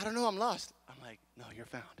 I don't know, I'm lost. I'm like, no, you're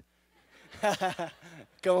found.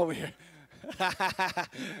 Come over here.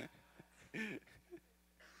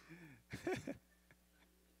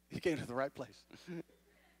 You came to the right place.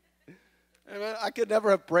 I could never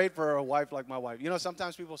have prayed for a wife like my wife. You know,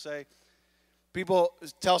 sometimes people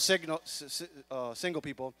tell single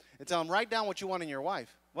people and tell them, write down what you want in your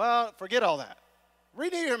wife. Well, forget all that.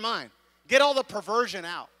 Read it in your mind. Get all the perversion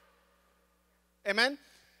out. Amen?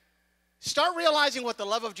 Start realizing what the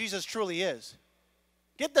love of Jesus truly is.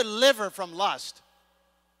 Get delivered from lust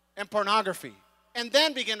and pornography. And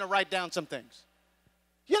then begin to write down some things.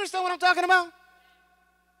 You understand what I'm talking about?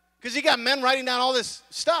 Because you got men writing down all this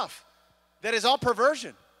stuff that is all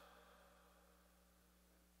perversion.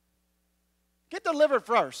 Get delivered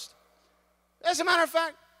first. As a matter of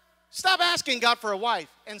fact, stop asking God for a wife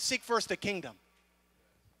and seek first the kingdom.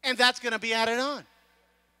 And that's going to be added on.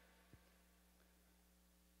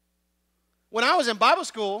 When I was in Bible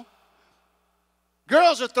school,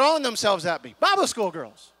 girls are throwing themselves at me. Bible school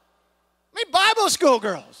girls. I mean, Bible school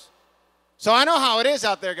girls. So I know how it is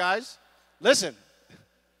out there, guys. Listen.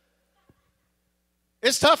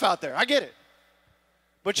 It's tough out there. I get it.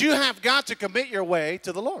 But you have got to commit your way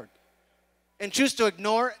to the Lord and choose to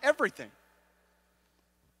ignore everything.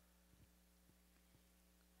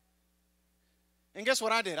 And guess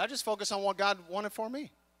what I did? I just focused on what God wanted for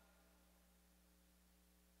me.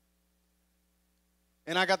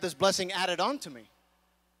 And I got this blessing added on to me.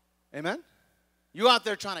 Amen? You out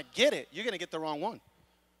there trying to get it, you're going to get the wrong one.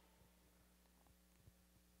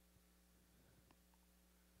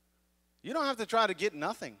 You don't have to try to get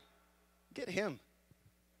nothing. Get him.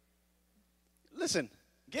 Listen,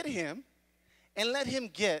 get him and let him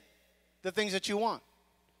get the things that you want.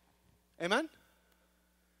 Amen?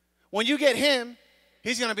 When you get him,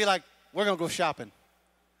 he's going to be like, we're going to go shopping.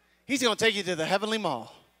 He's going to take you to the heavenly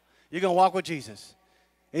mall. You're going to walk with Jesus.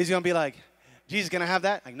 He's going to be like, Jesus, can I have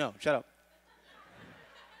that? Like, no, shut up.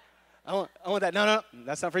 I want that. No,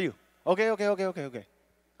 that's not for you. Okay. I'm going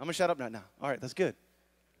to shut up now. All right, that's good.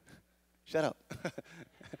 Shut up.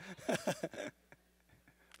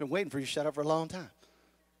 Been waiting for you to shut up for a long time.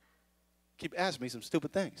 Keep asking me some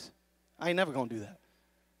stupid things. I ain't never going to do that.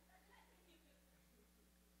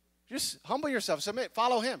 Just humble yourself, submit,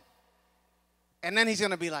 follow him. And then he's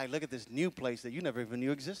going to be like, look at this new place that you never even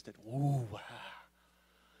knew existed. Ooh, wow.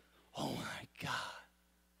 Oh, my God.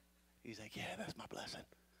 He's like, yeah, that's my blessing.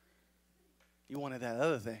 You wanted that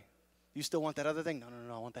other thing. You still want that other thing?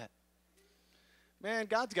 No, I want that. Man,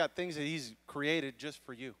 God's got things that he's created just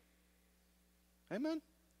for you. Amen?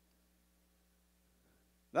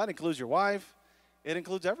 That includes your wife. It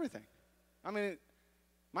includes everything. I mean,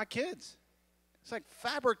 my kids. It's like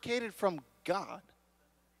fabricated from God.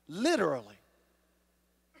 Literally.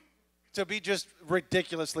 To be just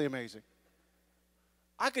ridiculously amazing.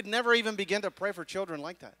 I could never even begin to pray for children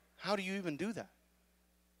like that. How do you even do that?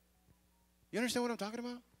 You understand what I'm talking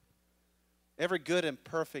about? Every good and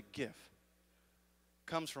perfect gift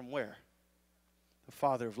comes from where? The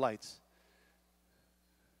Father of lights,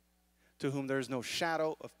 to whom there is no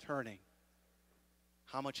shadow of turning.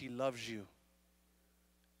 How much he loves you.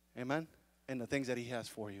 Amen? And the things that he has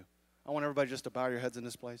for you. I want everybody just to bow your heads in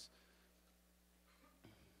this place.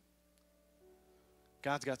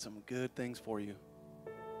 God's got some good things for you.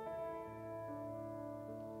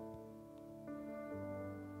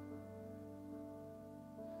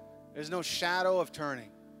 There's no shadow of turning.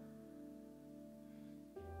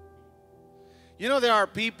 You know, there are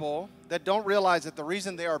people that don't realize that the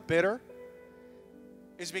reason they are bitter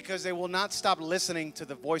is because they will not stop listening to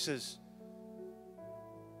the voices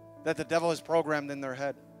that the devil has programmed in their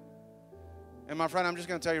head. And my friend, I'm just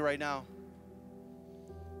going to tell you right now,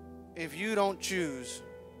 if you don't choose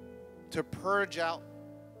to purge out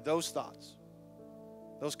those thoughts,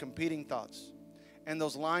 those competing thoughts, and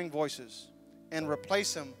those lying voices, and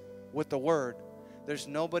replace them with the word, there's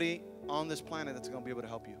nobody on this planet that's going to be able to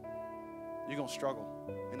help you. You're going to struggle.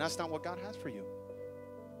 And that's not what God has for you.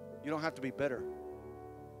 You don't have to be bitter.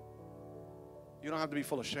 You don't have to be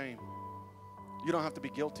full of shame. You don't have to be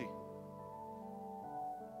guilty.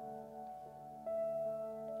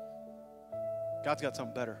 God's got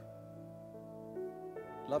something better.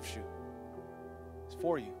 He loves you. It's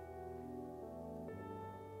for you.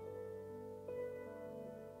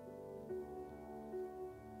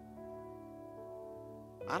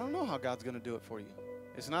 I don't know how God's going to do it for you.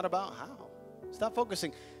 It's not about how. Stop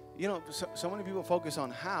focusing. You know, so many people focus on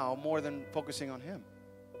how more than focusing on him.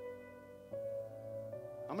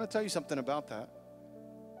 I'm going to tell you something about that.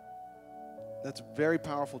 That's very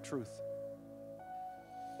powerful truth.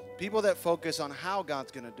 People that focus on how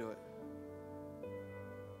God's going to do it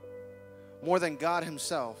more than God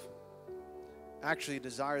himself actually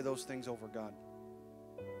desire those things over God.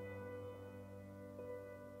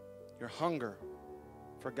 Your hunger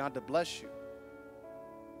for God to bless you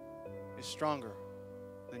is stronger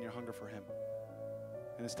than your hunger for him.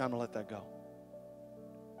 And it's time to let that go.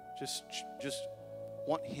 Just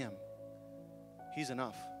want him. He's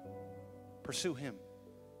enough. Pursue him.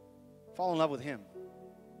 Fall in love with him.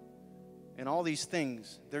 And all these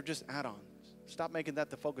things, they're just add-ons. Stop making that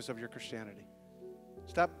the focus of your Christianity.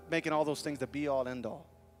 Stop making all those things the be-all, end-all.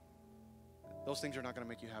 Those things are not going to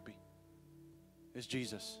make you happy. It's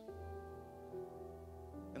Jesus.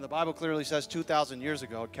 And the Bible clearly says 2,000 years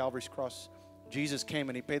ago at Calvary's cross, Jesus came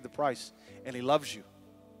and he paid the price, and he loves you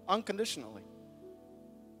unconditionally.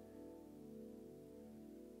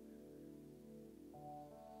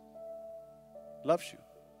 Loves you.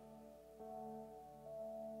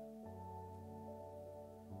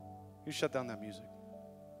 You shut down that music.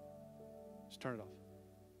 Just turn it off.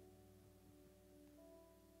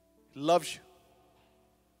 He loves you.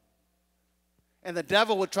 And the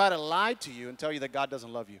devil would try to lie to you and tell you that God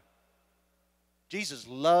doesn't love you. Jesus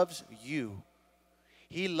loves you.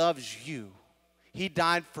 He loves you. He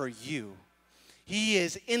died for you. He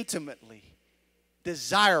is intimately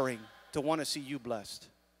desiring to want to see you blessed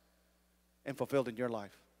and fulfilled in your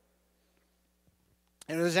life.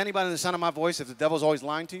 And if there's anybody in the sound of my voice, if the devil's always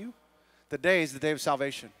lying to you, today is the day of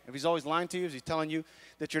salvation. If he's always lying to you, if he's telling you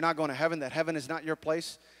that you're not going to heaven, that heaven is not your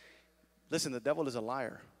place, listen, the devil is a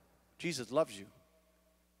liar. Jesus loves you.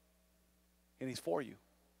 And he's for you.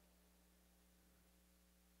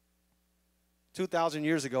 2,000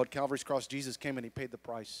 years ago at Calvary's cross, Jesus came and he paid the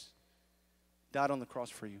price. Died on the cross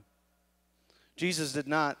for you.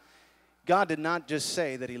 God did not just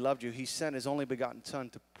say that he loved you. He sent his only begotten son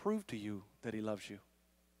to prove to you that he loves you.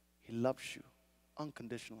 He loves you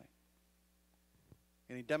unconditionally.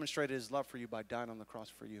 And he demonstrated his love for you by dying on the cross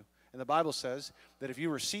for you. And the Bible says that if you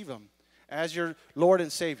receive him as your Lord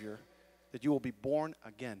and Savior, that you will be born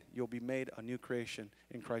again. You'll be made a new creation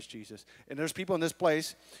in Christ Jesus. And there's people in this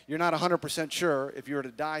place, you're not 100% sure if you were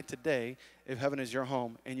to die today, if heaven is your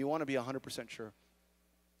home, and you want to be 100% sure.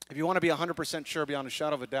 If you want to be 100% sure beyond a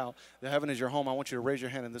shadow of a doubt that heaven is your home, I want you to raise your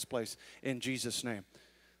hand in this place in Jesus' name.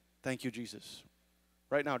 Thank you, Jesus.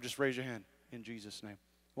 Right now, just raise your hand in Jesus' name.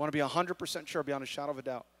 You want to be 100% sure beyond a shadow of a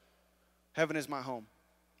doubt. Heaven is my home.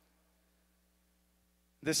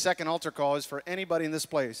 This second altar call is for anybody in this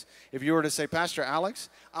place. If you were to say, Pastor Alex,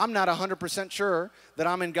 I'm not 100% sure that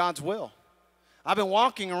I'm in God's will. I've been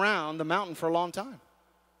walking around the mountain for a long time.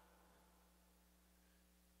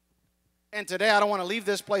 And today I don't want to leave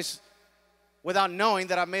this place without knowing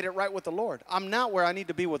that I've made it right with the Lord. I'm not where I need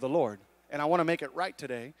to be with the Lord. And I want to make it right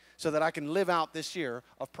today so that I can live out this year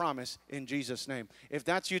of promise in Jesus' name. If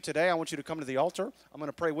that's you today, I want you to come to the altar. I'm going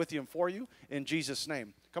to pray with you and for you in Jesus'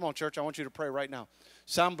 name. Come on, church. I want you to pray right now.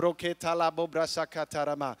 Thank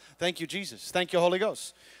you, Jesus. Thank you, Holy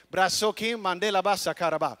Ghost.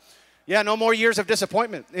 Yeah, no more years of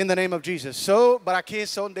disappointment in the name of Jesus.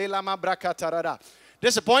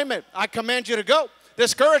 Disappointment, I command you to go.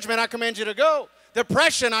 Discouragement, I command you to go.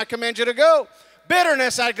 Depression, I command you to go.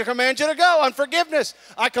 Bitterness, I command you to go. Unforgiveness,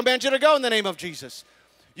 I command you to go in the name of Jesus.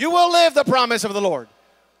 You will live the promise of the Lord.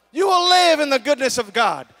 You will live in the goodness of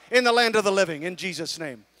God in the land of the living in Jesus'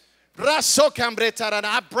 name. I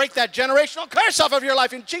break that generational curse off of your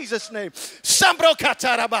life in Jesus' name. That's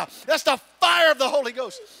the fire of the Holy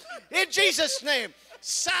Ghost. In Jesus' name.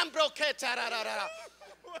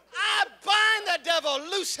 I bind the devil.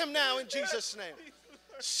 Loose him now in Jesus' name.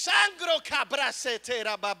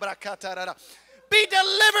 Be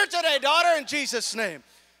delivered today, daughter, in Jesus' name.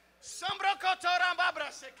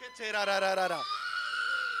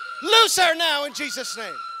 Loose her now in Jesus'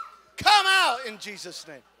 name. Come out in Jesus'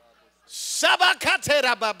 name.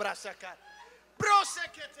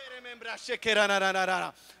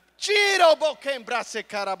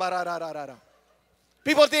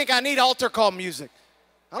 People think I need altar call music.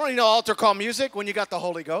 I don't need no altar call music when you got the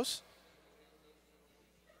Holy Ghost.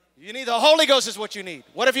 You need the Holy Ghost is what you need.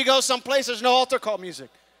 What if you go someplace there's no altar call music?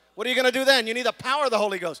 What are you going to do then? You need the power of the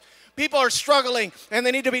Holy Ghost. People are struggling and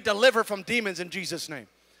they need to be delivered from demons in Jesus' name.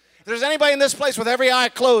 If there's anybody in this place with every eye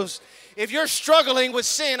closed, if you're struggling with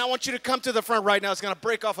sin, I want you to come to the front right now. It's going to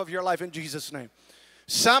break off of your life in Jesus' name.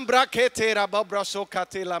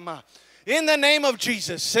 In the name of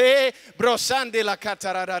Jesus. If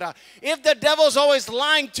the devil's always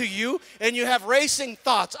lying to you and you have racing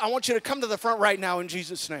thoughts, I want you to come to the front right now in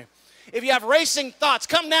Jesus' name. If you have racing thoughts,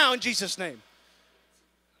 come now in Jesus' name.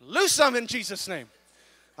 Loose them in Jesus' name.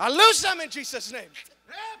 I loose them in Jesus' name.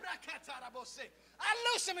 I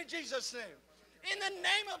loose them in Jesus' name. In the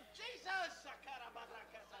name of Jesus.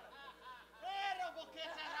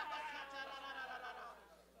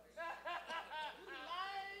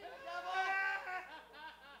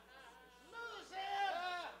 Lose him.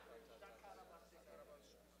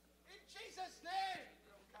 In Jesus' name.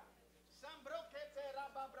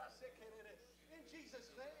 In Jesus'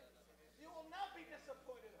 name. You will not be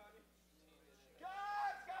disappointed, honey.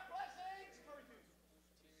 God's got blessings for you.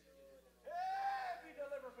 Hey, be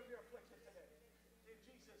delivered from your affliction today. In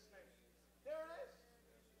Jesus' name. There it is.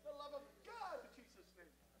 The love of God in Jesus'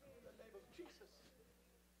 name. In the name of Jesus.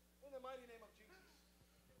 In the mighty name of Jesus.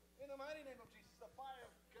 In the mighty name of Jesus. The fire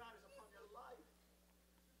of God is upon your life.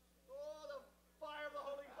 Oh, the fire of the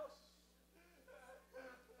Holy Ghost.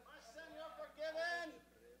 My son, you're forgiven.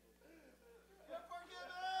 You're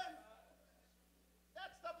forgiven.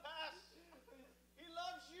 That's the past. He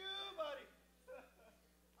loves you, buddy.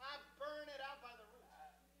 I burn it out by the roots.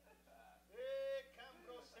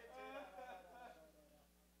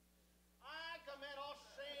 I command all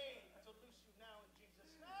shame to loose you now in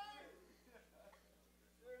Jesus' name.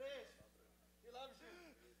 There it is. He loves you.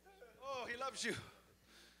 Oh, he loves you.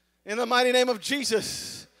 In the mighty name of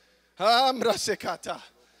Jesus. In the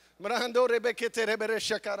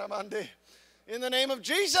name of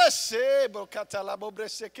Jesus.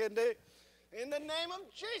 In the name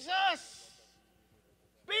of Jesus.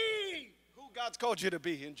 Be who God's called you to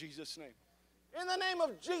be in Jesus' name. In the name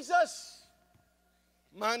of Jesus.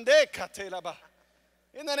 In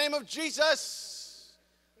the name of Jesus.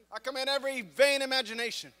 I command every vain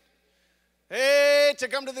imagination to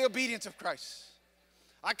come to the obedience of Christ.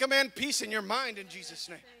 I command peace in your mind in Jesus'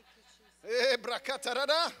 name.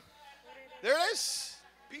 There it is.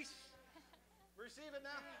 Peace. Receive it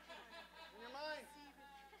now. In your mind.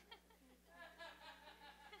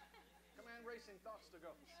 Command racing thoughts to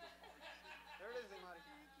go. There it is, Imari.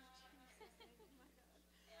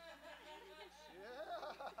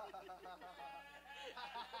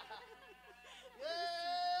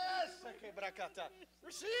 Yes. Okay, brakata.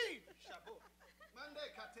 Receive. Shabu. Mande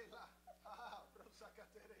katela.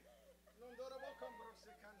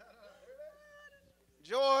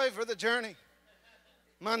 Joy for the journey.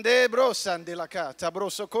 Mande brosan de la cata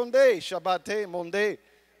broso conde shabate monde.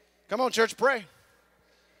 Come on, church, pray.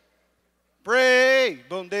 Pray.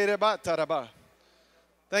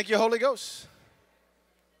 Thank you, Holy Ghost.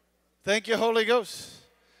 Thank you, Holy Ghost.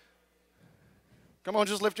 Come on,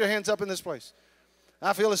 just lift your hands up in this place.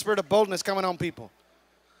 I feel the spirit of boldness coming on people.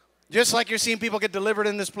 Just like you're seeing people get delivered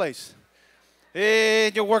in this place.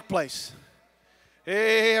 In your workplace.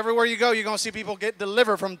 Hey, everywhere you go, you're going to see people get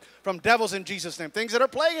delivered from devils in Jesus' name. Things that are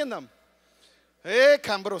plaguing them. Hey,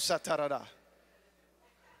 Kambro Satarada.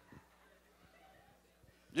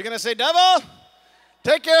 You're going to say, devil,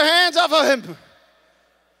 take your hands off of him.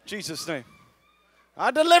 Jesus' name.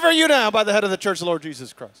 I deliver you now by the head of the church, Lord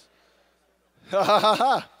Jesus Christ. Ha ha ha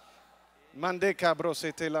ha. Mande kabro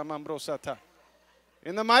sete la mambro sata.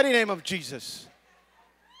 In the mighty name of Jesus.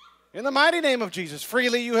 In the mighty name of Jesus.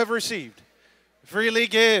 Freely you have received. Freely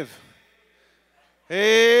give.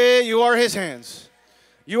 Hey, you are his hands.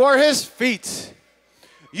 You are his feet.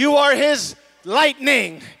 You are his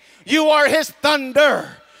lightning. You are his thunder.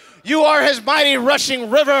 You are his mighty rushing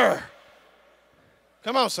river.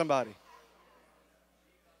 Come on, somebody.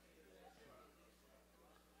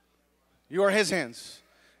 You are his hands.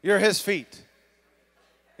 You're his feet.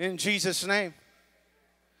 In Jesus' name.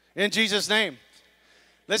 In Jesus' name.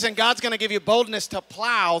 Listen, God's going to give you boldness to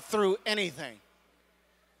plow through anything.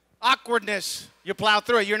 Awkwardness, you plow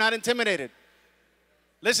through it. You're not intimidated.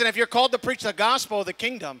 Listen, if you're called to preach the gospel of the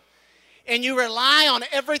kingdom, and you rely on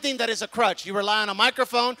everything that is a crutch, you rely on a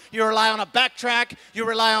microphone, you rely on a backtrack, you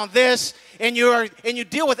rely on this, and you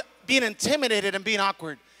deal with being intimidated and being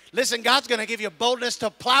awkward. Listen, God's going to give you boldness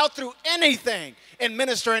to plow through anything and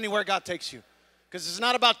minister anywhere God takes you. Because it's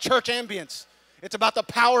not about church ambience. It's about the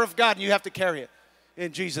power of God, and you have to carry it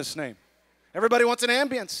in Jesus' name. Everybody wants an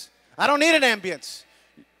ambience. I don't need an ambience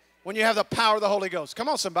when you have the power of the Holy Ghost. Come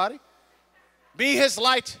on, somebody. Be his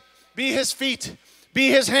light. Be his feet. Be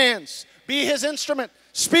his hands. Be his instrument.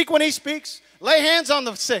 Speak when he speaks. Lay hands on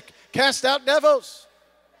the sick. Cast out devils.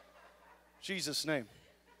 Jesus' name.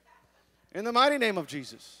 In the mighty name of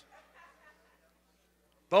Jesus.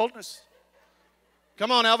 Boldness.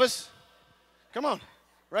 Come on, Elvis. Come on.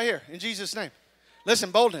 Right here. In Jesus' name. Listen,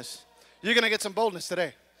 boldness. You're going to get some boldness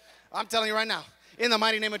today. I'm telling you right now. In the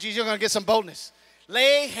mighty name of Jesus, you're going to get some boldness.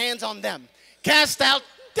 Lay hands on them. Cast out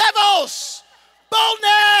devils.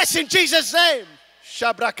 Boldness in Jesus' name.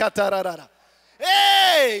 Shabrakatarara.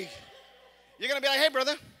 Hey, Hey! You're going to be like, hey,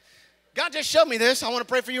 brother, God just showed me this. I want to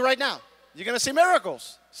pray for you right now. You're going to see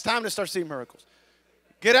miracles. It's time to start seeing miracles.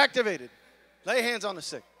 Get activated. Lay hands on the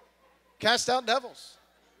sick. Cast out devils.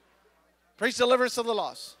 Preach deliverance to the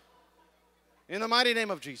lost. In the mighty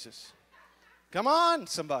name of Jesus. Come on,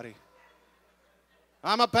 somebody.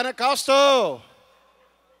 I'm a Pentecostal.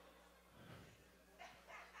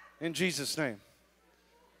 In Jesus' name.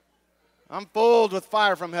 I'm filled with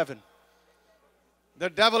fire from heaven. The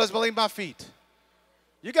devil is beneath my feet.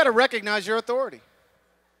 You got to recognize your authority.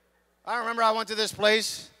 I remember I went to this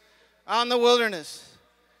place out in the wilderness.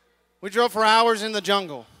 We drove for hours in the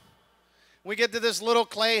jungle. We get to this little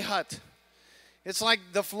clay hut. It's like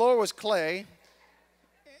the floor was clay,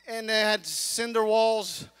 and it had cinder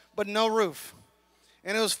walls, but no roof.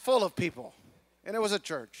 And it was full of people, and it was a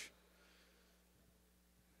church.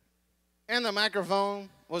 And the microphone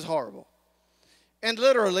was horrible. And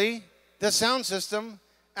literally, the sound system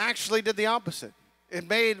actually did the opposite. It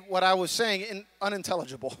made what I was saying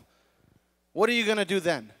unintelligible. What are you going to do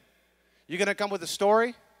then? You going to come with a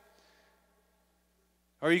story?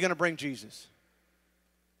 Or are you going to bring Jesus?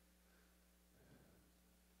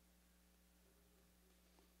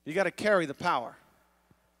 You got to carry the power.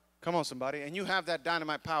 Come on, somebody. And you have that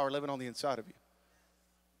dynamite power living on the inside of you.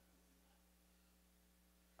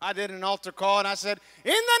 I did an altar call and I said,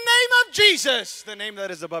 in the name of Jesus, the name that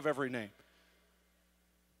is above every name.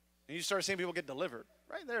 And you start seeing people get delivered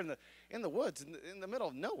right there in the woods, in the middle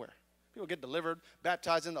of nowhere. People get delivered,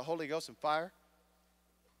 baptized in the Holy Ghost and fire.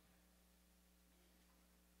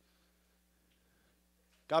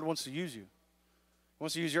 God wants to use you. He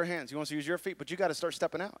wants to use your hands. He wants to use your feet, but you got to start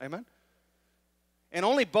stepping out. Amen? And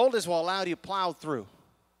only boldness will allow you to plow through.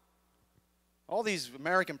 All these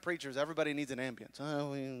American preachers, everybody needs an ambience.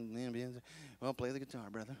 Oh, ambience. Well, play the guitar,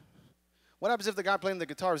 brother. What happens if the guy playing the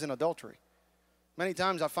guitar is in adultery? Many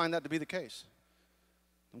times I find that to be the case.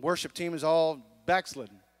 The worship team is all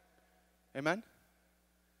backslidden. Amen?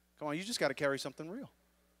 Come on, you just got to carry something real.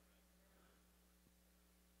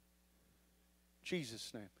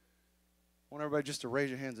 Jesus' name. I want everybody just to raise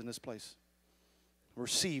your hands in this place.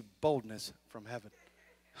 Receive boldness from heaven.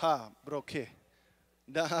 Ha, broke.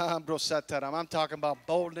 I'm talking about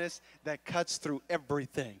boldness that cuts through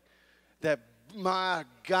everything. That, my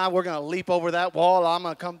God, we're going to leap over that wall. I'm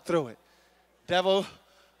going to come through it. Devil,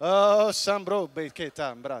 oh, sambro,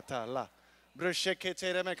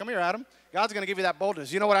 come here, Adam. God's going to give you that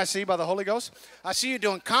boldness. You know what I see by the Holy Ghost? I see you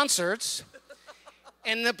doing concerts.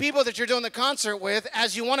 And the people that you're doing the concert with,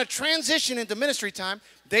 as you want to transition into ministry time,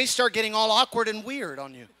 they start getting all awkward and weird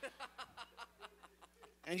on you.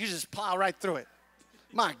 And you just plow right through it.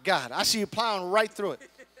 My God, I see you plowing right through it.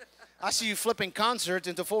 I see you flipping concerts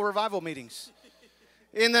into full revival meetings.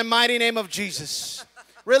 In the mighty name of Jesus.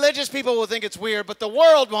 Religious people will think it's weird, but the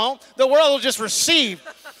world won't. The world will just receive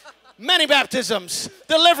many baptisms,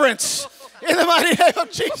 deliverance, in the mighty name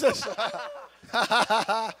of Jesus.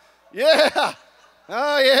 Yeah.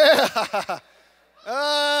 Oh, yeah.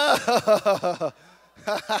 Oh.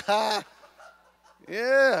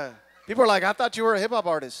 Yeah. People are like, I thought you were a hip-hop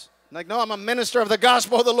artist. I'm like, no, I'm a minister of the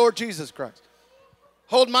gospel of the Lord Jesus Christ.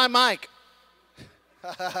 Hold my mic.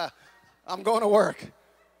 I'm going to work.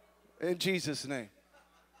 In Jesus' name.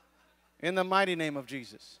 In the mighty name of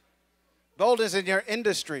Jesus. Boldness in your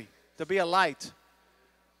industry to be a light.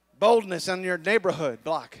 Boldness in your neighborhood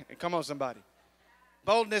block. Come on, somebody.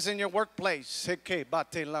 Boldness in your workplace. Hey,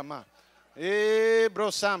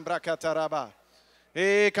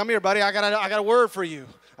 come here, buddy. I got a word for you.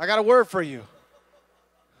 I got a word for you.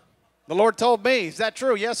 The Lord told me. Is that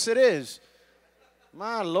true? Yes, it is.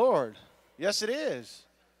 My Lord. Yes, it is.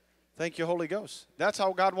 Thank you, Holy Ghost. That's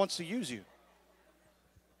how God wants to use you.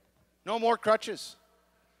 No more crutches.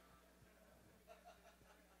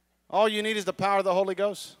 All you need is the power of the Holy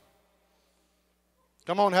Ghost.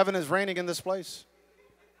 Come on, heaven is raining in this place.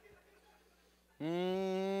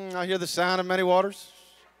 I hear the sound of many waters.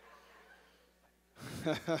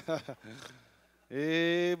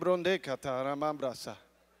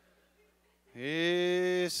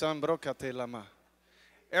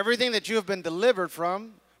 Everything that you have been delivered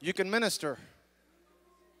from, you can minister.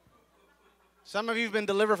 Some of you have been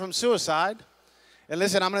delivered from suicide. And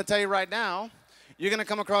listen, I'm going to tell you right now, you're going to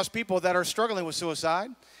come across people that are struggling with suicide.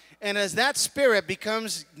 And as that spirit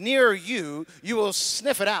becomes near you, you will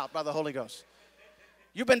sniff it out by the Holy Ghost.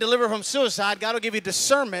 You've been delivered from suicide. God will give you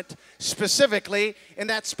discernment specifically in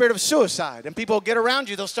that spirit of suicide. And people get around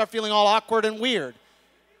you, they'll start feeling all awkward and weird.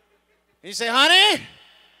 And you say, honey,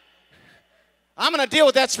 I'm going to deal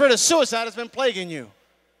with that spirit of suicide that's been plaguing you.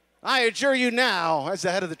 I adjure you now, as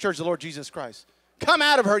the head of the church of the Lord Jesus Christ, come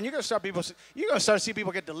out of her. And you're going to start to see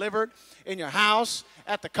people get delivered in your house,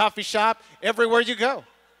 at the coffee shop, everywhere you go.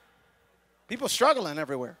 People struggling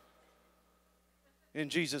everywhere. In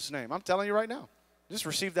Jesus' name. I'm telling you right now. Just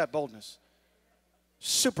receive that boldness.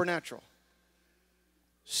 Supernatural.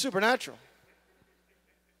 Supernatural.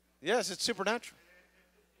 Yes, it's supernatural.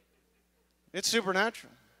 It's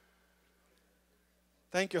supernatural.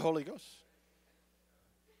 Thank you, Holy Ghost.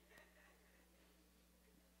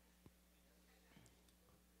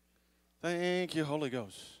 Thank you, Holy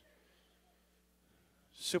Ghost.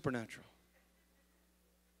 Supernatural.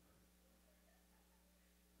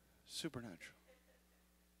 Supernatural.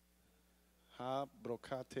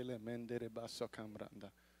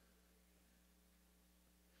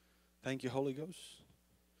 Thank you, Holy Ghost.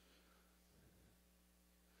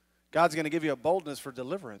 God's going to give you a boldness for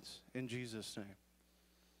deliverance in Jesus' name.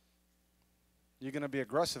 You're going to be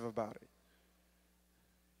aggressive about it.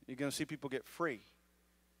 You're going to see people get free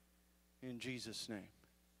in Jesus' name.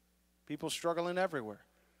 People struggling everywhere.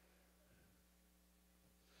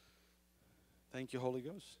 Thank you, Holy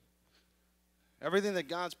Ghost. Everything that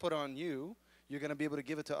God's put on you, you're going to be able to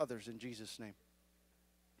give it to others in Jesus' name.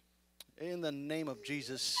 In the name of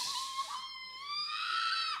Jesus.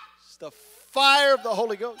 It's the fire of the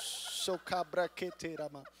Holy Ghost. The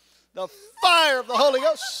fire of the Holy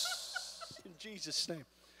Ghost. In Jesus' name.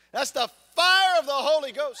 That's the fire of the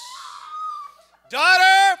Holy Ghost.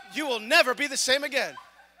 Daughter, you will never be the same again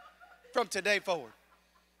from today forward.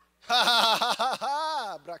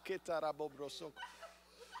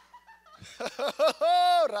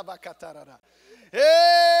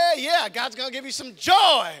 Hey, yeah, God's going to give you some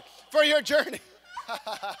joy for your journey.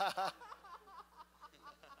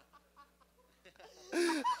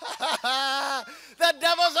 The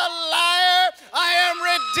devil's a liar. I am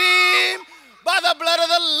redeemed by the blood of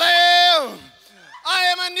the Lamb. I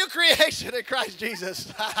am a new creation in Christ Jesus.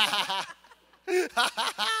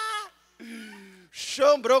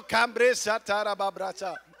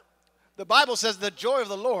 The Bible says the joy of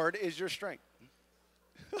the Lord is your strength.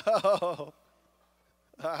 Oh.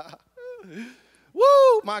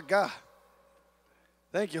 Woo, my God.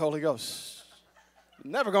 Thank you, Holy Ghost.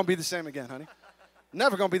 You're never going to be the same again, honey.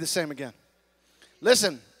 Never going to be the same again.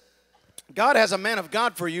 Listen, God has a man of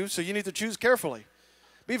God for you, so you need to choose carefully.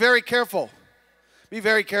 Be very careful. Be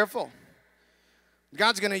very careful.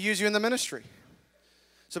 God's going to use you in the ministry.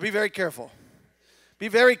 So be very careful. Be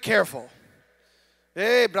very careful.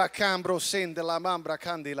 God's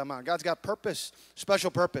got purpose, special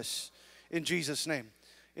purpose in Jesus' name.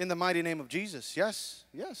 In the mighty name of Jesus. Yes,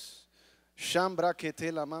 yes. Thank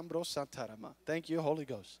you, Holy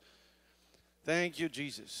Ghost. Thank you,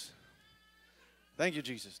 Jesus. Thank you,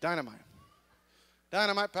 Jesus. Dynamite.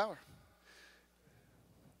 Dynamite power.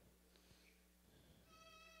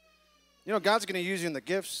 You know, God's going to use you in the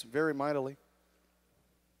gifts very mightily.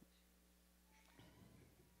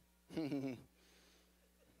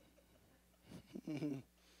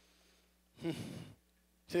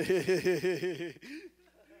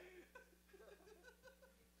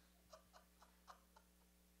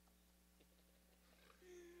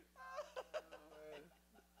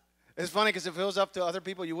 It's funny because if it was up to other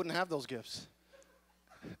people, you wouldn't have those gifts.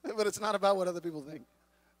 But it's not about what other people think.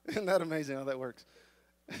 Isn't that amazing how that works?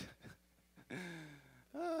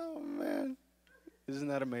 Oh, man. Isn't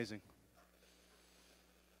that amazing?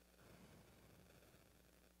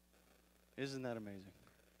 Isn't that amazing?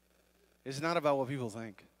 It's not about what people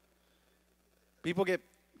think. People get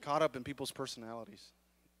caught up in people's personalities.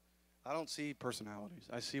 I don't see personalities.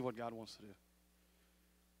 I see what God wants to do.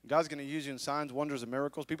 God's going to use you in signs, wonders, and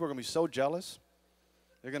miracles. People are going to be so jealous,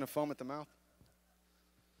 they're going to foam at the mouth.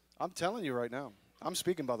 I'm telling you right now, I'm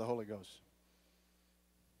speaking by the Holy Ghost.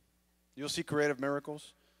 You'll see creative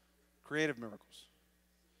miracles. Creative miracles.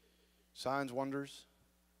 Signs, wonders.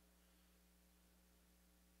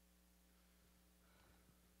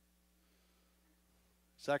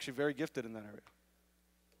 It's actually very gifted in that area.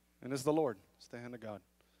 And it's the Lord. It's the hand of God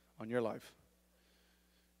on your life.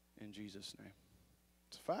 In Jesus' name.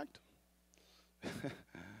 It's a fact.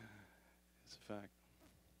 It's a fact.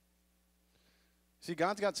 See,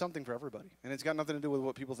 God's got something for everybody. And it's got nothing to do with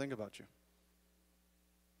what people think about you.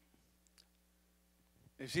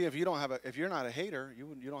 You see, if you're not a hater,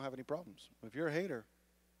 you don't have any problems. If you're a hater,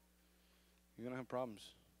 you're going to have problems.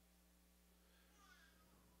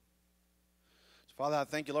 So, Father, I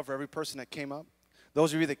thank you, Lord, for every person that came up.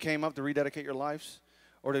 Those of you that came up to rededicate your lives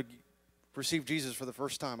or to receive Jesus for the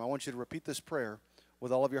first time, I want you to repeat this prayer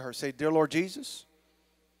with all of your heart. Say, Dear Lord Jesus,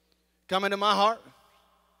 come into my heart.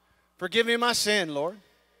 Forgive me my sin, Lord.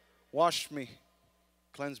 Wash me.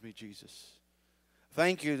 Cleanse me, Jesus.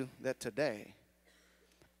 Thank you that today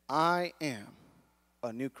I am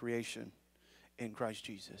a new creation in Christ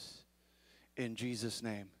Jesus. In Jesus'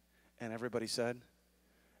 name. And everybody said,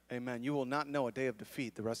 amen. You will not know a day of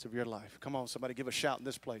defeat the rest of your life. Come on, somebody give a shout in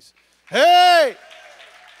this place. Hey!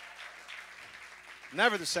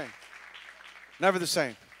 Never the same. Never the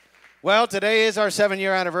same. Well, today is our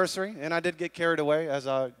 7-year anniversary, and I did get carried away, as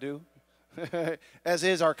I do, as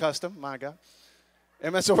is our custom, my God.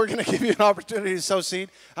 Amen. So we're going to give you an opportunity to sow seed.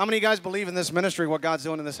 How many of you guys believe in this ministry, what God's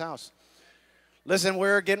doing in this house? Listen,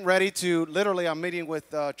 we're getting ready to, literally, I'm meeting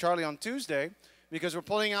with Charlie on Tuesday because we're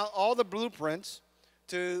pulling out all the blueprints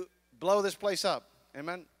to blow this place up.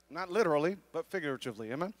 Amen. Not literally, but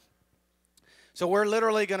figuratively. Amen. So we're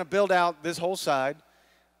literally going to build out this whole side.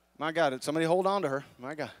 My God, somebody hold on to her.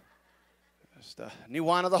 My God. Just new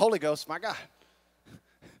wine of the Holy Ghost. My God.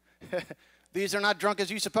 These are not drunk as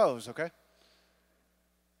you suppose, okay?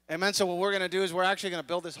 Amen. So what we're going to do is we're actually going to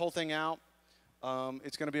build this whole thing out.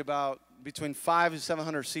 It's going to be about between 500 and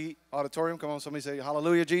 700 seat auditorium. Come on, somebody say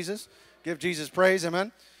hallelujah, Jesus. Give Jesus praise.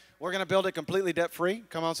 Amen. We're going to build it completely debt-free.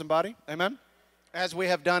 Come on, somebody. Amen. As we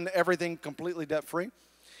have done everything completely debt-free.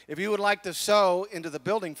 If you would like to sow into the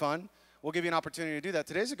building fund, we'll give you an opportunity to do that.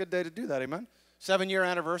 Today's a good day to do that. Amen. 7-year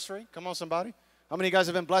anniversary. Come on, somebody. How many of you guys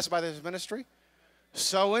have been blessed by this ministry?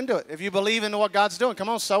 Sow into it. If you believe in what God's doing, come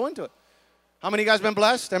on, sow into it. How many of you guys been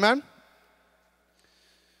blessed? Amen.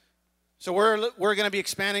 So we're going to be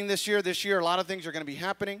expanding this year. This year, a lot of things are going to be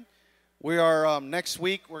happening. We are, next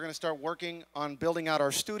week, we're going to start working on building out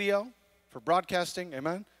our studio for broadcasting.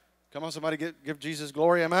 Amen. Come on, somebody, give Jesus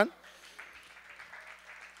glory. Amen.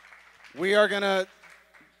 We are going to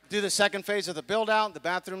do the second phase of the build-out. The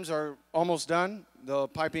bathrooms are almost done. The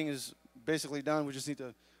piping is basically done. We just need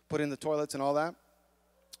to put in the toilets and all that.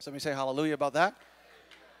 Somebody say hallelujah about that.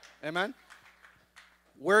 Amen.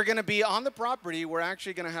 We're going to be on the property. We're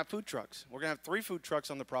actually going to have food trucks. We're going to have 3 food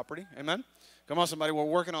trucks on the property. Amen. Come on, somebody. We're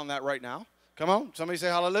working on that right now. Come on. Somebody say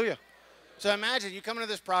hallelujah. So imagine you come into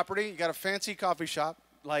this property. You got a fancy coffee shop.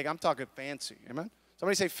 Like, I'm talking fancy. Amen.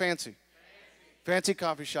 Somebody say fancy. Fancy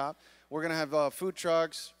coffee shop. We're going to have food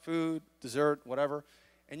trucks, food, dessert, whatever.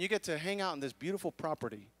 And you get to hang out in this beautiful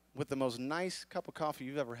property with the most nice cup of coffee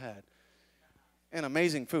you've ever had. And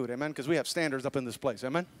amazing food. Amen. Because we have standards up in this place.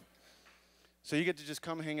 Amen. So you get to just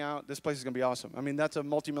come hang out. This place is going to be awesome. I mean, that's a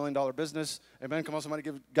multi-million-dollar business. Amen. Come on, somebody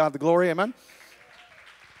give God the glory. Amen.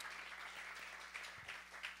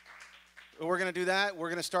 We're going to do that. We're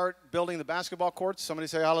going to start building the basketball courts. Somebody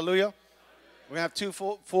say hallelujah. We're going to have 2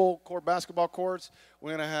 full court basketball courts.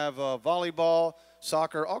 We're going to have volleyball,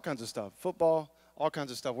 soccer, all kinds of stuff. Football, all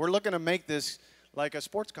kinds of stuff. We're looking to make this like a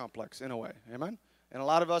sports complex in a way. Amen. And a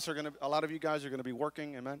lot of you guys are going to be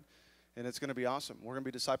working. Amen. And it's going to be awesome. We're going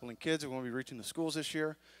to be discipling kids. We're going to be reaching the schools this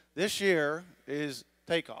year. This year is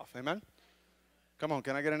takeoff. Amen? Come on,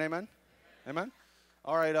 can I get an amen? Amen?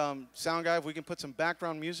 All right, sound guy, if we can put some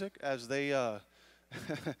background music as they,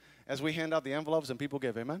 as we hand out the envelopes and people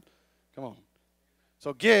give. Amen? Come on.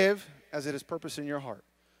 So give as it is purpose in your heart,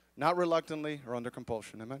 not reluctantly or under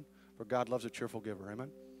compulsion. Amen? For God loves a cheerful giver. Amen?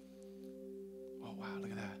 Oh, wow,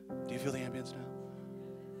 look at that. Do you feel the ambience now?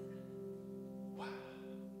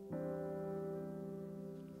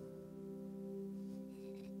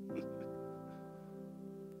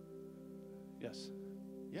 Yes.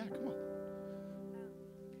 Yeah, come on.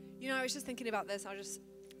 You know, I was just thinking about this. I'll just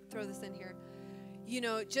throw this in here. You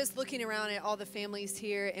know, just looking around at all the families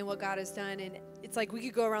here and what God has done. And it's like we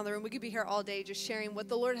could go around the room. We could be here all day just sharing what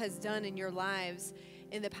the Lord has done in your lives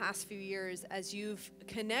in the past few years as you've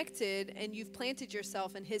connected and you've planted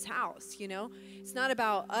yourself in His house, you know. It's not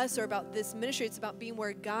about us or about this ministry. It's about being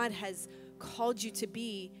where God has called you to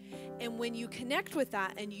be. And when you connect with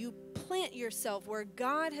that and you plant yourself where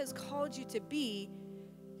God has called you to be,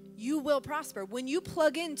 you will prosper. When you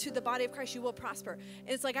plug into the body of Christ, you will prosper. And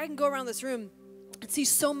it's like I can go around this room and see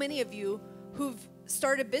so many of you who've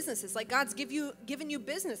started businesses. Like God's given you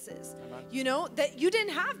businesses, you know, that you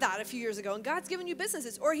didn't have that a few years ago. And God's given you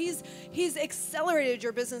businesses, or He's accelerated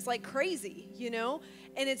your business like crazy, you know.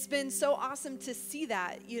 And it's been so awesome to see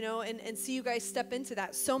that, you know, and see you guys step into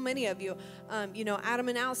that. So many of you, you know, Adam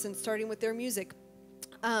and Allison starting with their music,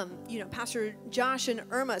 you know, Pastor Josh and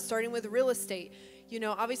Irma starting with real estate. You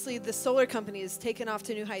know, obviously the solar company has taken off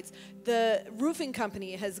to new heights. The roofing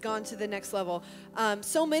company has gone to the next level.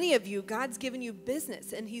 So many of you, God's given you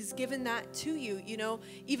business, and He's given that to you. You know,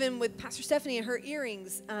 even with Pastor Stephanie and her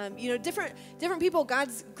earrings. You know, different people,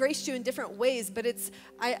 God's graced you in different ways. But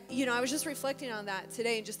I was just reflecting on that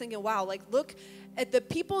today and just thinking, wow, like look at the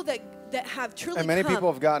people that have truly and many people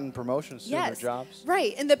have gotten promotions to their jobs.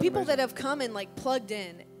 Right, and the people that have come and like plugged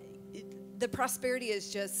in. the prosperity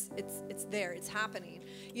is just, it's there, it's happening,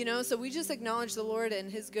 you know. So we just acknowledge the Lord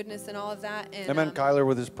and His goodness and all of that. And Amen. Kyler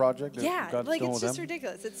with his project. that yeah, God's like doing it's with just them.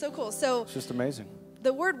 ridiculous. It's so cool. So It's just amazing.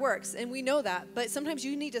 the word works, and we know that, but sometimes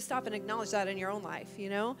you need to stop and acknowledge that in your own life, you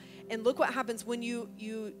know. And look what happens when you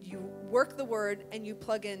work the word and you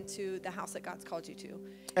plug into the house that God's called you to.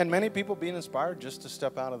 And many people being inspired just to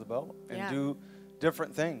step out of the boat and Yeah. do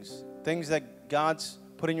different things that God's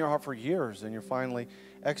put in your heart for years, and you're finally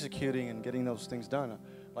executing and getting those things done.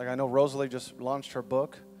 Like I know Rosalie just launched her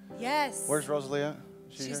book. Yes. Where's Rosalie at?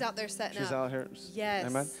 She's here? out there setting She's up. out here. Yes.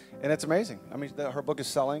 Amen. And it's amazing. I mean, her book is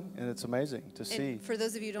selling, and it's amazing to see. And for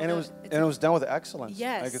those of you who don't And know, it was done with excellence.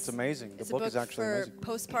 yes, Like it's amazing. The It's book a is actually for amazing.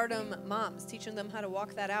 postpartum moms, teaching them how to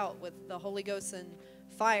walk that out with the Holy Ghost and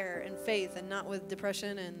fire and faith, and not with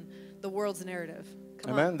depression and the world's narrative.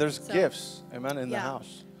 Come Amen. on. There's So, gifts. Amen. In the yeah.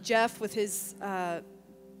 house. Jeff with his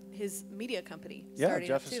media company. Yeah, starting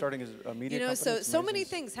Jeff up is too. starting a media You know, company. so many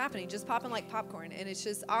things happening, just popping like popcorn, and it's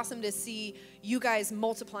just awesome to see you guys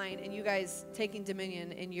multiplying and you guys taking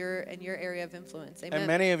dominion in your area of influence. Amen. And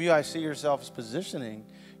many of you, I see yourselves positioning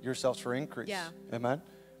yourselves for increase. Yeah. Amen.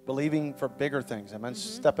 Believing for bigger things. Amen.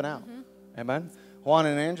 Stepping out. Amen. Juan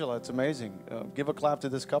and Angela, it's amazing. Give a clap to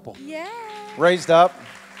this couple. Yeah. Raised up,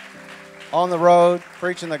 on the road,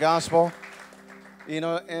 preaching the gospel. You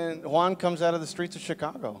know, and Juan comes out of the streets of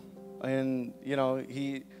Chicago. And, you know,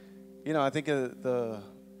 I think they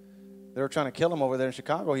were trying to kill him over there in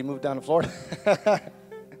Chicago. He moved down to Florida.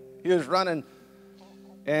 He was running.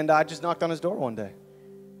 And I just knocked on his door one day.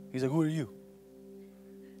 He's like, "Who are you?"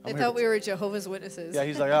 They thought we were Jehovah's Witnesses. Yeah,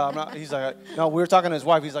 he's like, "Oh, I'm not." He's like, "No, we were talking to his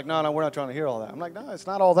wife." He's like, "No, we're not trying to hear all that." I'm like, "No, it's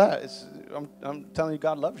not all that. I'm telling you,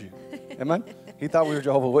 God loves you." Amen. He thought we were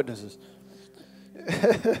Jehovah's Witnesses.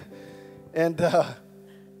 And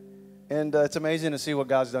it's amazing to see what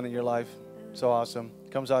God's done in your life. So awesome.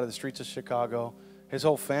 Comes out of the streets of Chicago. His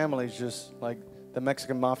whole family's just like the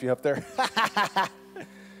Mexican mafia up there.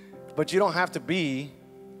 But you don't have to be,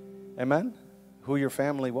 amen, who your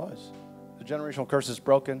family was. The generational curse is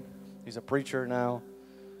broken. He's a preacher now.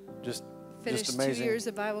 Just Finished amazing. 2 years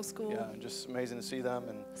of Bible school. Yeah, just amazing to see them.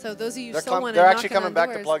 And So those of you they're, still want to they're knock actually on coming back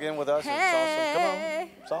to doors. plug in with us. Hey.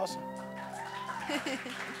 It's awesome. Come on.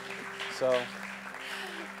 It's awesome.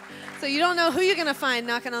 So you don't know who you're going to find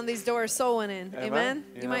knocking on these doors, soul winning. Amen. Amen?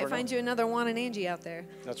 You You might never find know. you another Juan and Angie out there.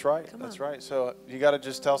 That's right. Come That's on. right. So you got to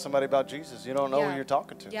just tell somebody about Jesus. You don't know Yeah. who you're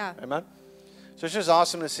talking to. Yeah. Amen. So it's just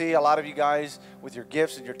awesome to see a lot of you guys with your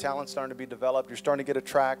gifts and your talents starting to be developed. You're starting to get a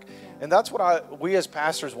track. And that's what we as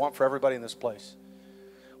pastors want for everybody in this place.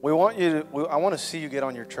 I want to see you get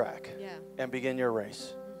on your track Yeah. and begin your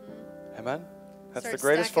race. Amen. That's Start the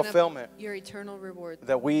greatest stacking up fulfillment your eternal reward.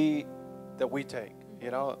 that we take, you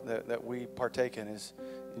know, that we partake in is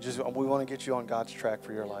we want to get you on God's track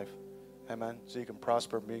for your life. Amen. So you can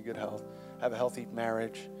prosper, be in good health, have a healthy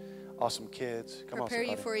marriage, awesome kids. Come Prepare on, you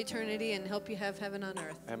somebody. for eternity and help you have heaven on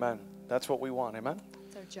earth. Amen. That's what we want. Amen.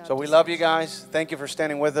 That's our job. So we to love serve. you guys. Thank you for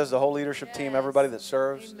standing with us, the whole leadership team, Yes. everybody that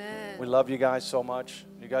serves. Amen. We love you guys so much.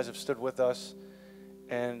 You guys have stood with us,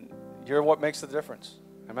 and you're what makes the difference.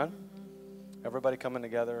 Amen. Everybody coming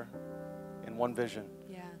together in one vision.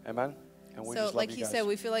 Yeah. Amen. And we So, just love like you he guys. said,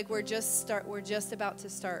 we feel like we're just about to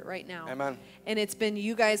start right now. Amen. And it's been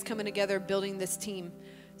you guys coming together, building this team.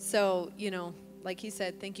 So, you know, like he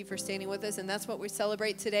said, thank you for standing with us. And that's what we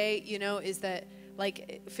celebrate today, you know, is that, like,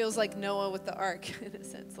 it feels like Noah with the ark, in a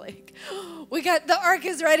sense. Like, the ark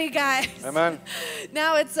is ready, guys. Amen.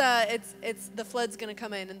 Now it's the flood's going to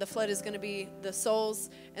come in, and the flood is going to be the souls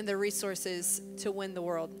and the resources to win the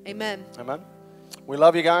world. Amen. Amen. We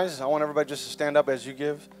love you guys. I want everybody just to stand up as you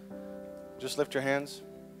give. Just lift your hands.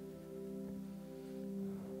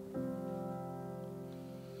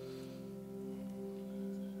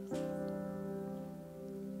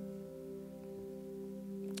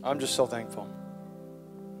 I'm just so thankful.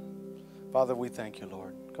 Father, we thank you,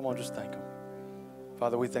 Lord. Come on, just thank him.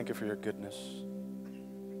 Father, we thank you for your goodness.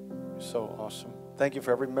 You're so awesome. Thank you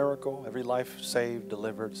for every miracle, every life saved,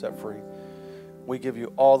 delivered, set free. We give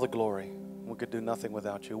you all the glory. We could do nothing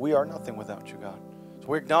without you. We are nothing without you, God. So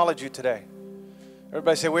we acknowledge you today.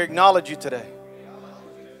 Everybody say, we acknowledge you today.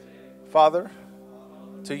 Father,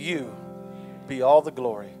 to you be all the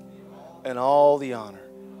glory and all the honor.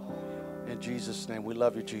 In Jesus' name, we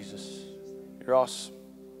love you, Jesus. You're awesome.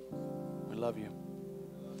 We love you.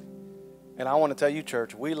 And I want to tell you,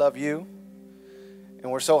 church, we love you.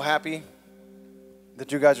 And we're so happy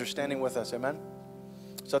that you guys are standing with us. Amen.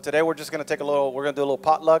 So today we're just going to do a little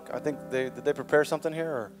potluck. I think did they prepare something here,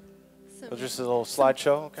 or was just a little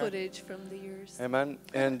slideshow? Okay. Footage from the years. Amen.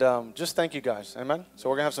 And just thank you guys. Amen. So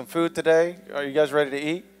we're going to have some food today. Are you guys ready to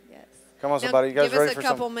eat? Yes. Come on, Now, somebody. You guys give ready us for a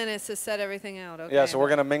couple some? minutes to set everything out, okay? Yeah, so we're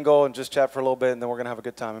going to mingle and just chat for a little bit, and then we're going to have a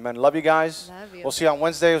good time. Amen. Love you guys. Love you. We'll see you on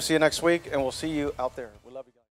Wednesday. We'll see you next week, and we'll see you out there.